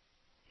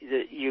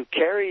that you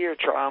carry your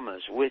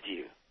traumas with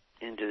you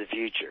into the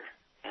future,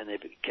 and they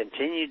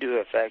continue to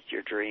affect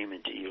your dream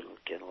until you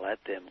can let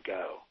them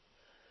go.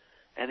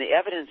 And the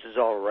evidence is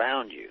all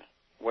around you,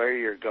 where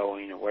you're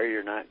going and where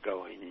you're not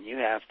going, and you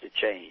have to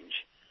change.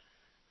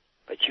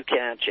 But you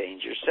cannot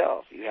change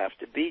yourself. You have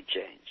to be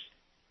changed.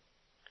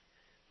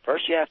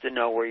 First, you have to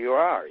know where you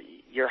are.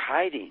 You're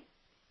hiding.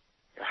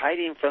 You're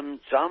hiding from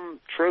some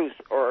truth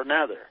or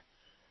another.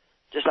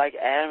 Just like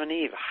Adam and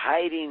Eve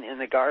hiding in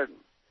the garden.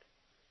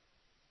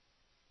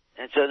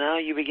 And so now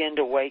you begin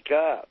to wake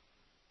up.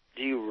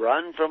 Do you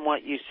run from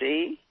what you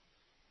see?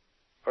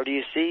 Or do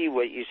you see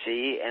what you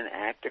see and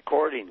act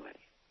accordingly?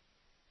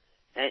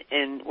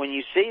 And when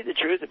you see the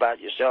truth about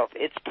yourself,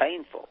 it's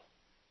painful.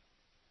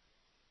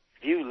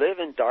 If you live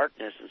in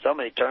darkness and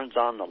somebody turns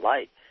on the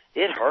light,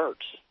 it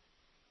hurts.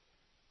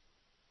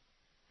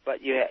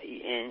 But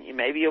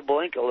maybe you'll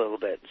blink a little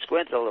bit,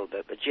 squint a little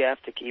bit, but you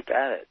have to keep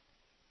at it.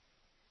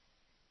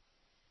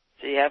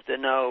 So you have to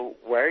know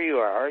where you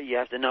are. You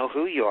have to know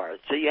who you are.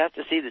 So you have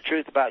to see the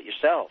truth about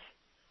yourself.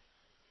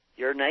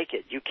 You're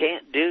naked. You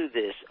can't do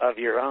this of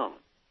your own.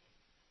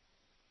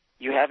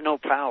 You have no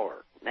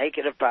power,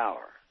 naked of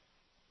power.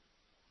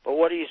 But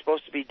what are you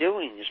supposed to be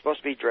doing? You're supposed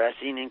to be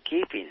dressing and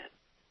keeping it.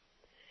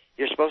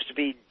 You're supposed to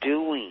be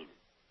doing.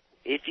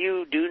 If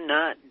you do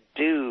not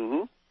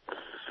do,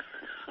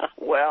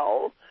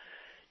 well,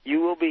 you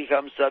will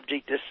become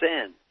subject to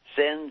sin.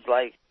 Sins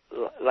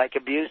like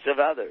abuse of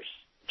others,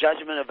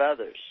 judgment of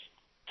others,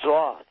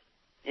 sloth,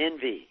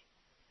 envy.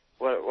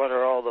 What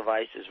are all the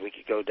vices? We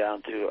could go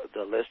down through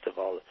the list of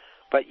all.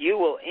 But you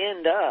will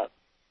end up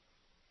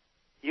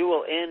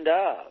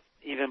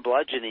even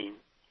bludgeoning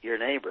your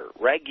neighbor,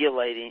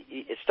 regulating.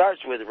 It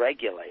starts with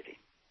regulating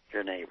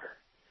your neighbor,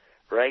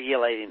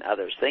 regulating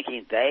others,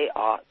 thinking they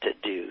ought to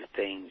do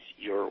things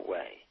your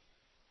way.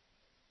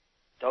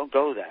 Don't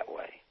go that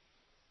way.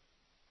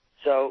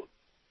 So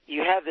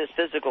you have this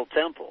physical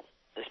temple,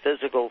 this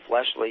physical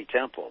fleshly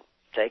temple.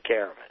 Take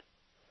care of it.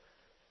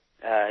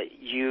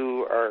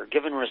 You are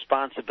given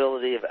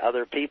responsibility of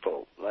other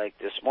people. Like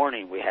this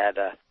morning, we had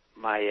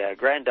my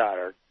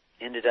granddaughter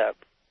ended up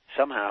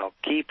somehow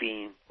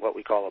keeping what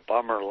we call a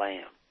bummer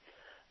lamb.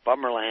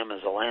 Bummer lamb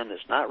is a lamb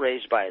that's not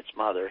raised by its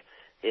mother.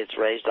 It's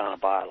raised on a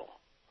bottle.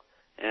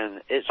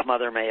 And its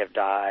mother may have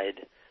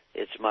died.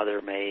 its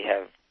mother may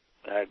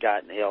have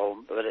gotten ill,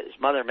 but its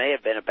mother may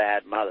have been a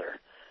bad mother.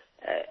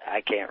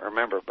 I can't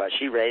remember, but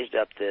she raised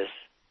up this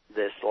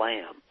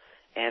lamb,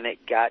 and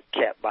it got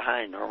kept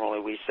behind. Normally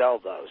we sell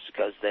those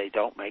because they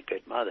don't make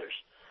good mothers.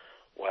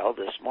 Well,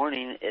 this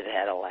morning it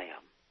had a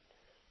lamb,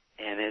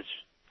 and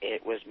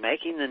it was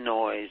making the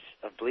noise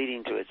of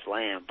bleeding to its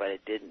lamb, but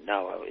it didn't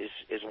know. It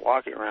was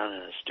walking around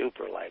in a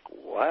stupor like,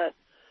 what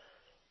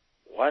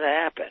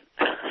happened?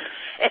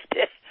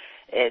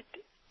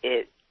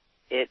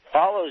 It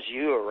follows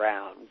you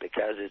around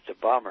because it's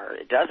a bummer.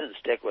 It doesn't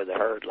stick with the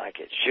herd like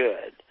it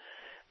should.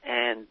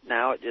 And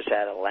now it just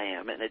had a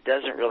lamb, and it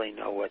doesn't really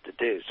know what to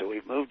do. So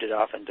we've moved it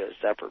off into a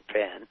separate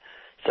pen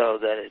so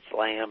that it's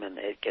lamb and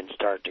it can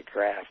start to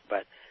graft.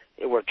 But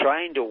we're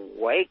trying to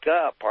wake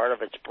up part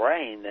of its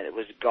brain that it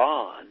was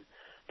gone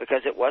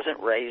because it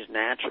wasn't raised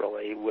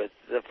naturally with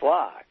the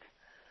flock.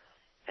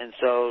 And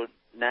so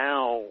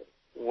now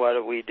what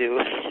do we do?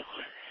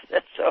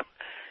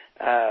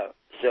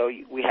 So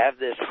we have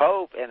this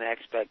hope and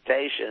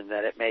expectation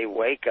that it may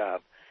wake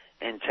up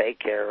and take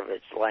care of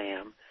its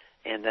lamb,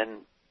 and then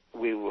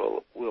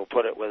we'll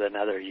put it with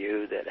another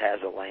ewe that has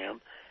a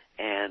lamb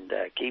and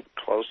keep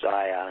a close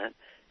eye on it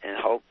and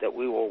hope that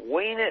we will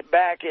wean it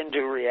back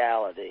into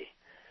reality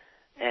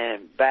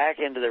and back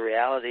into the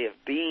reality of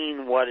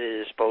being what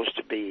it is supposed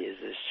to be as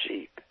this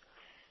sheep.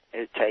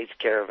 It takes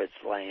care of its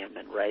lamb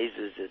and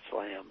raises its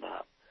lamb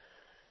up.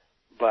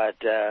 But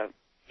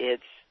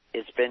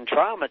it's been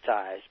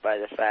traumatized by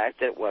the fact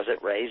that it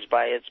wasn't raised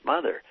by its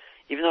mother.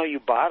 Even though you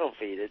bottle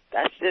feed it,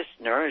 that's just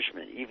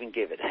nourishment. You even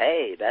give it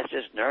hay, that's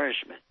just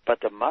nourishment. But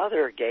the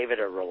mother gave it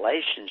a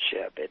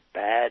relationship. It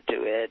bad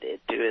to it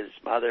to its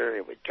mother.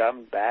 It would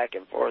come back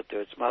and forth to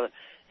its mother.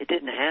 It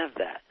didn't have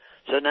that.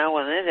 So now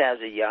when it has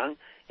a young,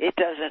 it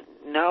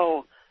doesn't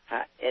know.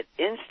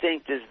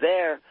 Instinct is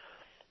there,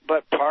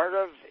 but part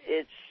of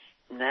its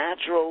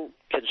natural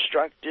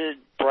constructed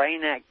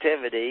brain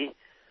activity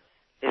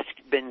has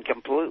been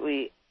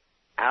completely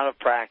out of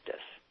practice.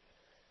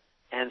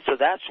 And so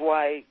that's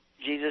why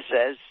Jesus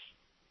says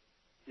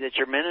that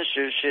your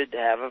ministers should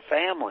have a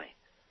family,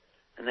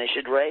 and they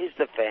should raise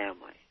the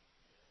family,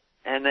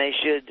 and they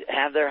should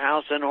have their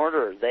house in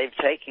order. They've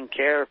taken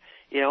care of,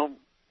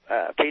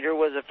 Peter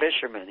was a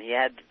fisherman. He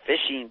had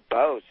fishing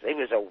boats. He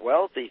was a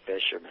wealthy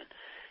fisherman.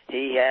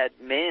 He had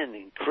men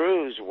and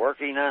crews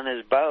working on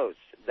his boats.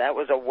 That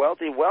was a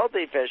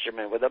wealthy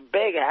fisherman with a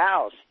big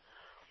house.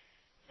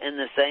 In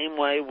the same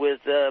way with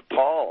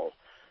Paul.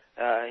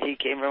 He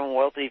came from a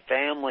wealthy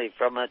family,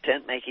 from a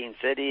tent-making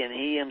city, and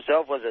he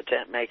himself was a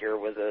tent maker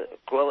with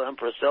Aquila and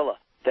Priscilla.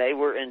 They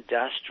were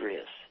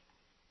industrious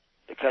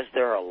because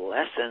there are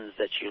lessons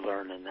that you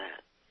learn in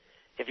that.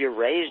 If you're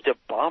raised a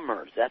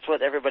bummer, that's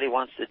what everybody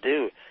wants to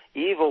do.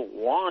 Evil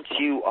wants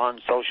you on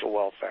social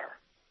welfare.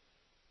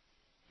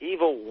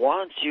 Evil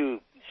wants you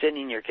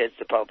sending your kids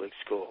to public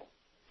school.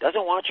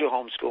 Doesn't want you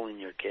homeschooling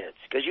your kids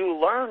because you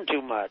learn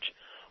too much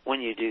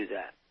when you do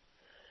that.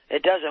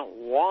 It doesn't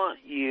want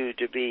you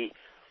to be,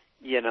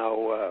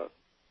 out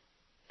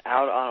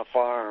on a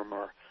farm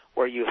or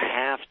where you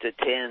have to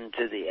tend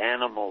to the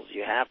animals.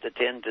 You have to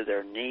tend to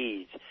their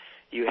needs.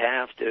 You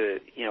have to,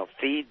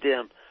 feed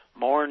them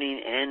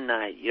morning and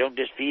night. You don't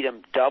just feed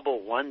them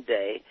double one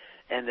day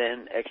and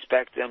then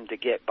expect them to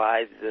get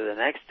by the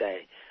next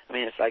day. I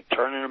mean, it's like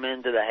turning them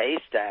into the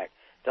haystack.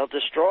 They'll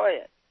destroy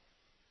it.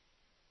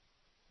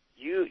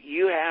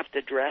 You have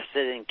to dress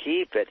it and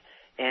keep it.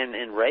 And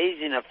in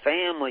raising a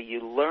family,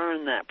 you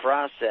learn that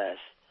process,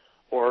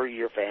 or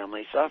your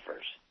family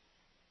suffers.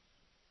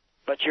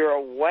 But you're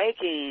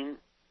awakening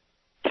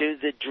to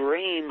the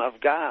dream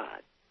of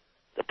God,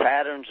 the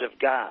patterns of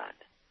God.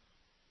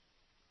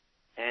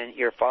 And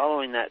you're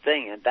following that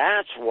thing. And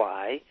that's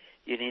why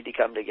you need to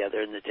come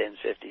together in the tens,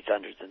 50s,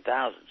 hundreds, and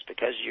thousands,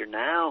 because you're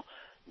now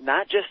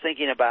not just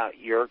thinking about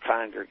your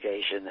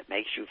congregation that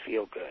makes you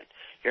feel good.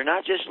 You're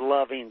not just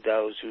loving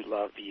those who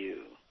love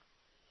you.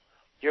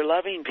 You're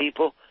loving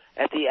people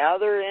at the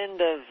other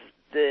end of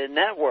the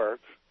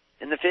network,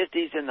 in the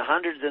 50s and the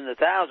hundreds and the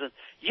thousands.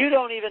 You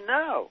don't even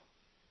know.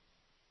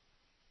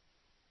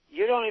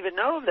 You don't even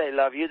know if they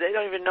love you. They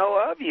don't even know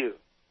of you.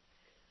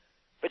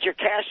 But you're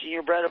casting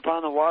your bread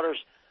upon the waters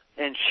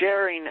and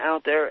sharing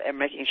out there and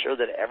making sure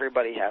that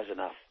everybody has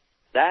enough.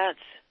 That's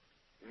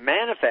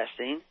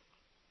manifesting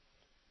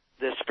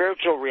the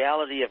spiritual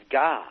reality of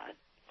God,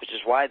 which is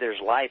why there's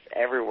life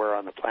everywhere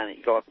on the planet.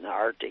 You go up in the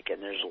Arctic,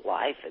 and there's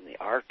life in the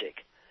Arctic.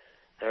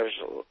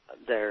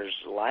 There's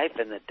life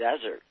in the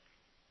desert.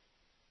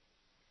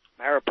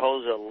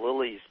 Mariposa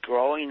lilies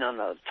growing on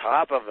the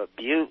top of a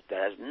butte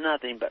that has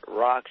nothing but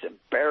rocks and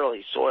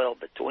barely soil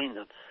between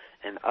them,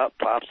 and up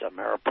pops a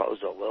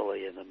Mariposa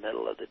lily in the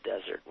middle of the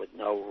desert with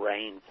no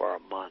rain for a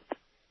month.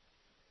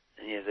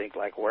 And you think,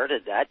 where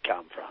did that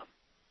come from?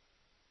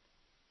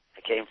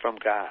 It came from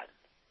God.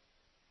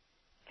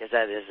 Because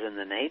that is in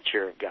the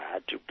nature of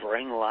God, to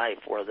bring life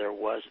where there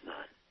was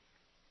none.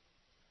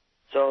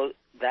 So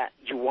that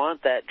you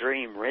want that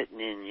dream written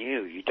in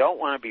you. You don't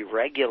want to be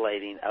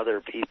regulating other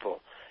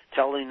people,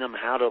 telling them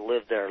how to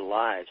live their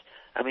lives.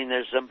 I mean,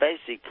 there's some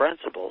basic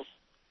principles.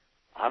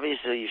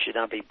 Obviously, you should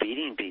not be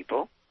beating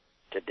people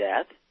to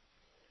death.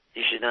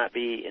 You should not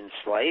be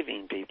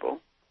enslaving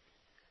people.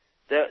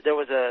 There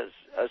was a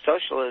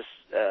socialist,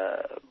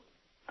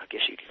 I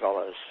guess you could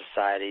call it a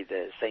society,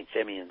 the St.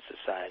 Simeon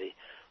Society,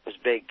 was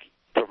big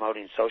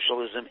promoting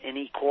socialism and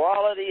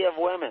equality of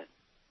women.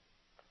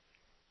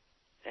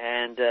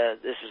 And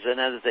this is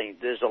another thing.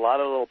 There's a lot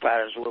of little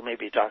patterns. We'll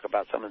maybe talk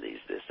about some of these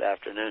this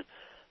afternoon.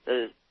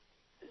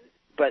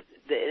 But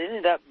it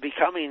ended up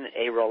becoming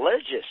a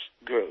religious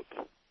group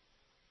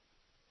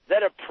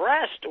that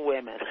oppressed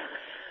women.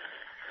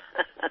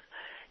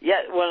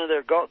 Yet one of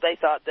their goals, they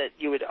thought that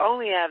you would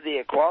only have the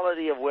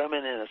equality of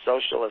women in a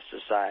socialist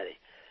society.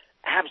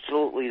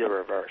 Absolutely the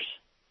reverse.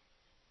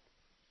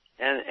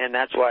 And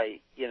that's why,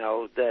 you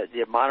know,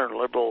 the modern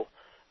liberal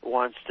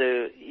wants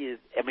to,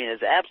 I mean,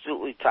 it's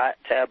absolutely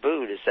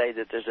taboo to say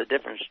that there's a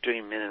difference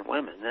between men and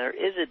women. There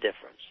is a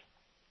difference.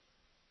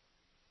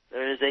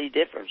 There is a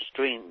difference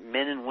between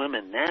men and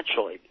women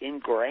naturally,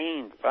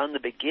 ingrained from the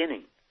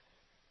beginning.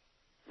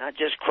 Not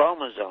just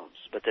chromosomes,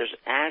 but there's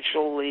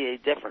actually a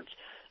difference.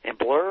 And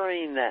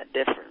blurring that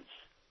difference,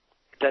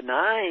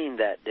 denying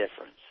that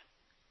difference,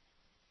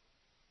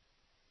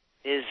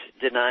 is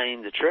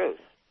denying the truth.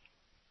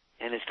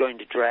 And it's going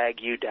to drag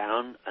you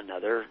down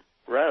another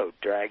road,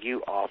 drag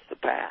you off the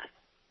path.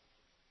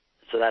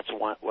 So that's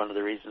one of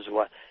the reasons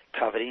why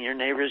coveting your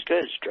neighbor is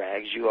good. It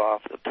drags you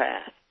off the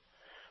path.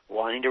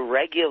 Wanting to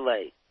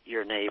regulate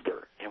your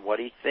neighbor and what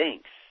he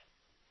thinks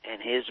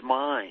and his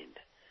mind,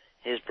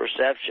 his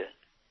perception.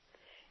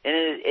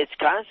 And it's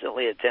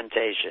constantly a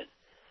temptation.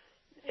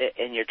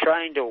 And you're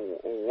trying to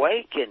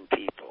awaken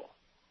people.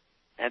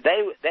 And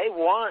they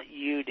want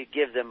you to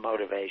give them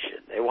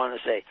motivation. They want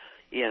to say,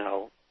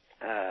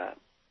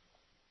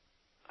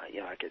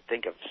 I could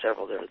think of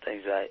several different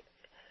things that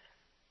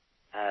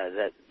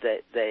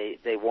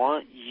they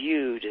want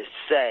you to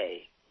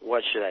say,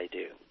 what should I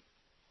do?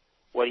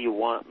 What do you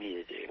want me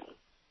to do?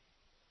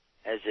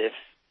 As if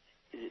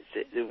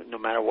no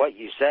matter what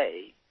you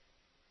say,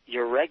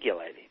 you're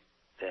regulating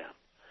them.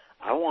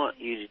 I want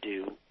you to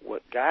do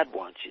what God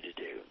wants you to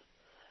do,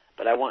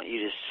 but I want you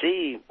to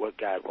see what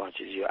God wants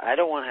you to do. I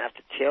don't want to have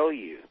to tell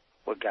you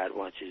what God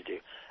wants you to do.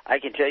 I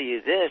can tell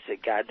you this,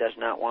 that God does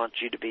not want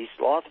you to be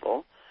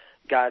slothful.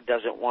 God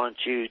doesn't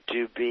want you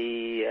to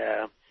be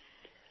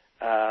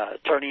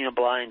turning a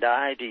blind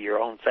eye to your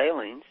own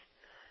failings.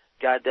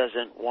 God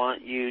doesn't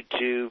want you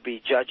to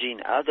be judging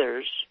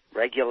others,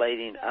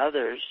 regulating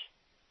others.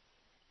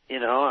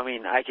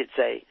 I could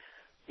say,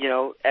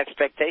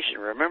 expectation.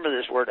 Remember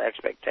this word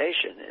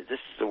expectation. This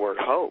is the word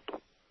hope.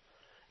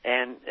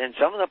 And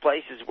some of the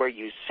places where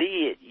you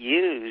see it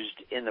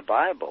used in the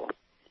Bible,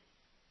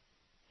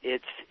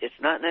 it's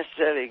not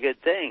necessarily a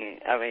good thing.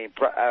 I mean,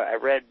 I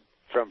read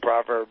from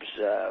Proverbs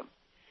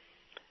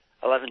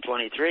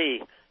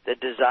 11:23, the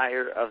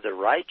desire of the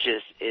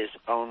righteous is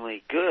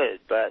only good,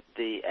 but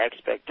the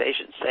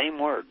expectation, same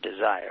word,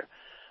 desire,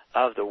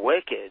 of the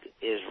wicked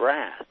is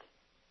wrath.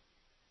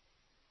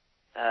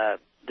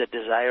 The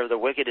desire of the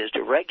wicked is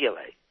to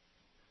regulate.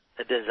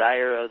 The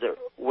desire of the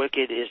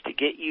wicked is to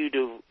get you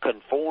to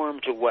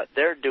conform to what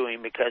they're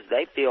doing because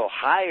they feel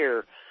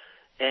higher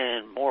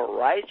and more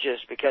righteous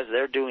because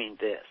they're doing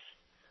this.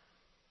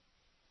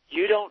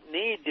 You don't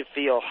need to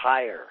feel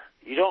higher.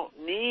 You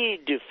don't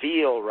need to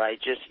feel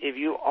righteous if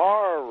you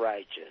are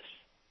righteous.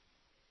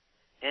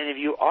 And if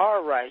you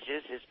are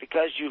righteous, it's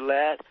because you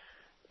let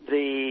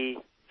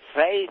the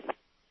faith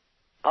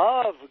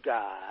of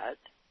God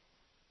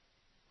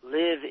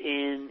live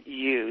in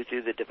you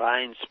through the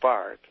divine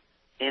spark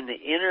in the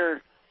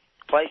inner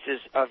places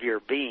of your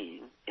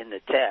being, in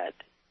the Tet,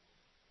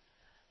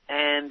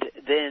 and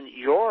then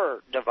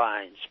your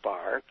divine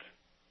spark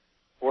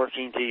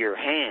working through your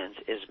hands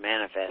is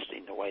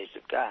manifesting the ways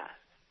of God.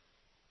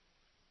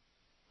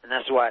 And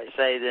that's why I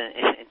say that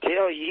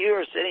until you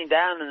are sitting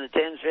down in the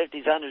tens,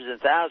 fifties, hundreds, and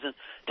thousands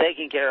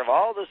taking care of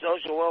all the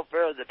social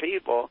welfare of the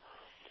people,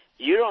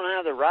 you don't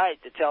have the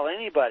right to tell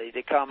anybody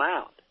to come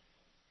out.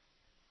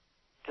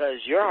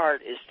 Because your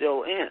heart is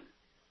still in.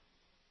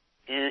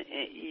 And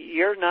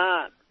you're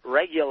not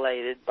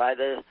regulated by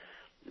the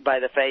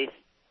faith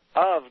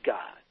of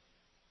God.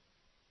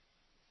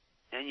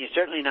 And you're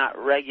certainly not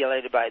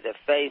regulated by the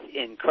faith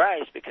in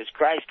Christ because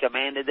Christ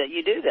commanded that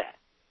you do that.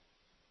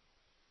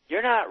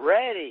 You're not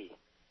ready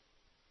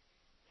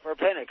for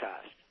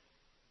Pentecost.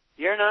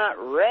 You're not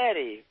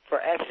ready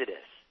for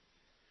Exodus.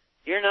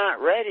 You're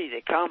not ready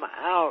to come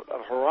out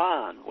of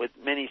Haran with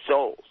many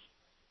souls.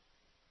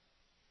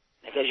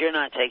 Because you're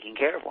not taking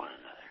care of one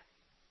another.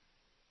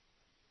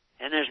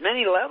 And there's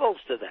many levels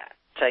to that,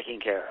 taking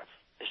care of.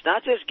 It's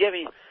not just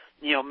giving,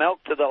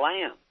 milk to the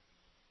lamb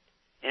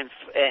and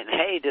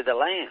hay to the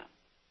lamb.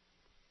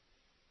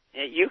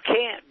 You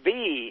can't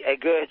be a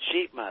good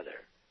sheep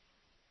mother.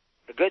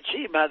 A good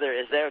sheep mother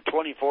is there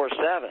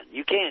 24/7.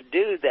 You can't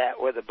do that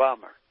with a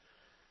bummer.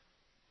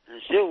 And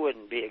it still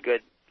wouldn't be a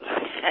good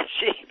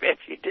sheep if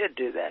you did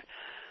do that.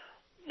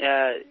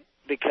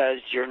 Because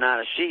you're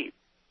not a sheep.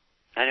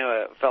 I knew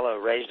a fellow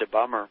raised a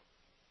bummer,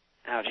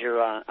 out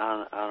here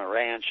on a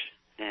ranch,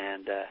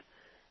 and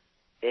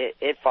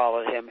it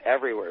followed him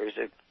everywhere. He was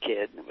a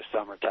kid, and it was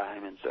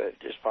summertime, and so it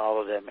just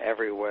followed him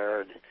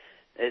everywhere. And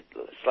it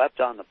slept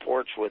on the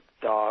porch with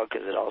the dog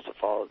because it also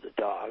followed the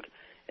dog.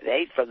 It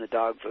ate from the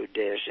dog food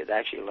dish. It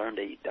actually learned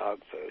to eat dog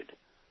food.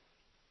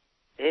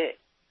 It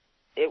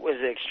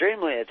was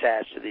extremely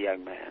attached to the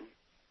young man,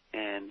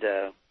 and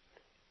the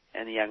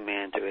young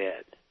man to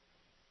it.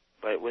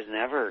 But it was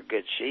never a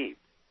good sheep.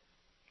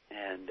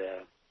 And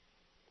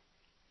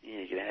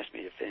you can ask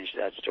me to finish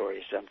that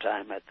story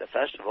sometime at the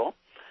festival,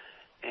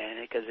 and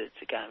because it's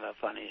a kind of a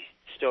funny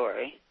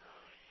story.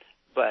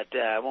 But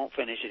I won't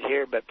finish it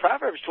here. But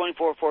Proverbs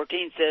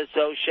 24:14 says,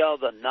 "So shall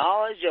the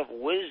knowledge of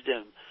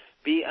wisdom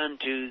be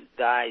unto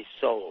thy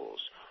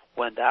souls.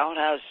 When thou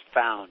hast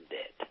found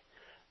it,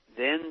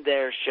 then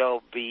there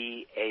shall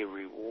be a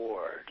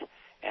reward,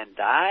 and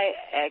thy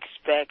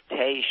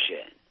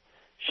expectation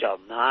shall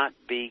not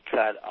be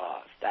cut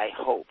off. Thy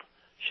hope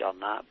shall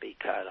not be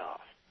cut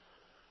off."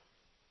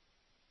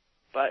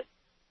 But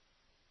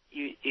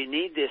you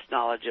need this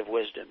knowledge of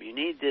wisdom. You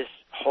need this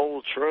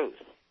whole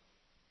truth.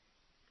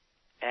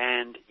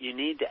 And you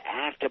need to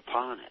act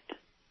upon it.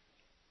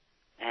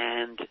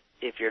 And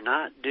if you're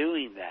not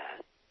doing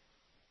that,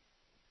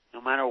 no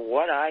matter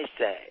what I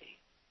say,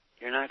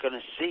 you're not going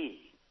to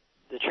see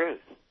the truth.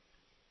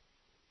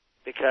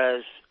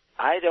 Because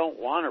I don't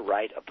want to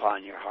write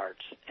upon your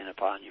hearts and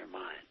upon your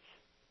minds.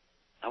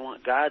 I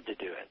want God to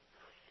do it.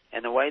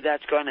 And the way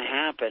that's going to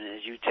happen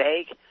is you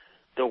take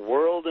the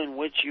world in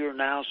which you're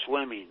now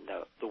swimming,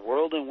 the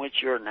world in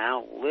which you're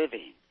now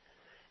living,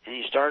 and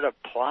you start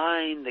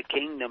applying the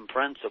kingdom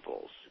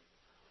principles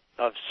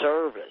of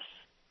service,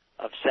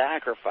 of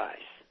sacrifice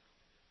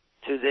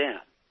to them.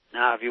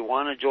 Now, if you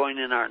want to join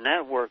in our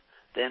network,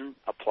 then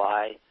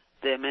apply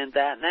them in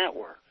that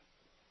network.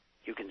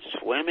 You can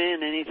swim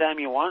in anytime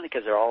you want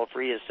because they're all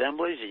free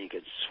assemblies, and you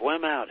can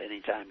swim out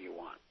anytime you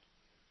want.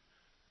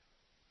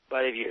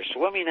 But if you're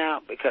swimming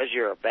out because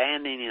you're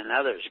abandoning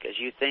others because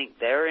you think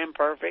they're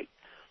imperfect,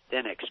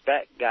 then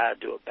expect God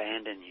to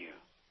abandon you.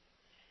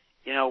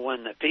 You know,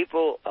 when the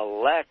people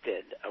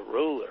elected a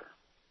ruler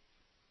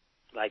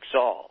like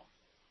Saul,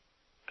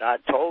 God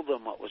told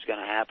them what was going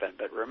to happen.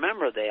 But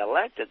remember, they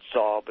elected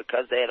Saul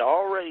because they had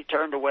already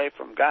turned away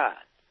from God.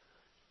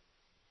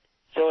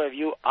 So if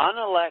you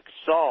unelect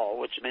Saul,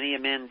 which many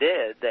men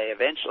did,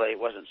 it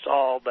wasn't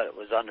Saul, but it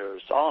was under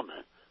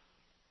Solomon,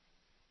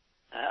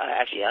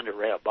 actually under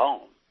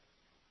Rehoboam.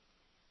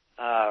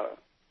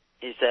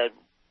 They said,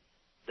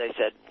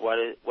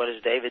 what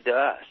is David to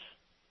us?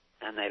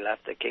 And they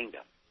left the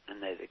kingdom.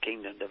 And the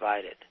kingdom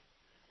divided.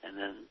 And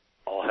then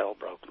all hell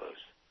broke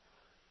loose.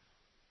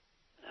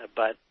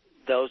 But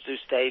those who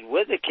stayed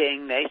with the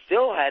king, they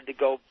still had to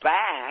go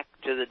back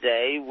to the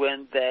day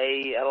when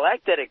they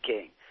elected a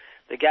king.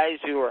 The guys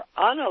who were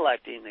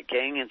unelecting the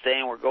king and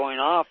saying we're going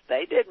off,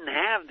 they didn't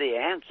have the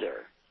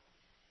answer.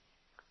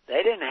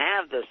 They didn't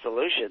have the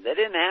solution. They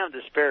didn't have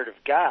the Spirit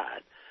of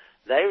God.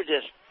 They were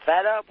just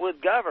fed up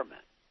with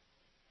government,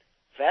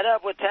 fed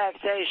up with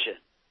taxation.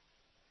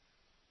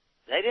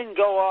 They didn't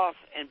go off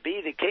and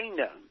be the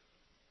kingdom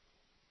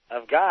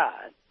of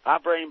God,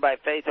 operating by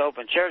faith, hope,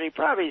 and charity,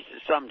 probably to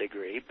some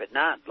degree, but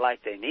not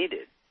like they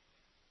needed.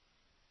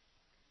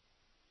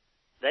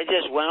 They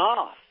just went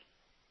off.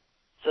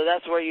 So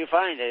that's where you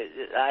find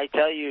it. I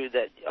tell you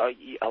that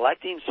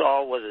electing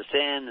Saul was a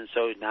sin, and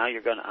so now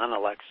you're going to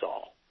unelect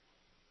Saul.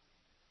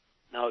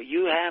 No,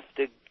 you have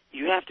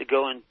to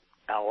go and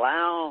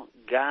allow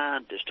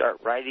God to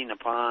start writing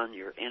upon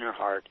your inner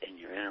heart and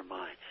your inner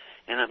mind.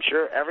 And I'm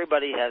sure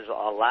everybody has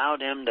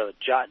allowed him to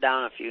jot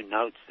down a few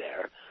notes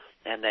there,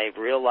 and they've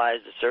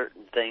realized that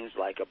certain things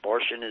like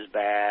abortion is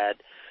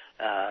bad,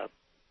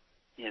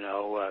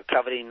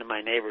 coveting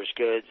my neighbor's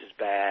goods is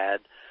bad.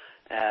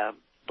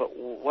 But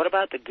what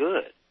about the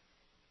good?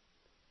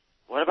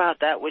 What about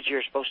that which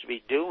you're supposed to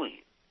be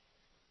doing?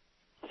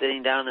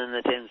 Sitting down in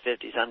the tens,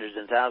 fifties, hundreds,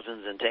 and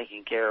thousands and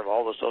taking care of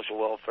all the social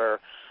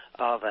welfare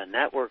of a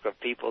network of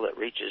people that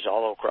reaches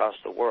all across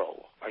the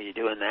world. Are you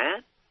doing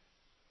that?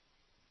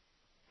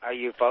 Are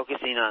you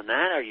focusing on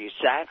that? Are you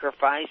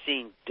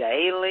sacrificing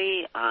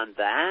daily on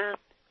that?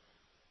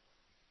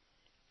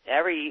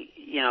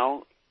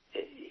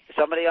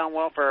 Somebody on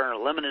welfare and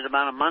a limited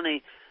amount of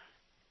money,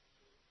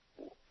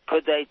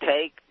 could they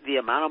take the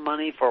amount of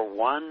money for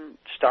one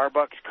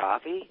Starbucks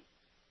coffee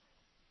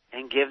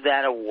and give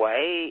that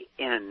away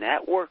in a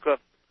network of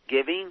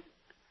giving,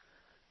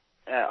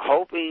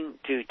 hoping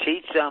to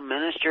teach some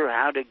minister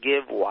how to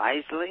give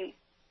wisely?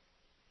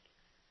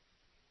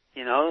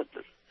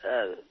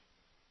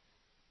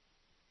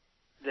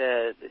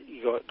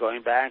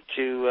 Going back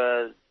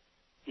to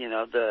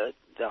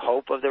the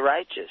hope of the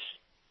righteous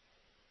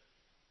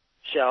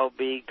shall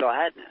be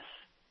gladness.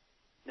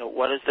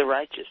 What is the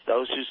righteous?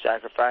 Those who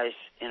sacrifice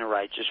in a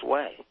righteous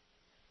way.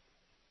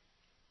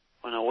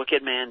 When a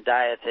wicked man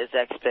dieth, his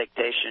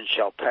expectation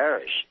shall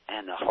perish,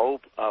 and the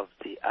hope of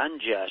the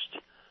unjust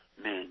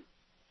man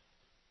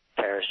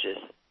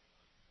perisheth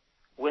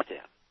with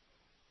him.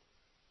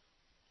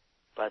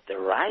 But the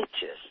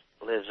righteous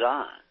lives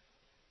on.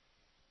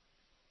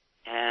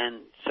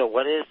 And so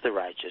what is the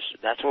righteousness?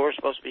 That's what we're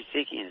supposed to be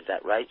seeking, is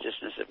that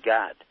righteousness of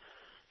God.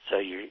 So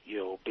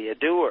you'll be a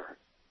doer.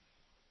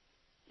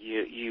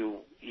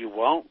 You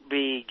won't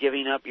be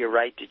giving up your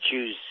right to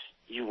choose.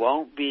 You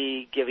won't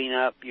be giving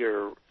up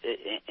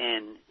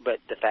but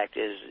the fact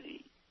is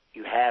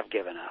you have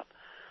given up,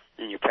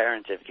 and your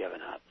parents have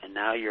given up, and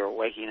now you're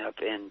waking up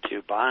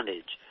into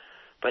bondage.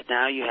 But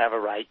now you have a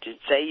right to,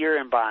 say you're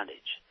in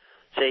bondage.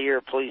 Say you're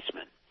a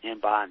policeman in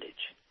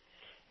bondage.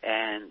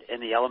 And in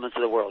the elements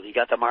of the world, you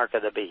got the mark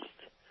of the beast.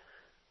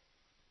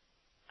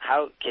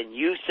 How can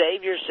you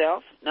save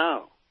yourself?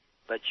 No.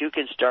 But you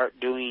can start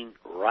doing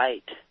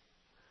right.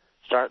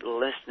 Start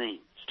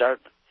listening.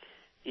 Start,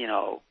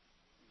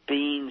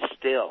 being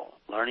still,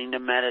 learning to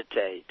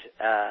meditate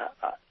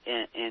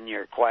in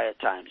your quiet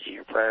times, in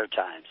your prayer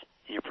times,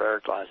 in your prayer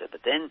closet.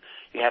 But then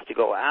you have to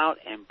go out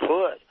and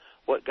put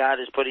what God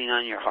is putting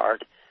on your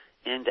heart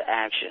into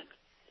action.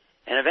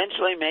 And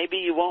eventually maybe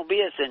you won't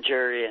be a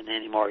centurion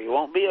anymore. You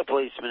won't be a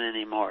policeman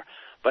anymore.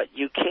 But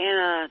you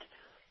cannot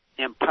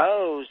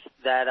impose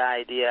that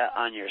idea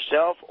on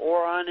yourself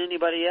or on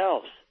anybody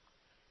else.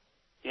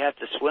 You have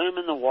to swim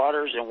in the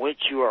waters in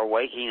which you are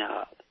waking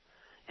up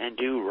and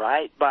do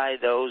right by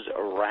those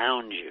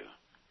around you.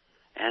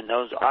 And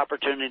those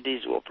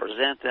opportunities will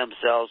present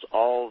themselves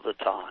all the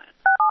time.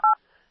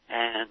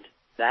 And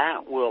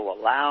that will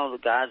allow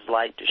God's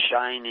light to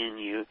shine in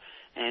you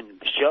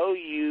and show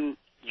you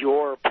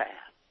your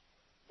path,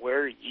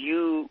 where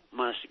you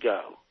must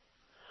go,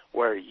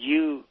 where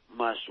you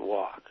must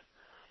walk.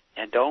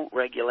 And don't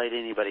regulate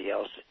anybody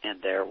else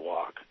in their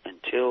walk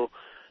until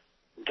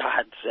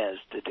God says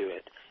to do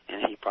it,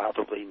 and He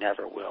probably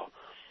never will.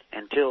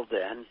 Until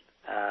then,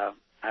 I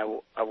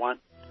want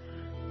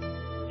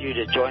you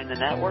to join the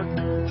network.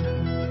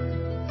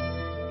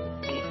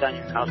 Peace on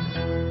your house.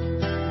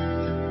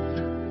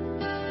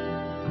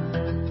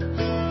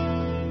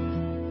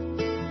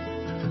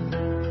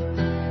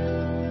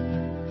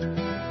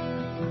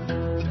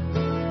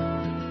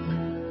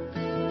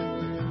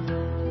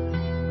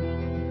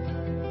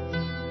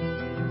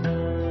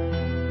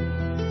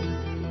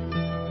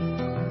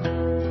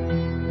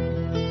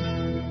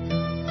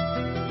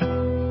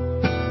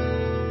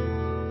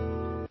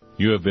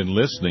 You have been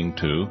listening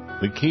to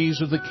The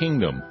Keys of the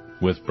Kingdom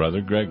with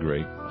Brother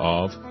Gregory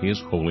of His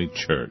Holy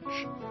Church.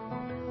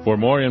 For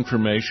more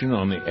information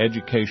on the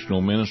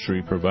educational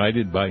ministry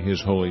provided by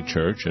His Holy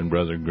Church and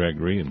Brother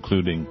Gregory,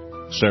 including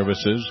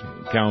services,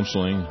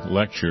 counseling,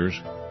 lectures,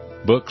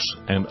 books,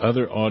 and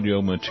other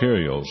audio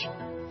materials,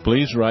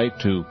 please write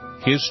to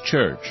His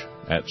Church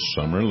at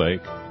Summer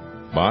Lake,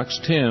 Box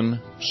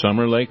 10,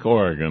 Summer Lake,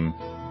 Oregon,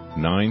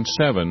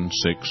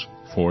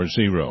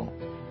 97640.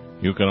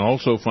 You can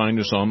also find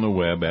us on the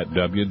web at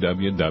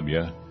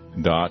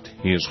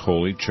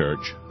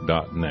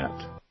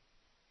www.hisholychurch.net.